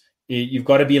dingus. You've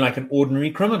got to be like an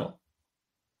ordinary criminal.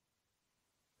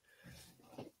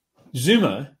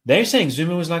 Zuma, they're saying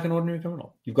Zuma was like an ordinary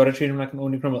criminal. You've got to treat him like an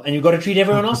ordinary criminal. And you've got to treat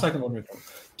everyone else like an ordinary criminal.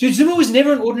 Dude, Zuma was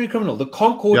never an ordinary criminal. The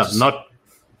Concord... Yeah,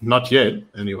 not yet,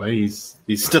 anyway. He's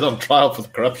still on trial for the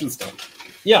corruption stuff.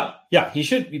 Yeah, he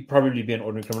should probably be an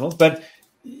ordinary criminal. But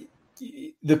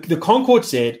the Concord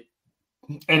said,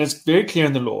 and it's very clear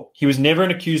in the law, he was never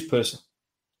an accused person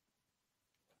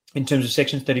in terms of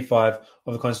Section 35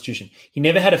 of the Constitution. He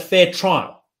never had a fair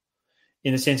trial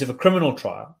in the sense of a criminal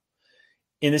trial,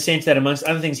 in the sense that, amongst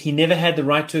other things, he never had the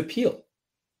right to appeal.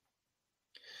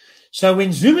 So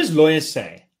when Zuma's lawyers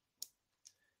say,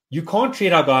 you can't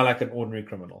treat our guy like an ordinary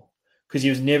criminal because he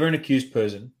was never an accused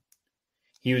person,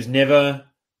 he was never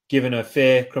given a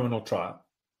fair criminal trial,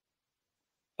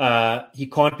 he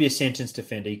can't be a sentenced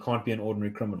offender, he can't be an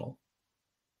ordinary criminal.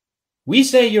 We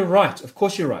say you're right. Of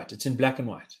course you're right. It's in black and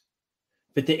white.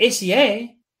 But the SCA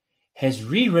has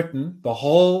rewritten the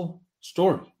whole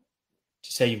story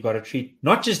to say you've got to treat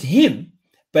not just him,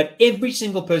 but every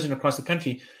single person across the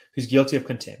country who's guilty of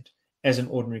contempt as an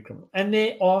ordinary criminal. And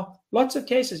there are lots of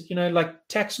cases, like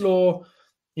tax law,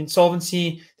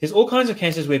 insolvency. There's all kinds of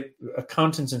cases where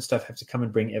accountants and stuff have to come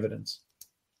and bring evidence.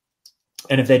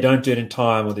 And if they don't do it in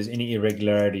time or there's any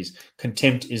irregularities,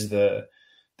 contempt is the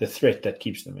threat that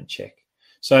keeps them in check.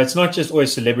 So it's not just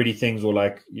always celebrity things or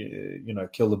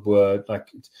kill the Boer. Like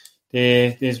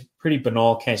there's pretty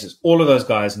banal cases. All of those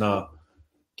guys now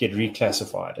get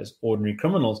reclassified as ordinary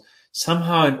criminals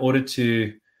somehow in order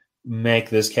to make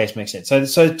this case make sense.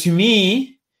 So to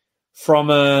me, from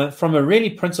a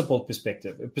really principled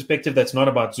perspective, a perspective that's not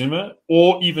about Zuma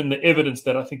or even the evidence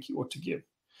that I think he ought to give,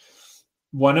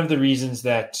 one of the reasons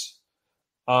that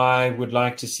I would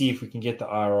like to see if we can get the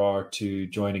IRR to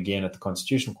join again at the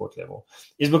Constitutional Court level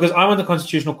is because I want the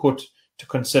Constitutional Court to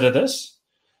consider this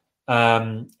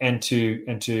and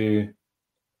to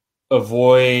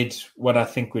avoid what I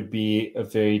think would be a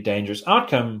very dangerous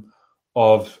outcome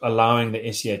of allowing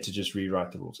the SCA to just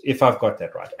rewrite the rules, if I've got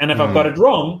that right. And if I've got it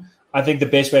wrong, I think the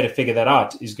best way to figure that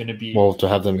out is going to be... Well, to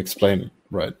have them explain it,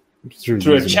 right.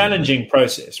 Through a challenging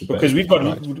process. Because we've got...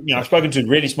 I've spoken to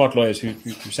really smart lawyers who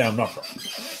say I'm not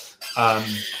wrong.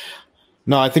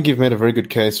 No, I think you've made a very good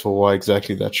case for why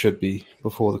exactly that should be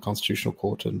before the Constitutional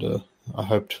Court, and I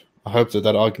hope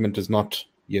that argument is not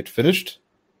yet finished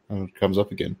and it comes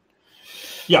up again.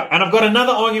 Yeah, and I've got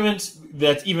another argument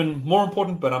that's even more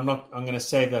important, but I'm going to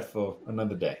save that for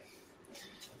another day.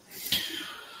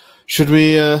 Should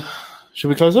we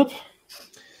close up?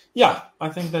 Yeah, I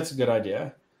think that's a good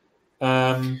idea.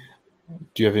 Do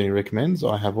you have any recommends?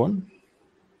 I have one.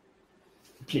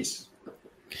 Please.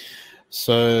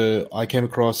 So I came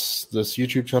across this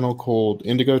YouTube channel called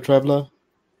Indigo Traveler.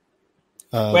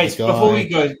 Wait, before we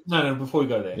go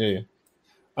there. Yeah.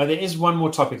 There is one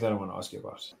more topic that I want to ask you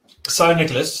about. So,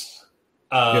 Nicholas,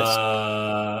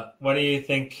 yes. What do you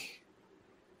think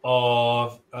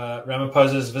of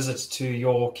Ramaphosa's visit to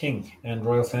your king and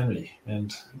royal family?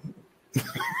 And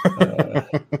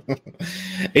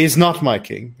he's not my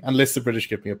king, unless the British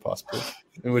give me a passport,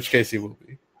 in which case he will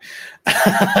be.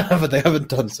 But they haven't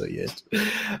done so yet.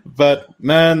 But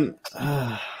man,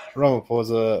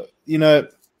 Ramaphosa,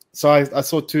 so I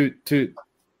saw two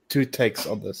takes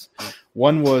on this.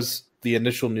 One was the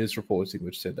initial news reporting,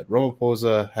 which said that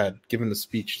Ramaphosa had given a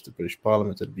speech to the British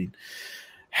Parliament and been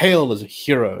hailed as a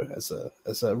hero, as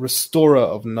a restorer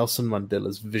of Nelson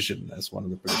Mandela's vision, as one of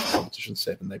the British politicians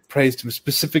said, and they praised him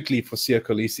specifically for Siya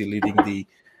Kolisi leading the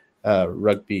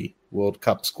Rugby World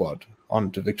Cup squad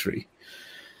on to victory.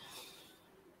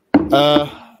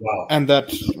 Wow. And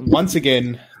that once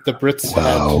again the Brits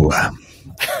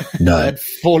No. had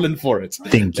fallen for it.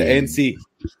 Thinking.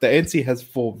 The ANC has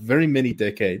for very many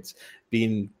decades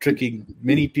been tricking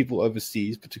many people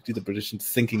overseas, particularly the British, into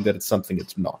thinking that it's something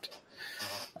it's not.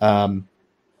 And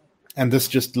this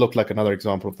just looked like another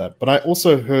example of that. But I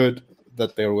also heard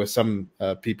that there were some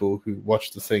people who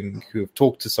watched the thing who have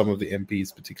talked to some of the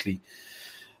MPs, particularly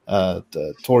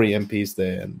the Tory MPs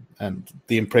there, and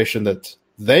the impression that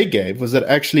they gave was that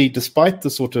actually, despite the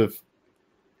sort of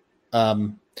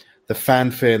the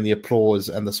fanfare and the applause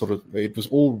and the sort of, it was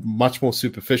all much more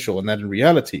superficial, and that in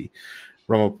reality,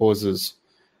 Ramaphosa's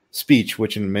speech,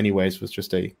 which in many ways was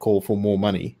just a call for more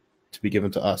money to be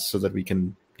given to us so that we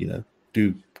can,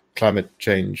 do climate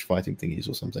change fighting thingies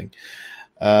or something,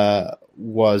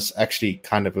 was actually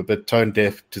kind of a bit tone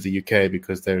deaf to the UK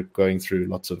because they're going through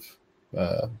lots of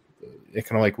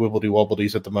economic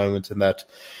wibbledy-wobblies at the moment, and that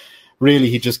really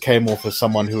he just came off as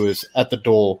someone who is at the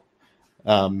door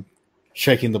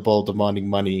shaking the ball, demanding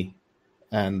money,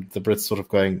 and the Brits sort of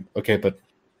going, okay, but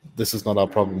this is not our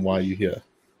problem, why are you here?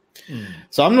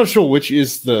 So I'm not sure which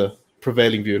is the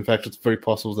prevailing view. In fact, it's very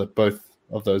possible that both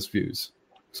of those views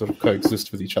sort of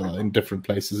coexist with each other in different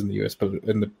places in the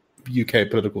in the UK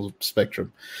political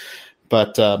spectrum.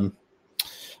 But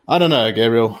I don't know,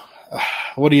 Gabriel.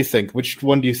 What do you think? Which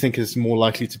one do you think is more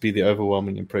likely to be the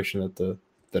overwhelming impression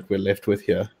that we're left with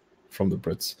here from the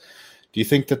Brits? Do you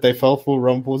think that they fell for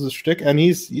Ramaphosa's shtick? And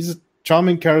he's a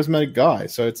charming, charismatic guy,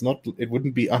 so it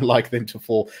wouldn't be unlike them to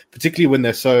fall, particularly when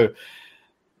they're so,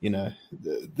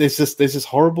 there's this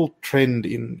horrible trend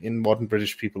in modern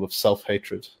British people of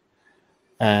self-hatred,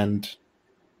 and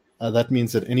that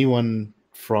means that anyone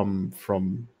from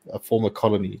a former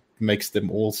colony makes them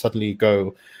all suddenly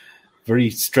go very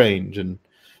strange and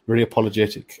very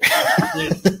apologetic.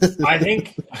 I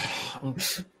think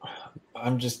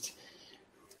I'm just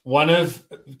one of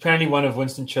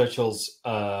Winston Churchill's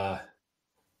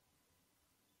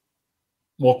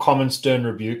more common stern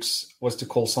rebukes was to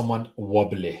call someone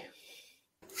wobbly.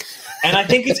 And I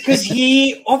think it's because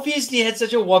he obviously had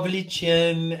such a wobbly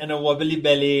chin and a wobbly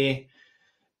belly.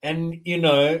 And,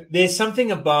 there's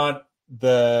something about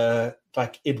the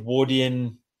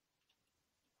Edwardian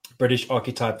British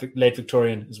archetype, late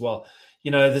Victorian as well.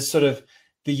 This sort of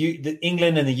the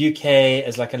England and the UK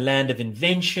as like a land of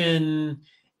invention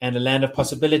and a land of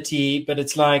possibility, but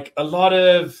it's like a lot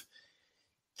of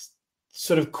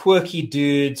sort of quirky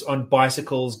dudes on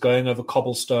bicycles going over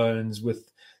cobblestones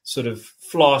with sort of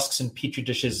flasks and petri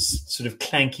dishes sort of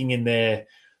clanking in their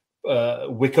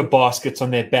wicker baskets on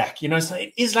their back.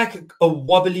 It is like a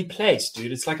wobbly place,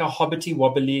 dude. It's like a hobbity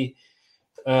wobbly.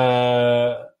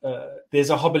 There's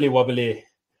a hobbly wobbly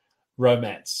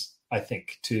romance, I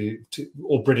think, to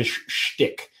or British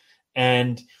shtick.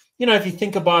 And if you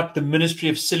think about the Ministry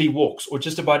of Silly Walks or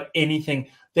just about anything,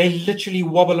 they literally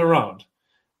wobble around.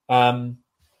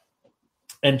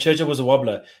 And Churchill was a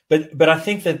wobbler, but I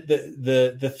think that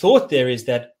the thought there is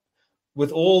that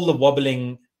with all the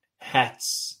wobbling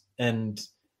hats and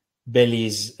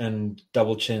bellies and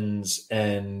double chins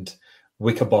and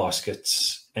wicker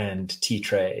baskets and tea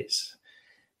trays,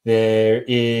 there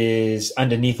is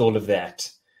underneath all of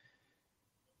that,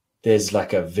 there's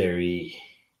like a very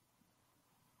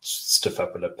stiff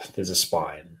upper lip. There's a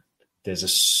spine. There's a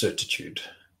certitude.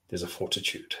 There's a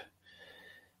fortitude.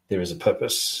 There is a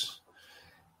purpose.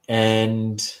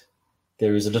 And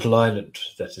there is a little island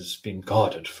that has been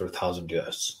guarded for 1,000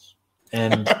 years.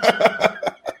 And,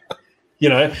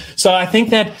 so I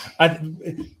think that,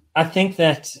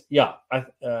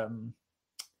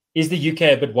 is the UK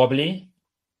a bit wobbly?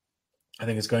 I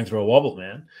think it's going through a wobble,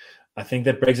 man. I think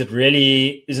that Brexit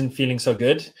really isn't feeling so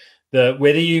good.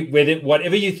 Whatever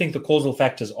you think the causal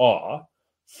factors are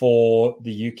for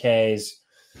the UK's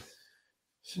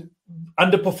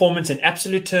underperformance in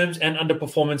absolute terms and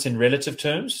underperformance in relative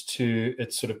terms to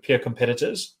its sort of peer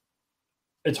competitors,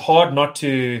 it's hard not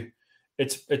to.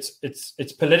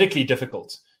 It's politically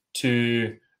difficult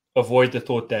to avoid the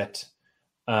thought that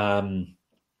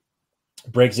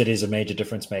Brexit is a major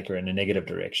difference maker in a negative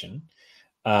direction.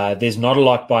 There's not a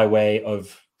lot by way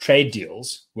of trade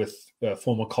deals with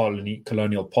former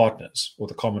colonial partners or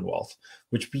the Commonwealth,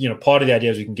 which part of the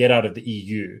idea is we can get out of the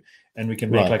EU and we can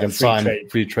make like a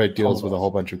free trade deals with a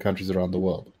whole bunch of countries around the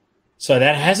world. So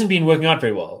that hasn't been working out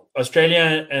very well.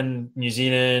 Australia and New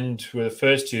Zealand were the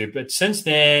first two, but since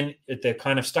then they're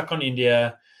kind of stuck on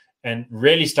India, and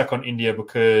really stuck on India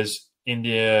because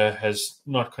India has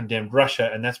not condemned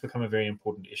Russia, and that's become a very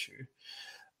important issue.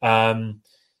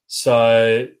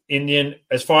 So Indian,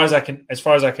 as far as I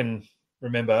can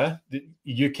remember, the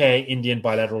UK-Indian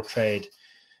bilateral trade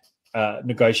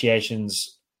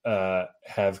negotiations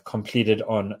have completed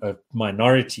on a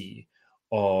minority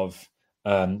of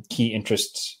key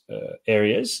interest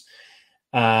areas.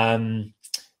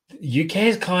 UK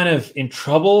is kind of in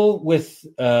trouble with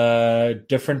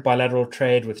different bilateral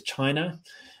trade with China,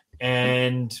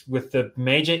 and with the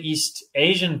major East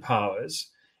Asian powers,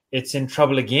 it's in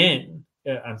trouble again.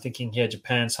 I'm thinking here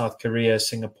Japan, South Korea,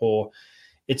 Singapore.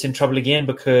 It's in trouble again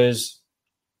because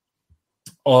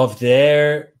of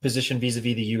their position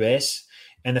vis-a-vis the US,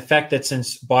 and the fact that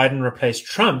since Biden replaced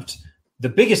Trump, the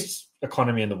biggest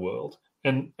economy in the world,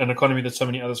 and an economy that so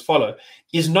many others follow,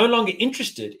 is no longer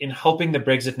interested in helping the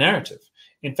Brexit narrative.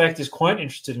 In fact, is quite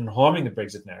interested in harming the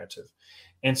Brexit narrative.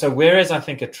 And so whereas I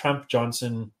think a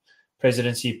Trump-Johnson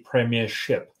presidency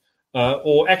premiership,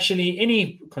 or actually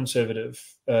any conservative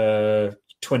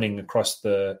twinning across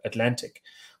the Atlantic,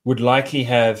 would likely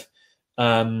have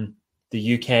the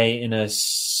UK in a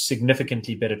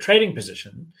significantly better trading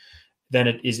position than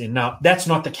it is in now. That's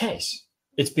not the case.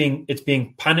 It's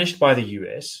being punished by the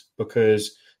US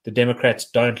because the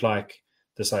Democrats don't like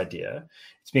this idea.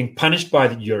 It's being punished by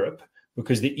Europe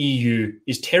because the EU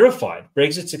is terrified.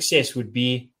 Brexit success would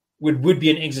be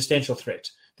an existential threat.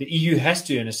 The EU has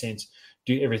to, in a sense,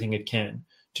 do everything it can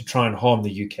to try and harm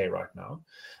the UK right now.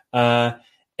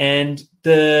 And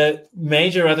the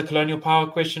major other colonial power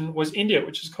question was India,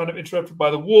 which is kind of interrupted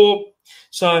by the war.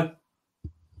 So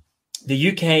the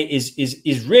UK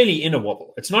is really in a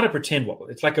wobble. It's not a pretend wobble.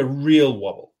 It's like a real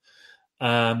wobble.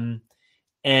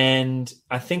 And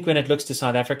I think when it looks to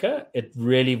South Africa, it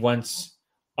really wants,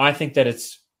 I think that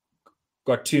it's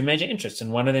got two major interests.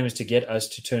 And one of them is to get us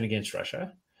to turn against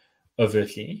Russia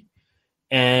overtly.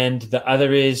 And the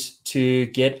other is to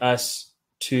get us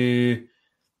to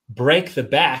break the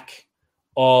back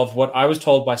of what I was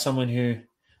told by someone who,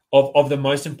 of the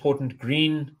most important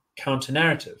green counter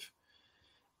narrative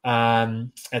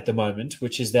at the moment,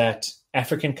 which is that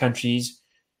African countries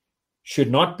should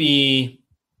not be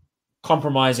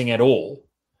compromising at all.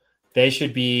 They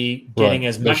should be getting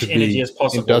as much energy as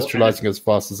possible. Industrializing as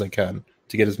fast as they can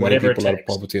to get as many people out of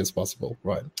poverty as possible.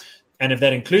 Right. And if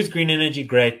that includes green energy,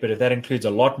 great. But if that includes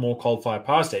a lot more coal-fired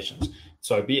power stations,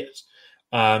 so be it.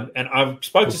 And I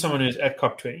spoke to someone who's at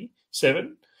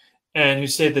COP27 and who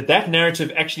said that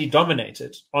narrative actually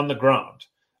dominated on the ground.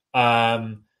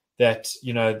 That,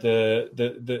 you know,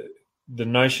 the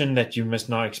notion that you must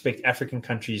now expect African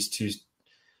countries to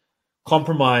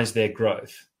compromise their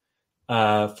growth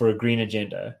for a green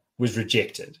agenda was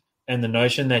rejected. And the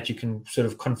notion that you can sort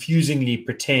of confusingly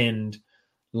pretend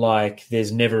like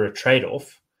there's never a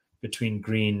trade-off between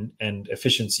green and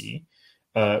efficiency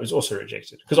was also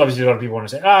rejected. Because obviously a lot of people want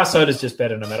to say, solar's just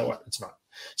better no matter what. It's not.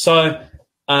 So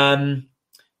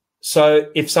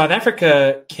if South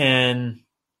Africa can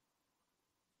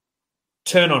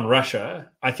turn on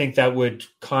Russia, I think that would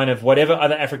kind of, whatever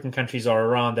other African countries are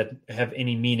around that have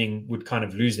any meaning would kind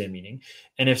of lose their meaning.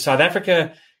 And if South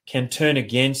Africa can turn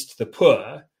against the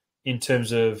poor in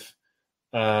terms of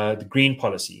the green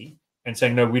policy and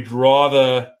saying, no, we'd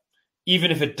rather,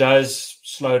 even if it does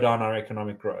slow down our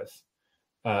economic growth,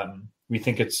 we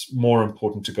think it's more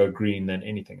important to go green than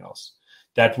anything else.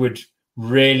 That would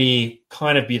really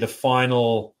kind of be the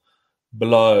final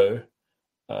blow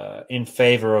in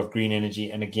favor of green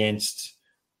energy and against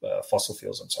fossil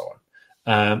fuels and so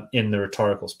on in the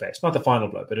rhetorical space. Not the final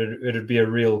blow, but it would be a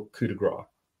real coup de grace.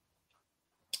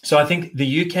 So I think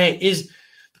the UK is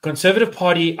the Conservative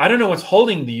Party. I don't know what's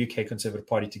holding the UK Conservative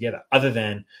Party together other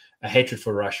than a hatred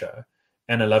for Russia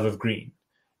and a love of green.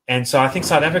 And so I think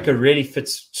South Africa really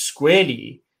fits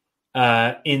squarely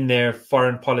in their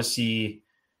foreign policy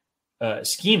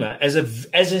schema as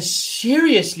a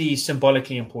seriously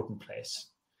symbolically important place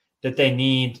that they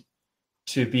need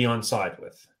to be on side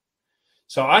with.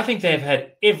 So I think they've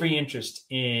had every interest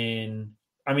in,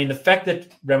 I mean, the fact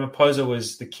that Ramaphosa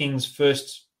was the king's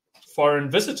first foreign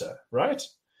visitor, right?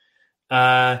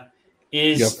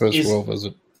 First world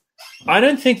visit. I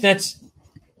don't think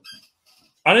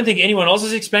anyone else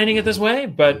is explaining it this way,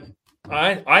 but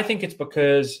I think it's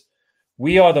because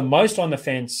we are the most on the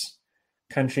fence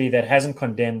country that hasn't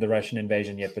condemned the Russian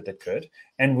invasion yet, but that could.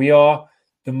 And we are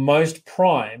the most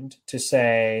primed to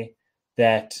say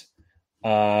that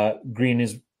green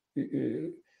is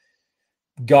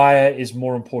Gaia is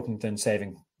more important than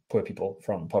saving poor people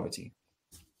from poverty.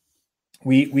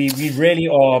 We really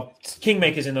are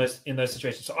kingmakers in those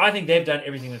situations. So I think they've done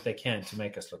everything that they can to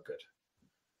make us look good.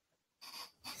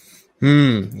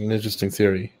 An interesting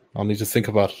theory. I'll need to think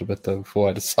about it a bit though before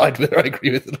I decide whether I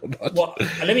agree with it or not. Well,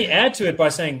 let me add to it by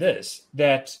saying this,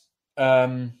 that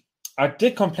I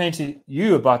did complain to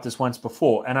you about this once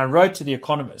before, and I wrote to The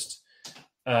Economist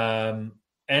and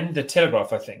The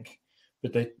Telegraph, I think,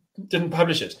 but they didn't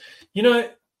publish it. You know,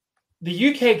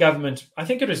 the UK government, I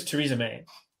think it was Theresa May,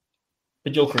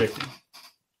 but you'll correct me.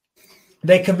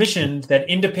 They commissioned that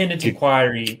independent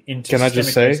inquiry into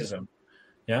systemic racism.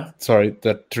 Yeah. Sorry,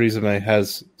 that Theresa May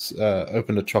has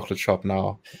opened a chocolate shop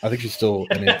now. I think she's still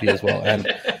an MP as well, and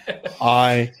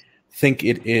I think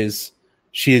it is.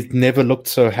 She has never looked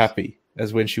so happy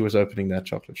as when she was opening that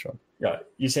chocolate shop. Yeah,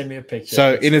 you sent me a picture.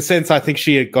 So, in a sense, I think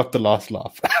she got the last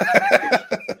laugh.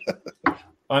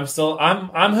 I'm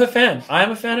her fan.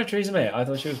 I'm a fan of Theresa May. I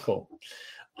thought she was cool.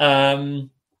 I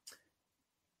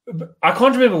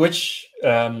can't remember which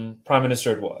prime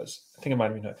minister it was. I think it might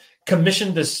have been her.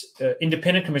 Commissioned this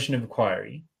independent commission of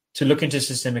inquiry to look into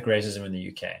systemic racism in the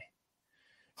UK.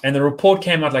 And the report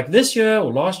came out like this year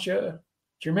or last year.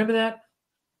 Do you remember that?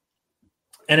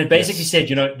 And it basically said,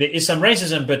 there is some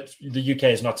racism, but the UK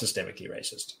is not systemically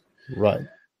racist. Right.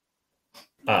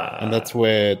 And that's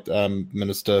where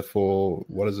Minister for,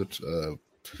 what is it,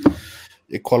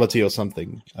 Equality or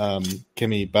something,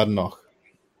 Kemi Badenoch,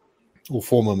 or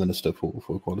former Minister for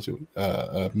Equality,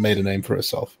 made a name for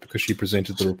herself because she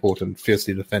presented the report and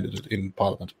fiercely defended it in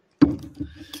Parliament.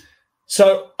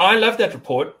 So I love that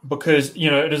report because,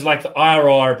 it is like the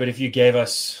IRR, but if you gave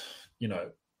us,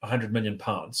 £100 million.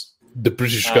 The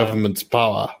British government's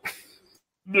power.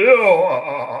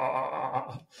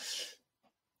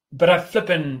 But I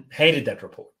flippin' hated that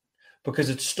report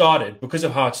because because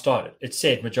of how it started. It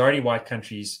said majority white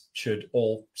countries should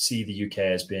all see the UK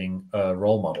as being a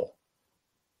role model.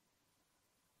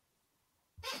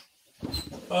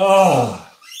 Oh,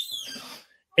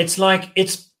 it's like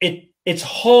its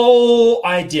whole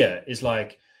idea is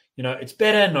like, it's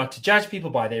better not to judge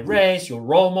people by their race, your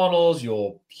role models,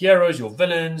 your heroes, your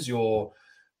villains, your,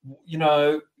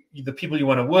 the people you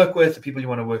want to work with, the people you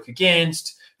want to work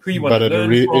against, who you want to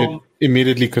learn from. It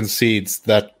immediately concedes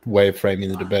that way of framing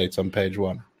the debates on page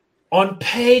one. On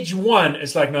page one,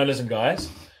 it's like, no, listen, guys,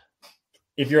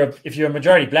 if you're a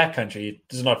majority black country,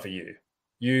 this is not for you.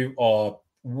 You are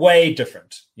way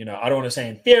different. I don't want to say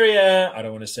inferior. I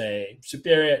don't want to say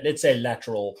superior. Let's say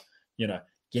lateral.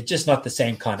 You're just not the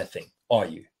same kind of thing, are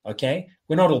you? Okay?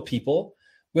 We're not all people.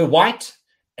 We're white,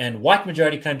 and white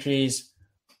majority countries,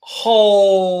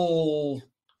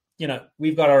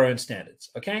 we've got our own standards,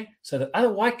 okay? So the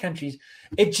other white countries,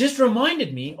 it just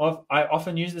reminded me of, I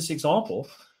often use this example,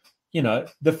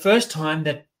 the first time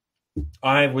that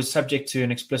I was subject to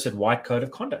an explicit white code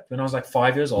of conduct when I was like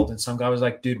 5 years old, and some guy was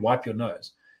like, dude, wipe your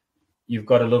nose. You've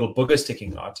got a little booger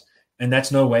sticking out, and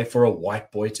that's no way for a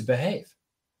white boy to behave.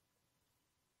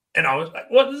 And I was like,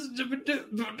 what is it?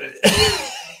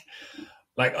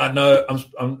 Like, I know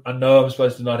I'm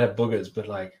supposed to not have boogers, but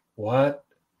like, what?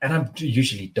 And I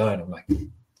usually don't. I'm like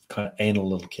kind of anal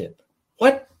little kid.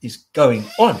 What is going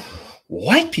on?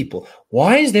 White people.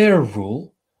 Why is there a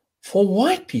rule for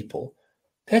white people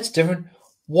that's different?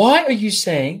 Why are you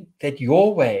saying that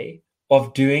your way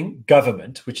of doing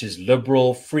government, which is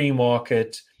liberal, free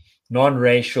market,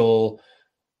 non-racial,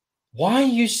 why are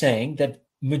you saying that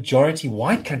majority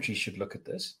white countries should look at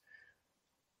this?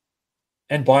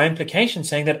 And by implication,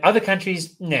 saying that other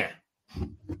countries, nah.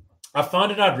 I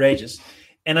found it outrageous.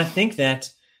 And I think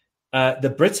that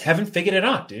the Brits haven't figured it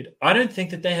out, dude. I don't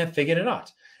think that they have figured it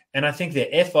out. And I think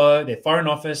their FO, their Foreign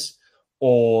Office,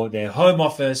 or their Home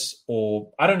Office,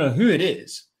 or I don't know who it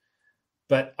is,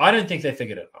 but I don't think they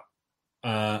figured it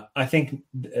out. I think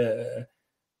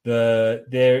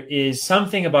there is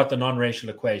something about the non-racial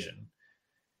equation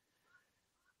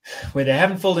where they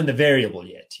haven't filled in the variable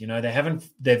yet.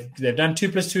 They've done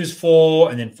 2 + 2 is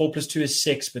 4, and then 4 + 2 is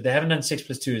 6, but they haven't done 6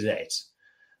 + 2 is 8.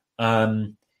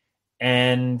 And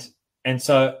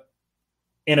so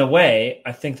in a way,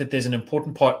 I think that there's an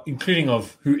important part, including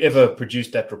of whoever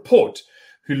produced that report,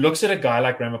 who looks at a guy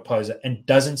like Ramaphosa and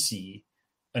doesn't see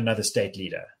another state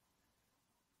leader,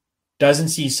 doesn't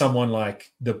see someone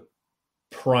like the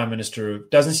prime minister,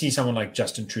 doesn't see someone like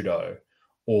Justin Trudeau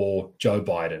or Joe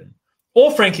Biden, or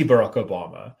frankly, Barack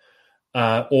Obama,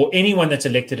 or anyone that's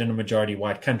elected in a majority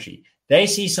white country. They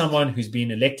see someone who's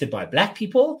been elected by black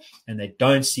people, and they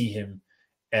don't see him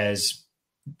as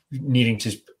needing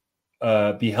to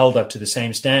be held up to the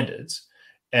same standards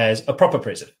as a proper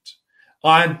president.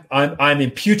 I'm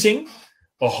imputing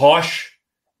a harsh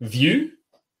view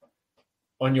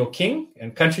on your king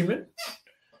and countrymen,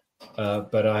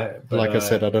 but I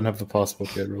said, I don't have the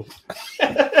passport yet, Rule.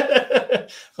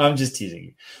 I'm just teasing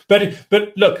you, but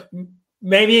look,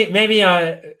 maybe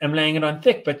I am laying it on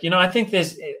thick, but I think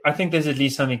there's at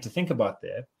least something to think about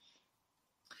there.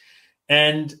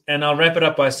 And I'll wrap it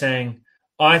up by saying,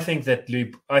 I think that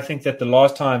the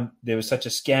last time there was such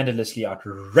a scandalously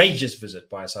outrageous visit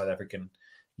by a South African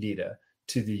leader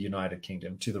to the United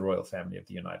Kingdom, to the royal family of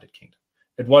the United Kingdom.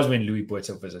 It was when Louis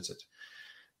Botha visited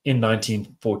in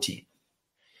 1914.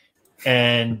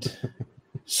 And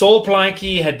Saul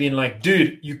Plaatje had been like,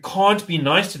 dude, you can't be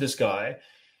nice to this guy.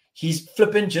 He's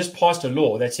flipping just passed a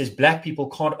law that says black people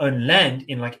can't own land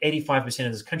in like 85%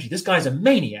 of this country. This guy's a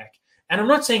maniac. And I'm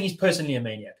not saying he's personally a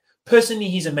maniac. Personally,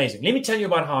 he's amazing. Let me tell you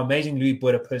about how amazing Louis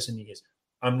Botha personally is.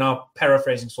 I'm now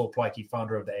paraphrasing Saul Plaatje,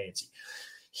 founder of the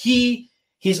ANC.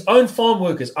 His own farm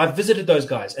workers, I've visited those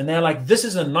guys, and they're like, this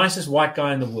is the nicest white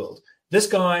guy in the world. This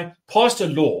guy passed a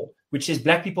law which says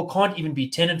black people can't even be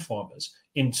tenant farmers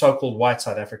in so-called white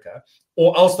South Africa,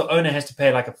 or else the owner has to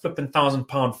pay like a flipping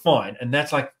 £1,000 fine, and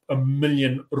that's like R1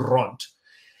 million.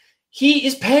 He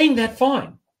is paying that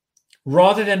fine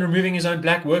rather than removing his own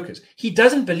black workers. He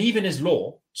doesn't believe in his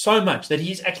law so much that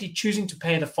he's actually choosing to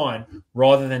pay the fine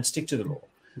rather than stick to the law.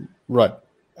 Right.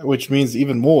 Which means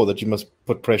even more that you must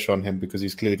put pressure on him because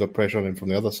he's clearly got pressure on him from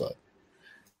the other side.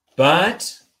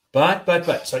 But.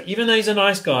 So even though he's a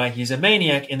nice guy, he's a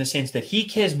maniac in the sense that he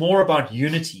cares more about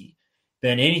unity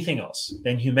than anything else,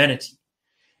 than humanity.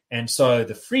 And so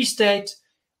the Free State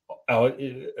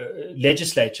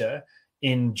legislature,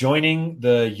 in joining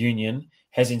the union,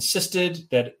 has insisted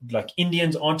that like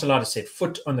Indians aren't allowed to set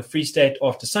foot on the Free State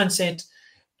after sunset,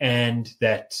 and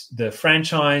that the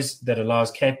franchise that allows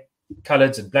Cape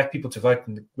Coloureds and black people to vote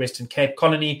in the Western Cape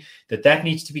colony, that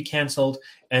needs to be cancelled,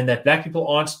 and that black people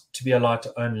aren't to be allowed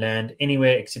to own land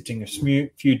anywhere excepting a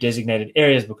few designated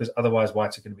areas because otherwise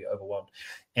whites are going to be overwhelmed.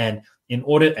 And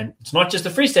it's not just the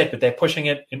Free State, but they're pushing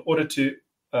it in order to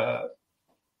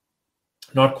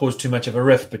not cause too much of a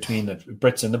rift between the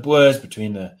Brits and the Boers,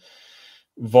 between the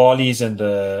Varleys and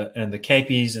the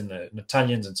Capies and the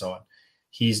Italians and so on.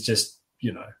 He's just,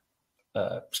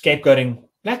 scapegoating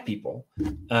black people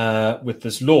with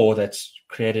this law that's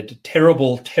created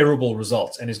terrible, terrible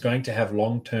results and is going to have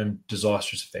long-term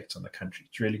disastrous effects on the country.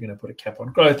 It's really going to put a cap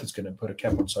on growth. It's going to put a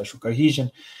cap on social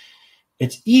cohesion.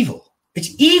 It's evil.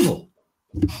 It's evil.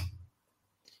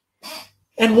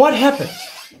 And what happened?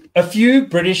 A few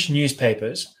British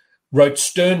newspapers wrote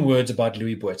stern words about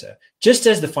Louis Botha, just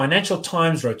as the Financial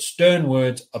Times wrote stern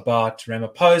words about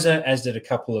Ramaphosa, as did a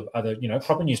couple of other,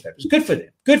 proper newspapers. Good for them.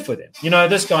 Good for them.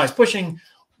 This guy's pushing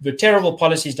the terrible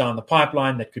policies down the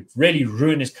pipeline that could really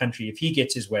ruin his country. If he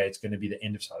gets his way, it's going to be the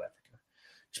end of South Africa.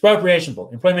 Expropriation Bill,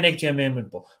 Employment Equity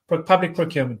Amendment Bill, Public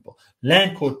Procurement Bill,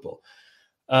 Land Court Bill,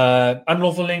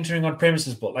 Unlawful Entering on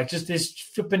Premises Bill. Like just this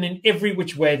flipping in every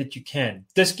which way that you can.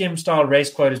 Dis-Chem-style race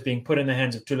quotas being put in the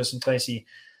hands of Thulas and Tracy.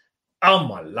 Oh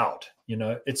my Lord.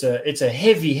 It's a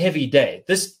heavy, heavy day.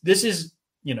 This is,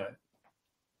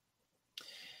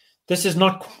 this is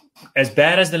not as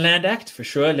bad as the Land Act, for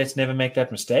sure. Let's never make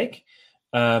that mistake.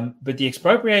 But the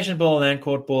Expropriation Bill, Land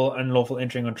Court Bill, Unlawful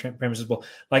Entering on Premises Bill,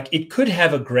 like it could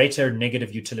have a greater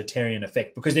negative utilitarian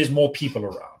effect because there's more people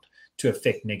around to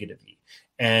affect negatively.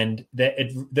 And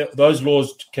those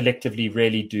laws collectively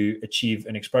really do achieve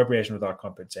an expropriation without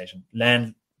compensation,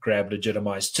 land grab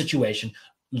legitimized situation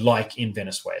like in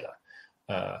Venezuela,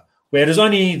 where it is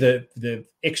only the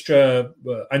extra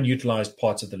unutilized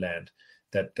parts of the land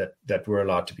that were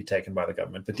allowed to be taken by the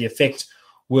government. But the effects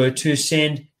were to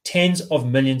send tens of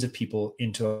millions of people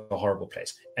into a horrible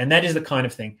place. And that is the kind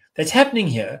of thing that's happening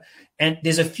here. And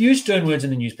there's a few stern words in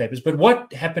the newspapers, but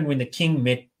what happened when the king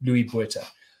met Louis Botha?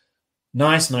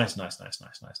 Nice.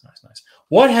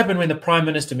 What happened when the prime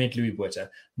minister met Louis Botha?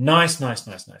 Nice.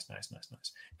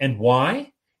 And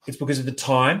why? It's because at the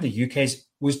time, the UK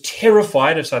was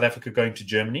terrified of South Africa going to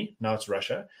Germany, now it's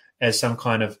Russia, as some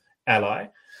kind of ally.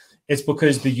 It's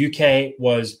because the UK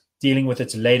was dealing with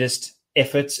its latest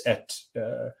efforts at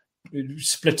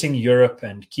splitting Europe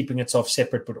and keeping itself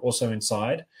separate, but also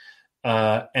inside,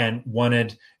 and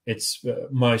wanted its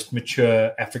most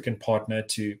mature African partner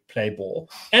to play ball.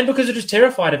 And because it was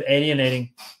terrified of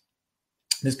alienating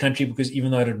this country, because even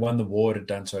though it had won the war, it had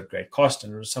done so at great cost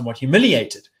and it was somewhat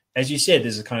humiliated. As you said,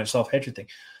 there's a kind of self-hatred thing.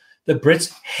 The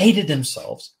Brits hated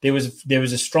themselves. There was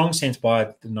a strong sense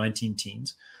by the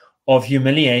 19-teens of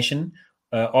humiliation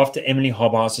after Emily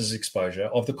Hobhouse's exposure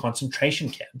of the concentration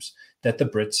camps that the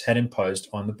Brits had imposed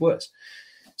on the Boers.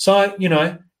 So,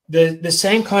 the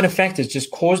same kind of factors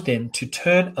just caused them to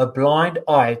turn a blind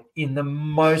eye in the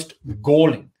most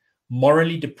galling,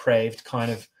 morally depraved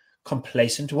kind of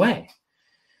complacent way.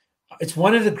 It's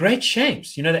one of the great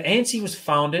shames. The ANC was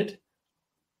founded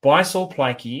by Saul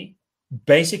Plaatje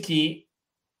basically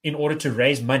in order to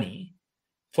raise money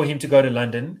for him to go to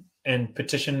London and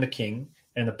petition the king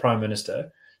and the prime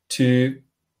minister to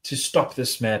stop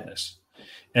this madness.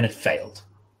 And it failed.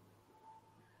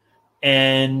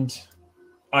 And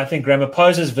I think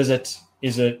Ramaphosa's visit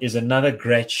is another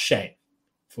great shame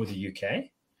for the UK,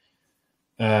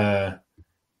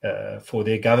 for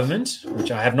their government,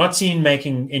 which I have not seen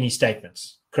making any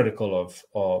statements critical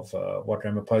of what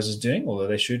Ramaphosa is doing, although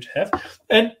they should have,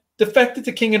 and the fact that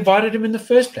the king invited him in the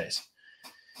first place.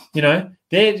 There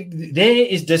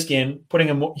is Dis-Chem putting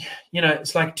a more,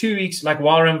 it's like 2 weeks, like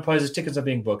while Ramaphosa's tickets are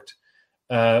being booked,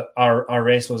 our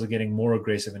race laws are getting more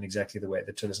aggressive in exactly the way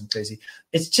that Tillis and Plessy.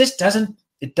 It just doesn't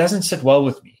sit well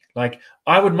with me. Like,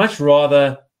 I would much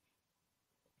rather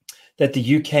that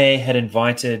the UK had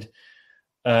invited,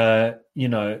 the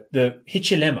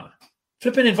Hichilema.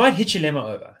 Flip and invite Hichilema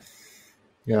over.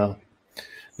 Yeah.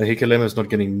 The Hichilema is not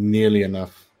getting nearly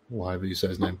enough, however you say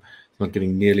his name, not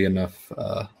getting nearly enough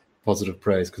positive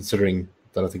praise, considering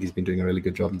that I think he's been doing a really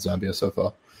good job in Zambia so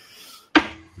far.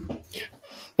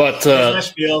 But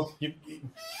I've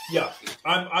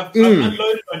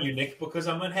unloaded on you, Nick, because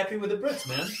I'm unhappy with the Brits,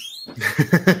 man.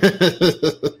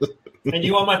 And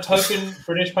you are my token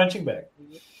British punching bag.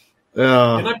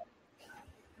 I'll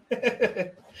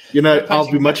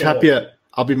be much happier.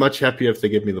 I'll be much happier if they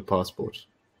give me the passport.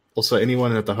 Also,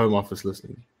 anyone at the Home Office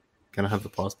listening, can I have the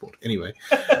passport? Anyway,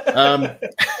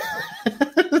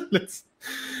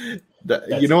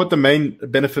 you know what the main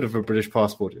benefit of a British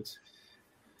passport is?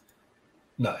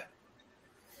 No.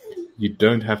 You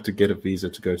don't have to get a visa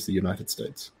to go to the United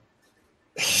States.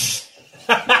 That's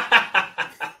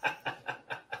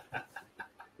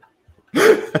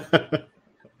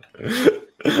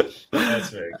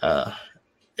very good.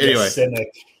 Anyway.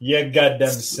 Cynic. You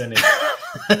goddamn cynic.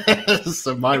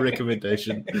 So my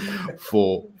recommendation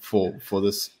for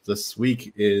this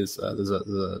week is there's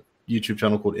a YouTube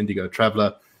channel called Indigo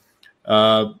Traveler.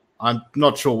 I'm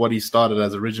not sure what he started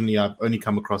as originally. I've only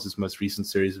come across his most recent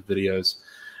series of videos,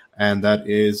 and that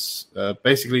is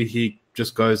basically he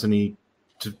just goes to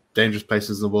dangerous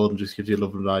places in the world and just gives you a little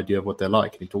bit of an idea of what they're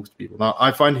like, and he talks to people. Now,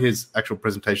 I find his actual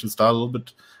presentation style a little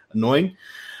bit annoying.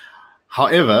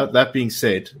 However, that being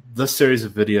said, this series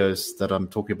of videos that I'm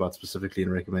talking about specifically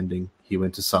and recommending, he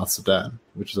went to South Sudan,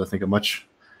 which is, I think, a much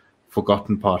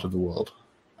forgotten part of the world,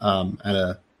 and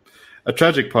a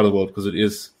tragic part of the world because it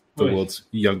is the world's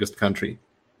youngest country.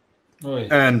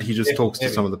 And he just talks to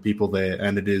some of the people there,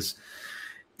 and it is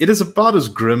about as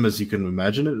grim as you can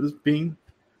imagine it as being.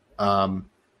 The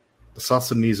South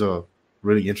Sudanese are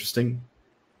really interesting.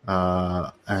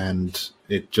 And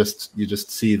you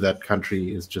just see that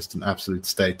country is just an absolute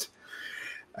state,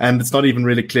 and it's not even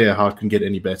really clear how it can get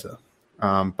any better.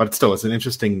 But it's an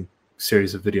interesting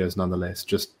series of videos nonetheless,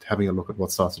 just having a look at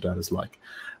what South Sudan is like.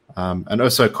 And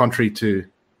also, contrary to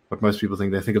what most people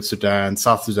think, they think of Sudan,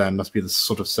 South Sudan must be the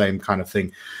sort of same kind of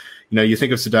thing. You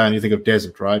think of Sudan, you think of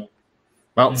desert, right?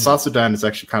 Well, South Sudan is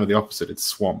actually kind of the opposite. It's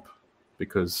swamp,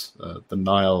 because the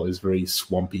Nile is very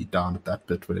swampy down at that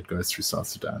bit when it goes through South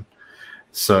Sudan.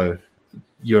 So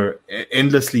you're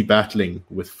endlessly battling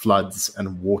with floods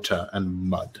and water and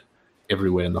mud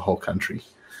everywhere in the whole country.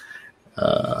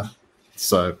 I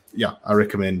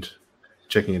recommend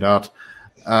checking it out.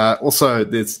 Also,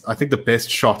 I think the best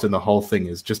shot in the whole thing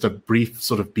is just a brief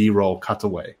sort of B-roll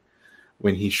cutaway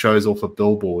when he shows off a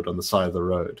billboard on the side of the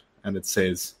road, and it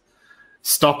says,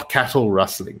 "Stop cattle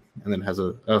rustling," and then has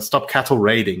 "Stop cattle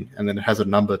raiding," and then it has a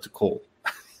number to call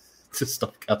to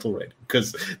stop cattle raiding.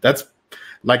 Because that's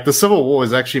like the civil war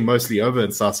is actually mostly over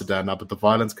in South Sudan now, but the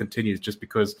violence continues just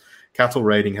because cattle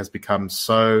raiding has become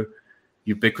so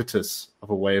ubiquitous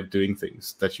of a way of doing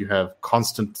things that you have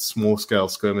constant small-scale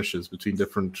skirmishes between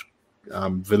different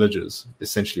villages,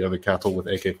 essentially over cattle with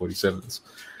AK-47s,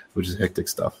 which is hectic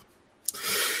stuff.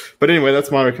 But anyway, that's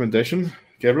my recommendation.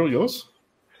 Gabriel, yours?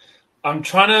 I'm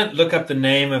trying to look up the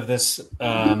name of this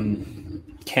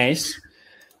case,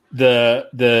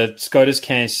 the SCOTUS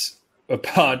case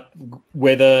about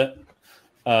whether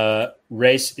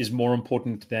race is more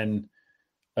important than,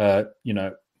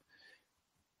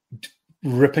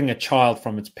 ripping a child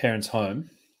from its parents' home.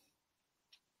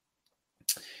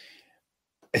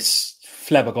 It's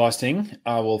flabbergasting.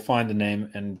 I will find the name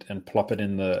and plop it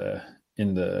in the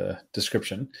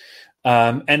description.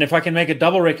 And if I can make a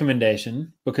double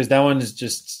recommendation, because that one is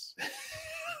just,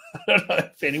 I don't know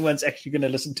if anyone's actually going to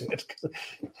listen to it,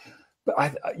 but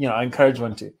I encourage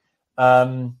one to.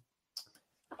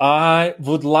 I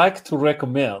would like to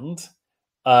recommend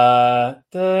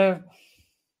the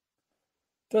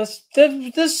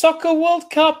Soccer World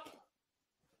Cup.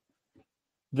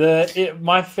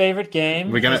 My favorite game.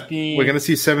 We're gonna see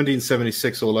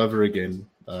 1776 all over again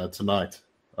tonight.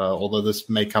 Although this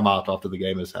may come out after the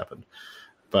game has happened,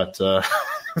 but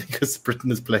because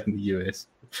Britain is playing the US,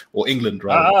 or England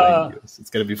rather playing the US, it's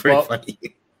going to be very funny.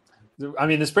 I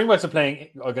mean, the Springboks are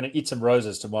going to eat some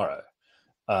roses tomorrow.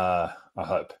 I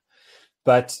hope.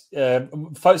 But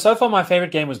so far, my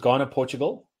favorite game was Ghana,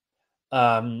 Portugal.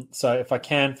 So if I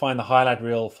can find the highlight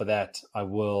reel for that, I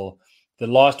will. The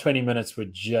last 20 minutes were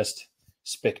just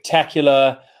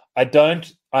spectacular. I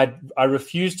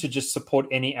refuse to just support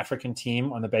any African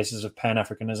team on the basis of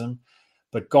Pan-Africanism,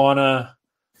 but Ghana.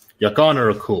 Yeah, Ghana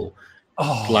are cool.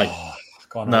 Ghana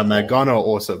Ghana are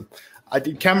awesome. I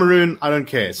think Cameroon, I don't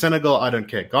care. Senegal, I don't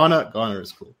care. Ghana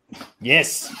is cool.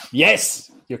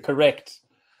 Yes, you're correct.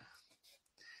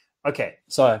 Okay,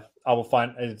 so I will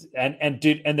find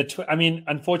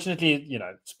unfortunately,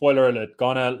 spoiler alert,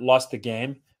 Ghana lost the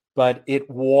game, but it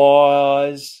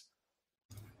was.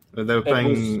 They were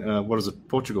playing. What is it?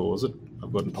 Portugal, was it?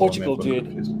 I've got Portugal, dude.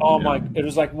 It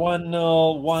was like 1-0,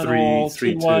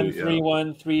 1-0, 2-1,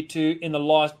 3-1, 3-2 in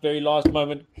the very last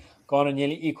moment. Ghana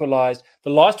nearly equalized. The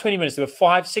last 20 minutes, there were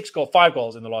 5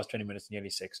 goals in the last 20 minutes, nearly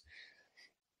 6.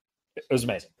 It was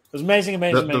amazing. It was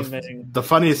amazing. The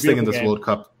funniest thing in this World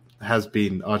Cup has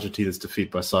been Argentina's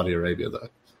defeat by Saudi Arabia, though.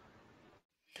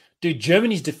 Dude,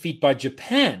 Germany's defeat by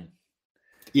Japan.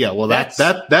 Yeah, well, that's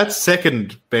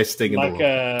second best thing in the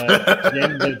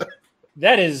world.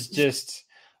 That is just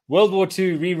World War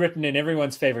II rewritten in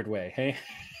everyone's favorite way. Hey,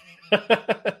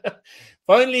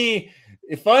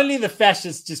 if only the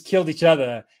fascists just killed each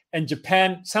other and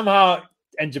Japan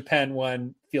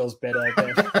won, feels better.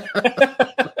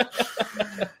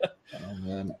 Oh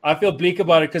man, I feel bleak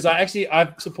about it because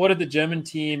I've supported the German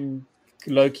team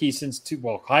low key since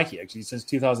high key actually since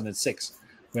 2006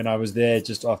 when I was there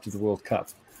just after the World Cup.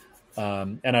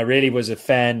 And I really was a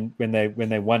fan when they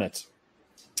won it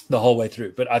the whole way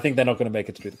through. But I think they're not going to make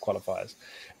it through the qualifiers,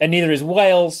 and neither is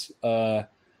Wales. And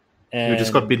we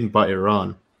just got beaten by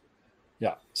Iran.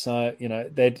 Yeah, so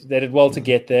they did well to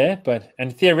get there,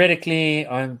 and theoretically,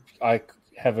 I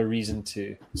have a reason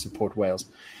to support Wales.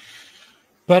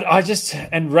 But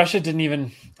Russia didn't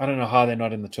even. I don't know how they're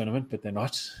not in the tournament, but they're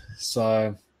not.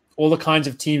 So all the kinds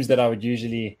of teams that I would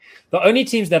usually, the only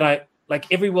teams that I. Like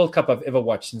every World Cup I've ever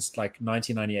watched since like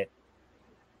 1998,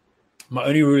 my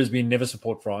only rule has been never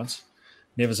support France,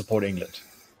 never support England.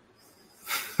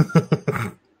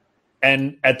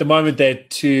 And at the moment, they're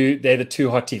the two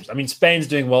hot teams. I mean, Spain's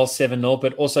doing well 7-0,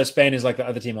 but also Spain is like the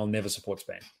other team. I'll never support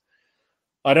Spain.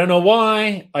 I don't know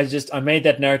why. I made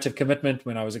that narrative commitment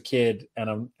when I was a kid,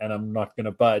 and I'm not going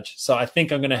to budge. So I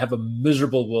think I'm going to have a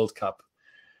miserable World Cup.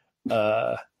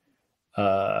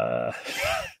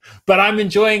 But I'm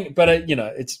enjoying. But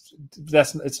it's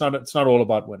not all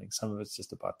about winning. Some of it's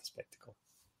just about the spectacle.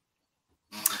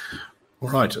 All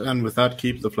right, and with that,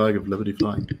 keep the flag of liberty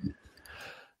flying.